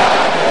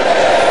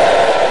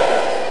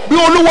bí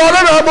Olúwa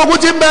Ọlọ́run ọmọ ogun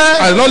ti ń bẹ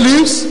And the Lord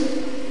lives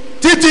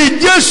títí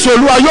Jésù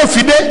Olúwa yóò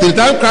fi dé till the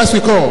time Christ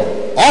will come.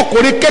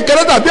 ọkùnrin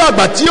kékeré tàbí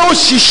àgbà tí ó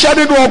ṣiṣẹ́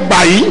nínú ọgbà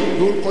yìí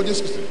Lórúkọ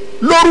Jésù Kristi.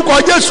 lórúkọ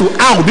Jésù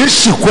a ò ní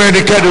sìnkú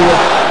ẹnikẹ́ni wọn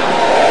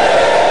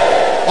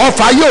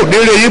ọfà yóò ní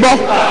re yín bọ́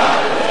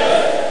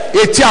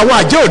etí àwọn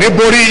àjẹ́ ò ní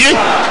borí yín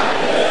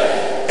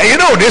ẹ̀yin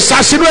náà ò ní sá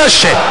sínú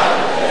ẹ̀ṣẹ̀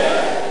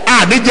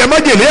àníjẹ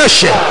májèlé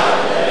ẹ̀ṣẹ̀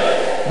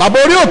bàbá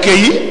orí òkè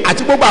yìí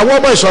àti gbogbo àwọn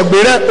ọmọ ìsọ̀gbè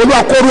rẹ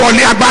Olúwa kó rú ọ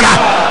ní agbára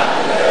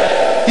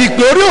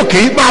ìpè orí òkè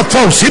yìí máa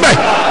fọhùn síbẹ̀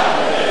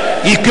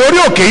ìpè orí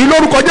òkè yìí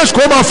lórúkọ Jésù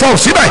kó máa fọhùn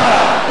síbẹ̀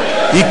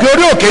ìpè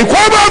orí òkè yìí kó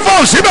máa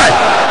fọhùn síbẹ̀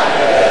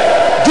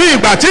ju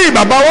ìgbà tí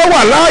bàbá wa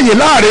wà láàyè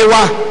láàrin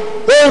wa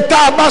ohun tá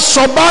a bá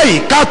sọ báyìí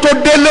ká tó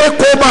délé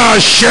kó máa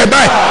ṣe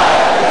bẹ́ẹ̀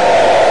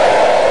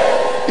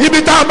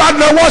ibi tá a bá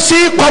náwó sí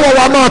pàwọ́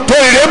wa máa tó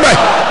èrè mẹ́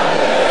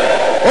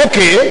ok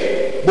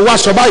mo wá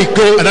sọ báyìí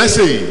pé And I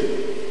say,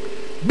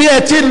 bí ẹ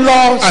ti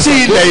lọ sí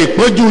ilẹ̀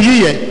ìpọ́njú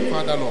yìí yẹn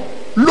Father Lord,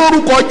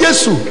 lórúkọ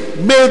Jésù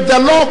may the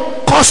Lord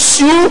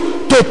cause you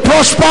to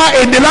prosper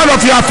in the land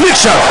of your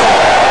affliction.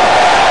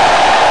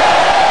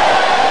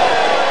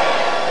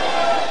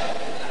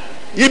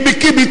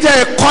 ibikíbi tẹ́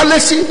ẹ kọ́lé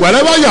sí.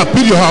 wherever you have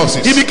built your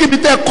houses, ibikíbi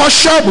tẹ́ ẹ kọ́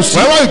ṣọ́ọ̀bù sí.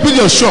 wherever you build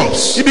your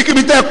shops,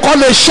 ibikíbi tẹ́ ẹ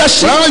kọ́lé iṣẹ́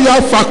sí. wherever you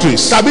have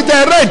factories, tàbí tẹ́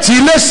ẹ rẹ́ǹtì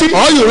ilé sí.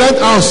 or you rent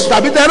house,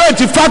 tàbí tẹ́ ẹ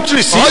rẹ́ǹtì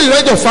factory sí. or you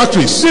rent your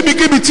factories,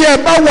 ibikíbi tí ẹ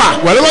bá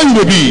wà. wherever you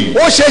may be,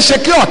 ó ṣeé ṣe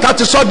kí ọ̀tá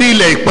ti sọ di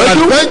ilẹ̀ ìpẹ́jù.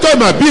 adventure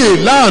might be a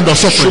land of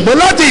suffering. ṣùgbọ́n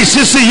láti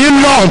ìsinsìnyí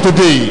lọ On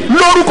today,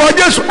 lórúkọ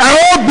Jésù ẹ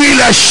ó gbin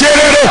ilẹ̀ ṣe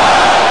rere.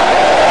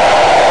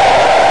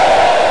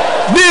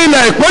 ní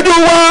ilẹ̀ ìpẹ́jù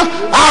wa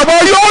àwọn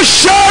yóò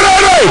ṣe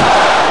rere.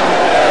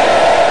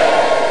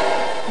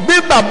 bí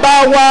bàbá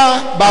wa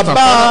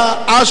bàbá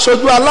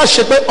aṣojú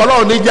aláṣepé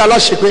ọlọ́run ní jẹ́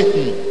aláṣepé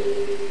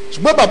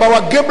ṣùgbọ́n bàbá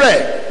wa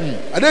Gabriel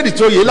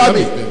Adédìtóyè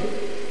Lámì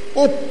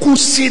ó kú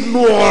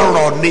sínú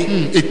ọrọ̀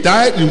ni. he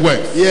died in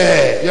wealth.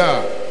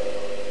 Yeah.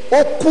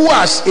 ó kú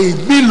as a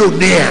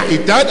millionaire. He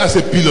died as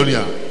a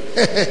billionaire.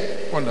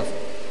 Wonderful.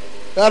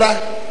 rárá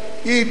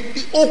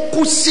ó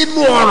kú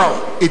sínú ọrọ̀.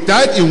 He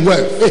died in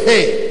wealth.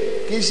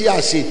 kì í ṣe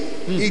àṣe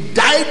he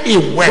died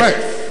in wealth.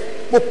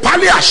 mo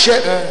pálí àṣẹ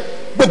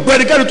gbogbo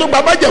ẹnikẹ́ni tó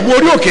gba májẹ̀mú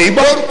orí òkè yìí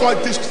gbọ́.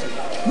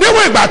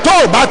 níwọ̀n ìgbà tó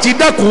o bá ti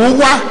dẹ́kun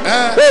wá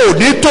o ò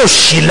ní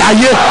tòṣì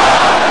láyé.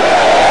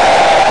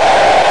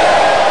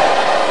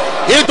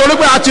 nítorí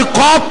pé a ti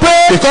kọ́ pé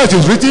Because it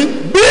is written,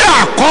 bí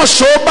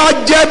àkọ́so bá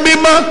jẹ́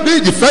mímọ́ be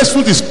the first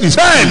fruit is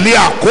bẹ́ẹ̀ ni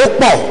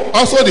àkópọ̀.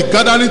 also the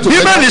gathering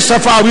together. bíbélì sọ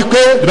fún wa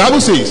wípé The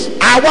Bible says,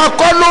 àwa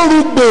kọ́ ló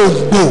rú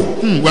gbòǹgbò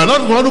we are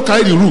not the one who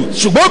carry the root.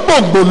 ṣùgbọ́n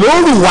gbòǹgbò ló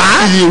rù wá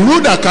The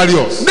root that carry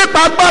us. nípa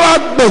agbára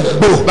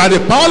gbòǹgbò. By the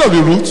power of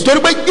the root, torí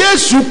pé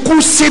Jésù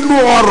kú sínú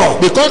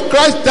ọrọ̀ because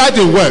Christ died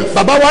in wealth,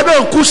 bàbá wa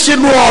náà kú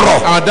sínú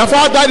ọrọ̀ and the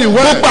Father died in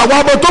wealth. gbogbo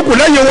àwọn ọmọ tó kù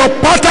lẹ́yìn wọn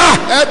pátá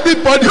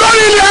Everybody,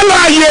 lórí ilé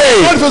aláàyè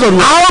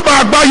àwọn ọmọ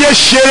àgbáyé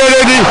ṣe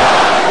rere ni.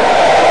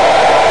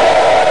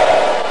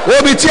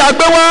 omi tí a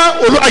gbé wá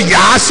Olúwa yà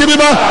á sí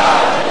mímọ́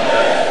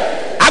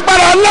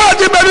agbára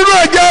láti bẹ nínú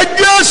ẹ̀jẹ̀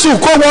Jésù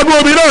kó wọnú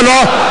omi náà lọ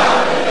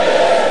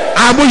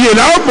àmúyẹ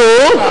náà mò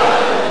ó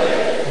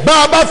bá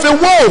a bá fi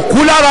wọ́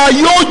òkú lára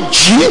yóò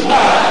jí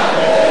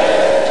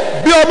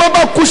bí ọmọ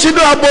bá kú sínú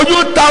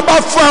aboyún tá a bá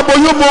fún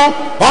aboyún mu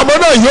ọmọ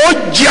náà yóò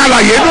jí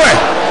alàyè nù ẹ̀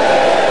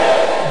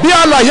bí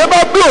alàyè bá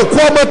bí òkú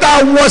ọmọ tá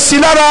a wọ sí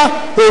lára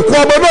òkú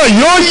ọmọ náà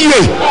yóò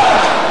yè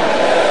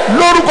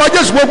lórúkọ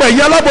Jésù gbogbo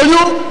ẹ̀yin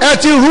aláboyún ẹ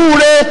ti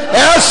rúure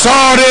ẹ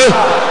sọ̀ọ́re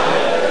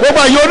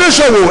gbogbo ẹ̀yin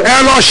oníṣòwò ẹ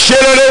lọ ṣe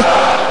rere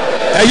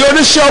ẹ̀yin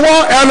oníṣẹ́ ọwọ́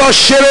ẹ lọ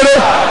ṣe rere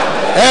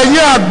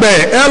ẹ̀yin àgbẹ̀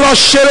ẹ lọ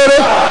ṣe rere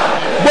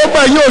gbogbo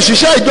ẹ̀yin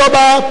òṣìṣẹ́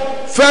ìjọba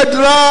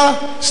federal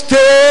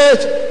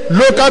state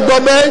local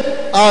government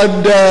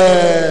and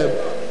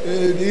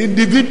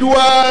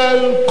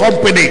individual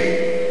company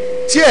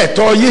tí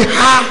ẹ̀tọ́ yìí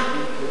há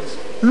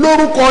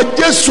lórúkọ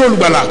Jésù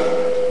olùgbàlà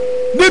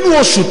nínú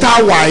oṣù tá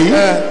a wà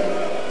yìí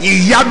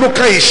ìyanu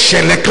kan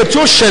ìṣẹ̀lẹ̀ kan tí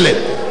ó ṣẹlẹ̀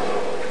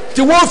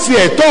tí wọ́n fi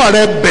ẹ̀tọ́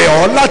rẹ bẹ̀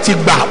ọ́ láti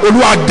gbà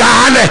Olúwa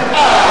dálẹ̀.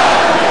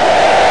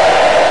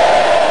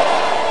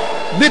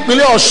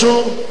 nípínlẹ̀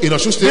Ọ̀ṣun in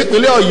Osun State,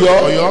 nípínlẹ̀ Ọ̀yọ́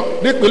Ọ̀yọ́,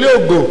 nípínlẹ̀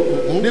Ògùn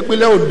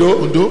nípínlẹ̀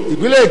Oǹdó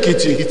ìpínlẹ̀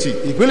Èkìtì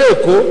ìpínlẹ̀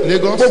Èkó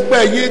Lagos. gbogbo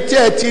ẹ̀yin tí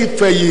ẹ ti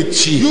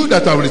fẹ̀yìntì you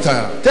that have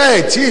retired tẹ́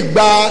ẹ ti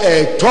gba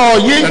ẹ̀tọ́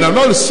yín and have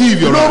not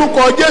received your right,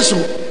 lórúkọ Jésù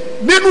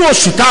nínú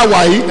oṣù tá a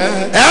wà yìí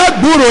ẹ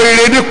gbúrò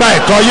rere nípa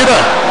ẹ̀tọ́ yín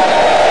náà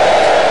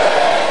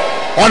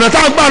ọ̀nà tá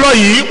a gbà lọ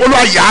yìí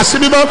Olúwa yà á sí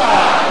mímọ́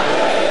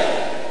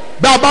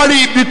bá a bá rí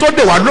ibi tó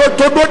dè wá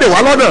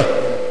lọ́nà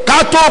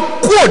ká tó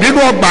kúrò nínú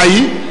ọgbà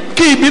yìí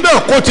kí ibi náà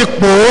kó ti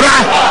pòórá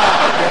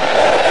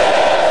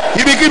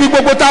ibikíbi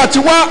gbogbo tá a ti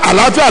wá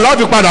àlàáfíà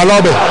láti padà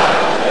lọ́bẹ̀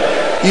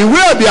ìwé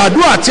ẹ̀bì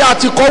àdúrà tí a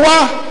ti kọ wá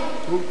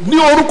ní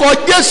orúkọ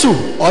Jésù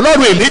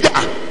Ọlọ́run Èlíjà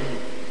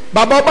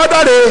bàbá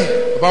Ọbádáre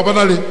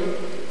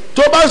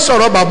tó bá ń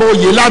sọ̀rọ̀ bàbá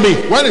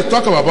Oyèlámì when they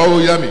talk about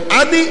Oyami,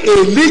 a ní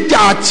Èlíjà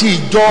àti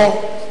ìjọ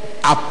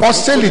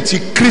apọ́sẹ́lì ti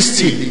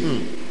Kristi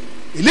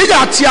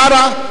Èlíjà ti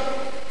ara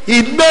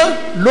iná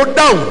ló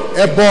dáhùn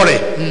ẹbọ rẹ̀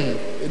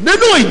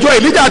nínú ìjọ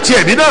Èlíjà ti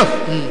ẹ̀mí náà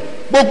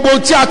gbogbo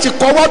tí a ti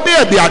kọ wá bí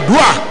ẹ̀bì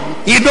àdúrà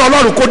iná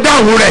Ọlọ́run kó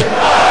dáhùn rẹ̀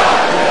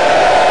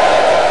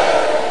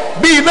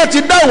bí iná ti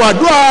dáhùn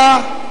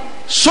àdúrà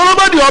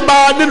Sólómọ́nì ọba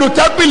nínú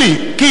tẹ́ḿpìlì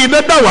kí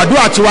iná dáhùn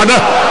àdúrà tiwa náà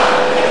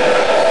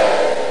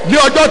ní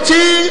ọjọ́ tí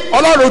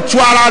Ọlọ́run tu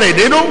ara rẹ̀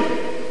nínú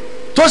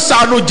tó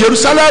ṣàánú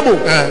Jerúsálẹ́mù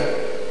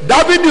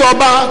Dávidi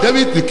ọba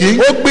David the king,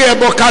 ó gbé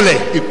ẹbọ kalẹ̀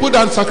he put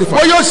down ó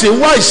sacrifice. yóò sì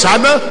wá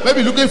ìsáná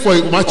Maybe looking for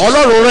a match.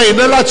 Ọlọ́run rán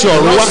iná láti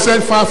ọ̀run wá God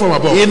sent fire from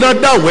above. iná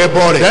dáhùn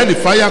ẹbọ rẹ̀ Then the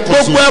fire gbogbo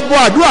consumed. ẹbọ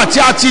àdúrà tí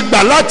a ti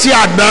gbà láti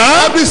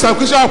àná Every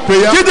sacrificial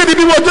prayer títí di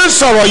bí mo ti ń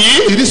sọ̀rọ̀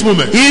yìí in this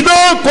moment, iná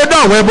kó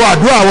dáhùn ẹbọ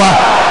àdúrà wa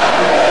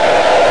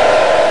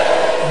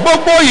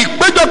gbogbo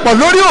ìpéjọpọ̀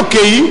lórí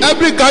òkè yìí.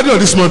 every gathering of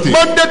this mountain.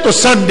 Monday to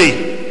Sunday.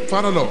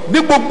 Father Lord. ní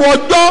gbogbo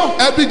ọjọ́.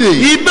 every day.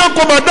 iná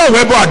kó máa dá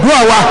òwe bọ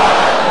àdúrà wa.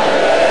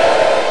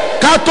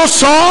 ká tó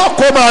sọ ọ́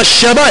kó máa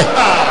ṣẹ báyìí.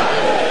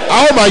 a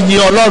ó máa yin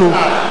Ọlọ́run.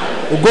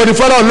 ògo ni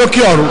fọlọ́run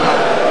lókè ọ̀run.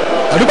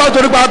 àdúgbò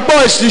tó nípa gbọ́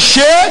èsì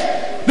ṣe é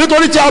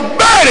nítorí tí a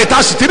bẹ̀rẹ̀ ta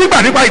sì ti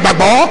nígbà nípa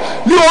ìgbàgbọ́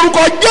ní orúkọ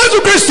Jésù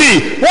Kristi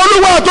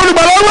Olúwa tó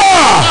nígbà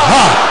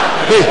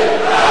lọ́wọ́.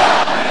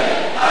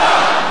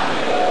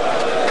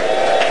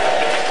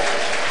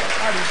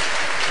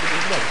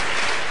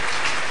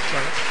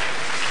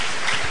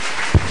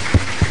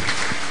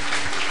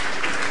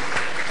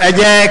 ẹ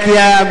jẹ́ kí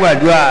a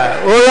gbàdúrà.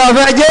 oore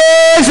ọ̀fẹ́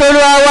Jésù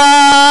Olúwa wa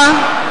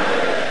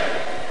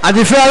àti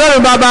ìfẹ́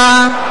Ọlọ́run Baba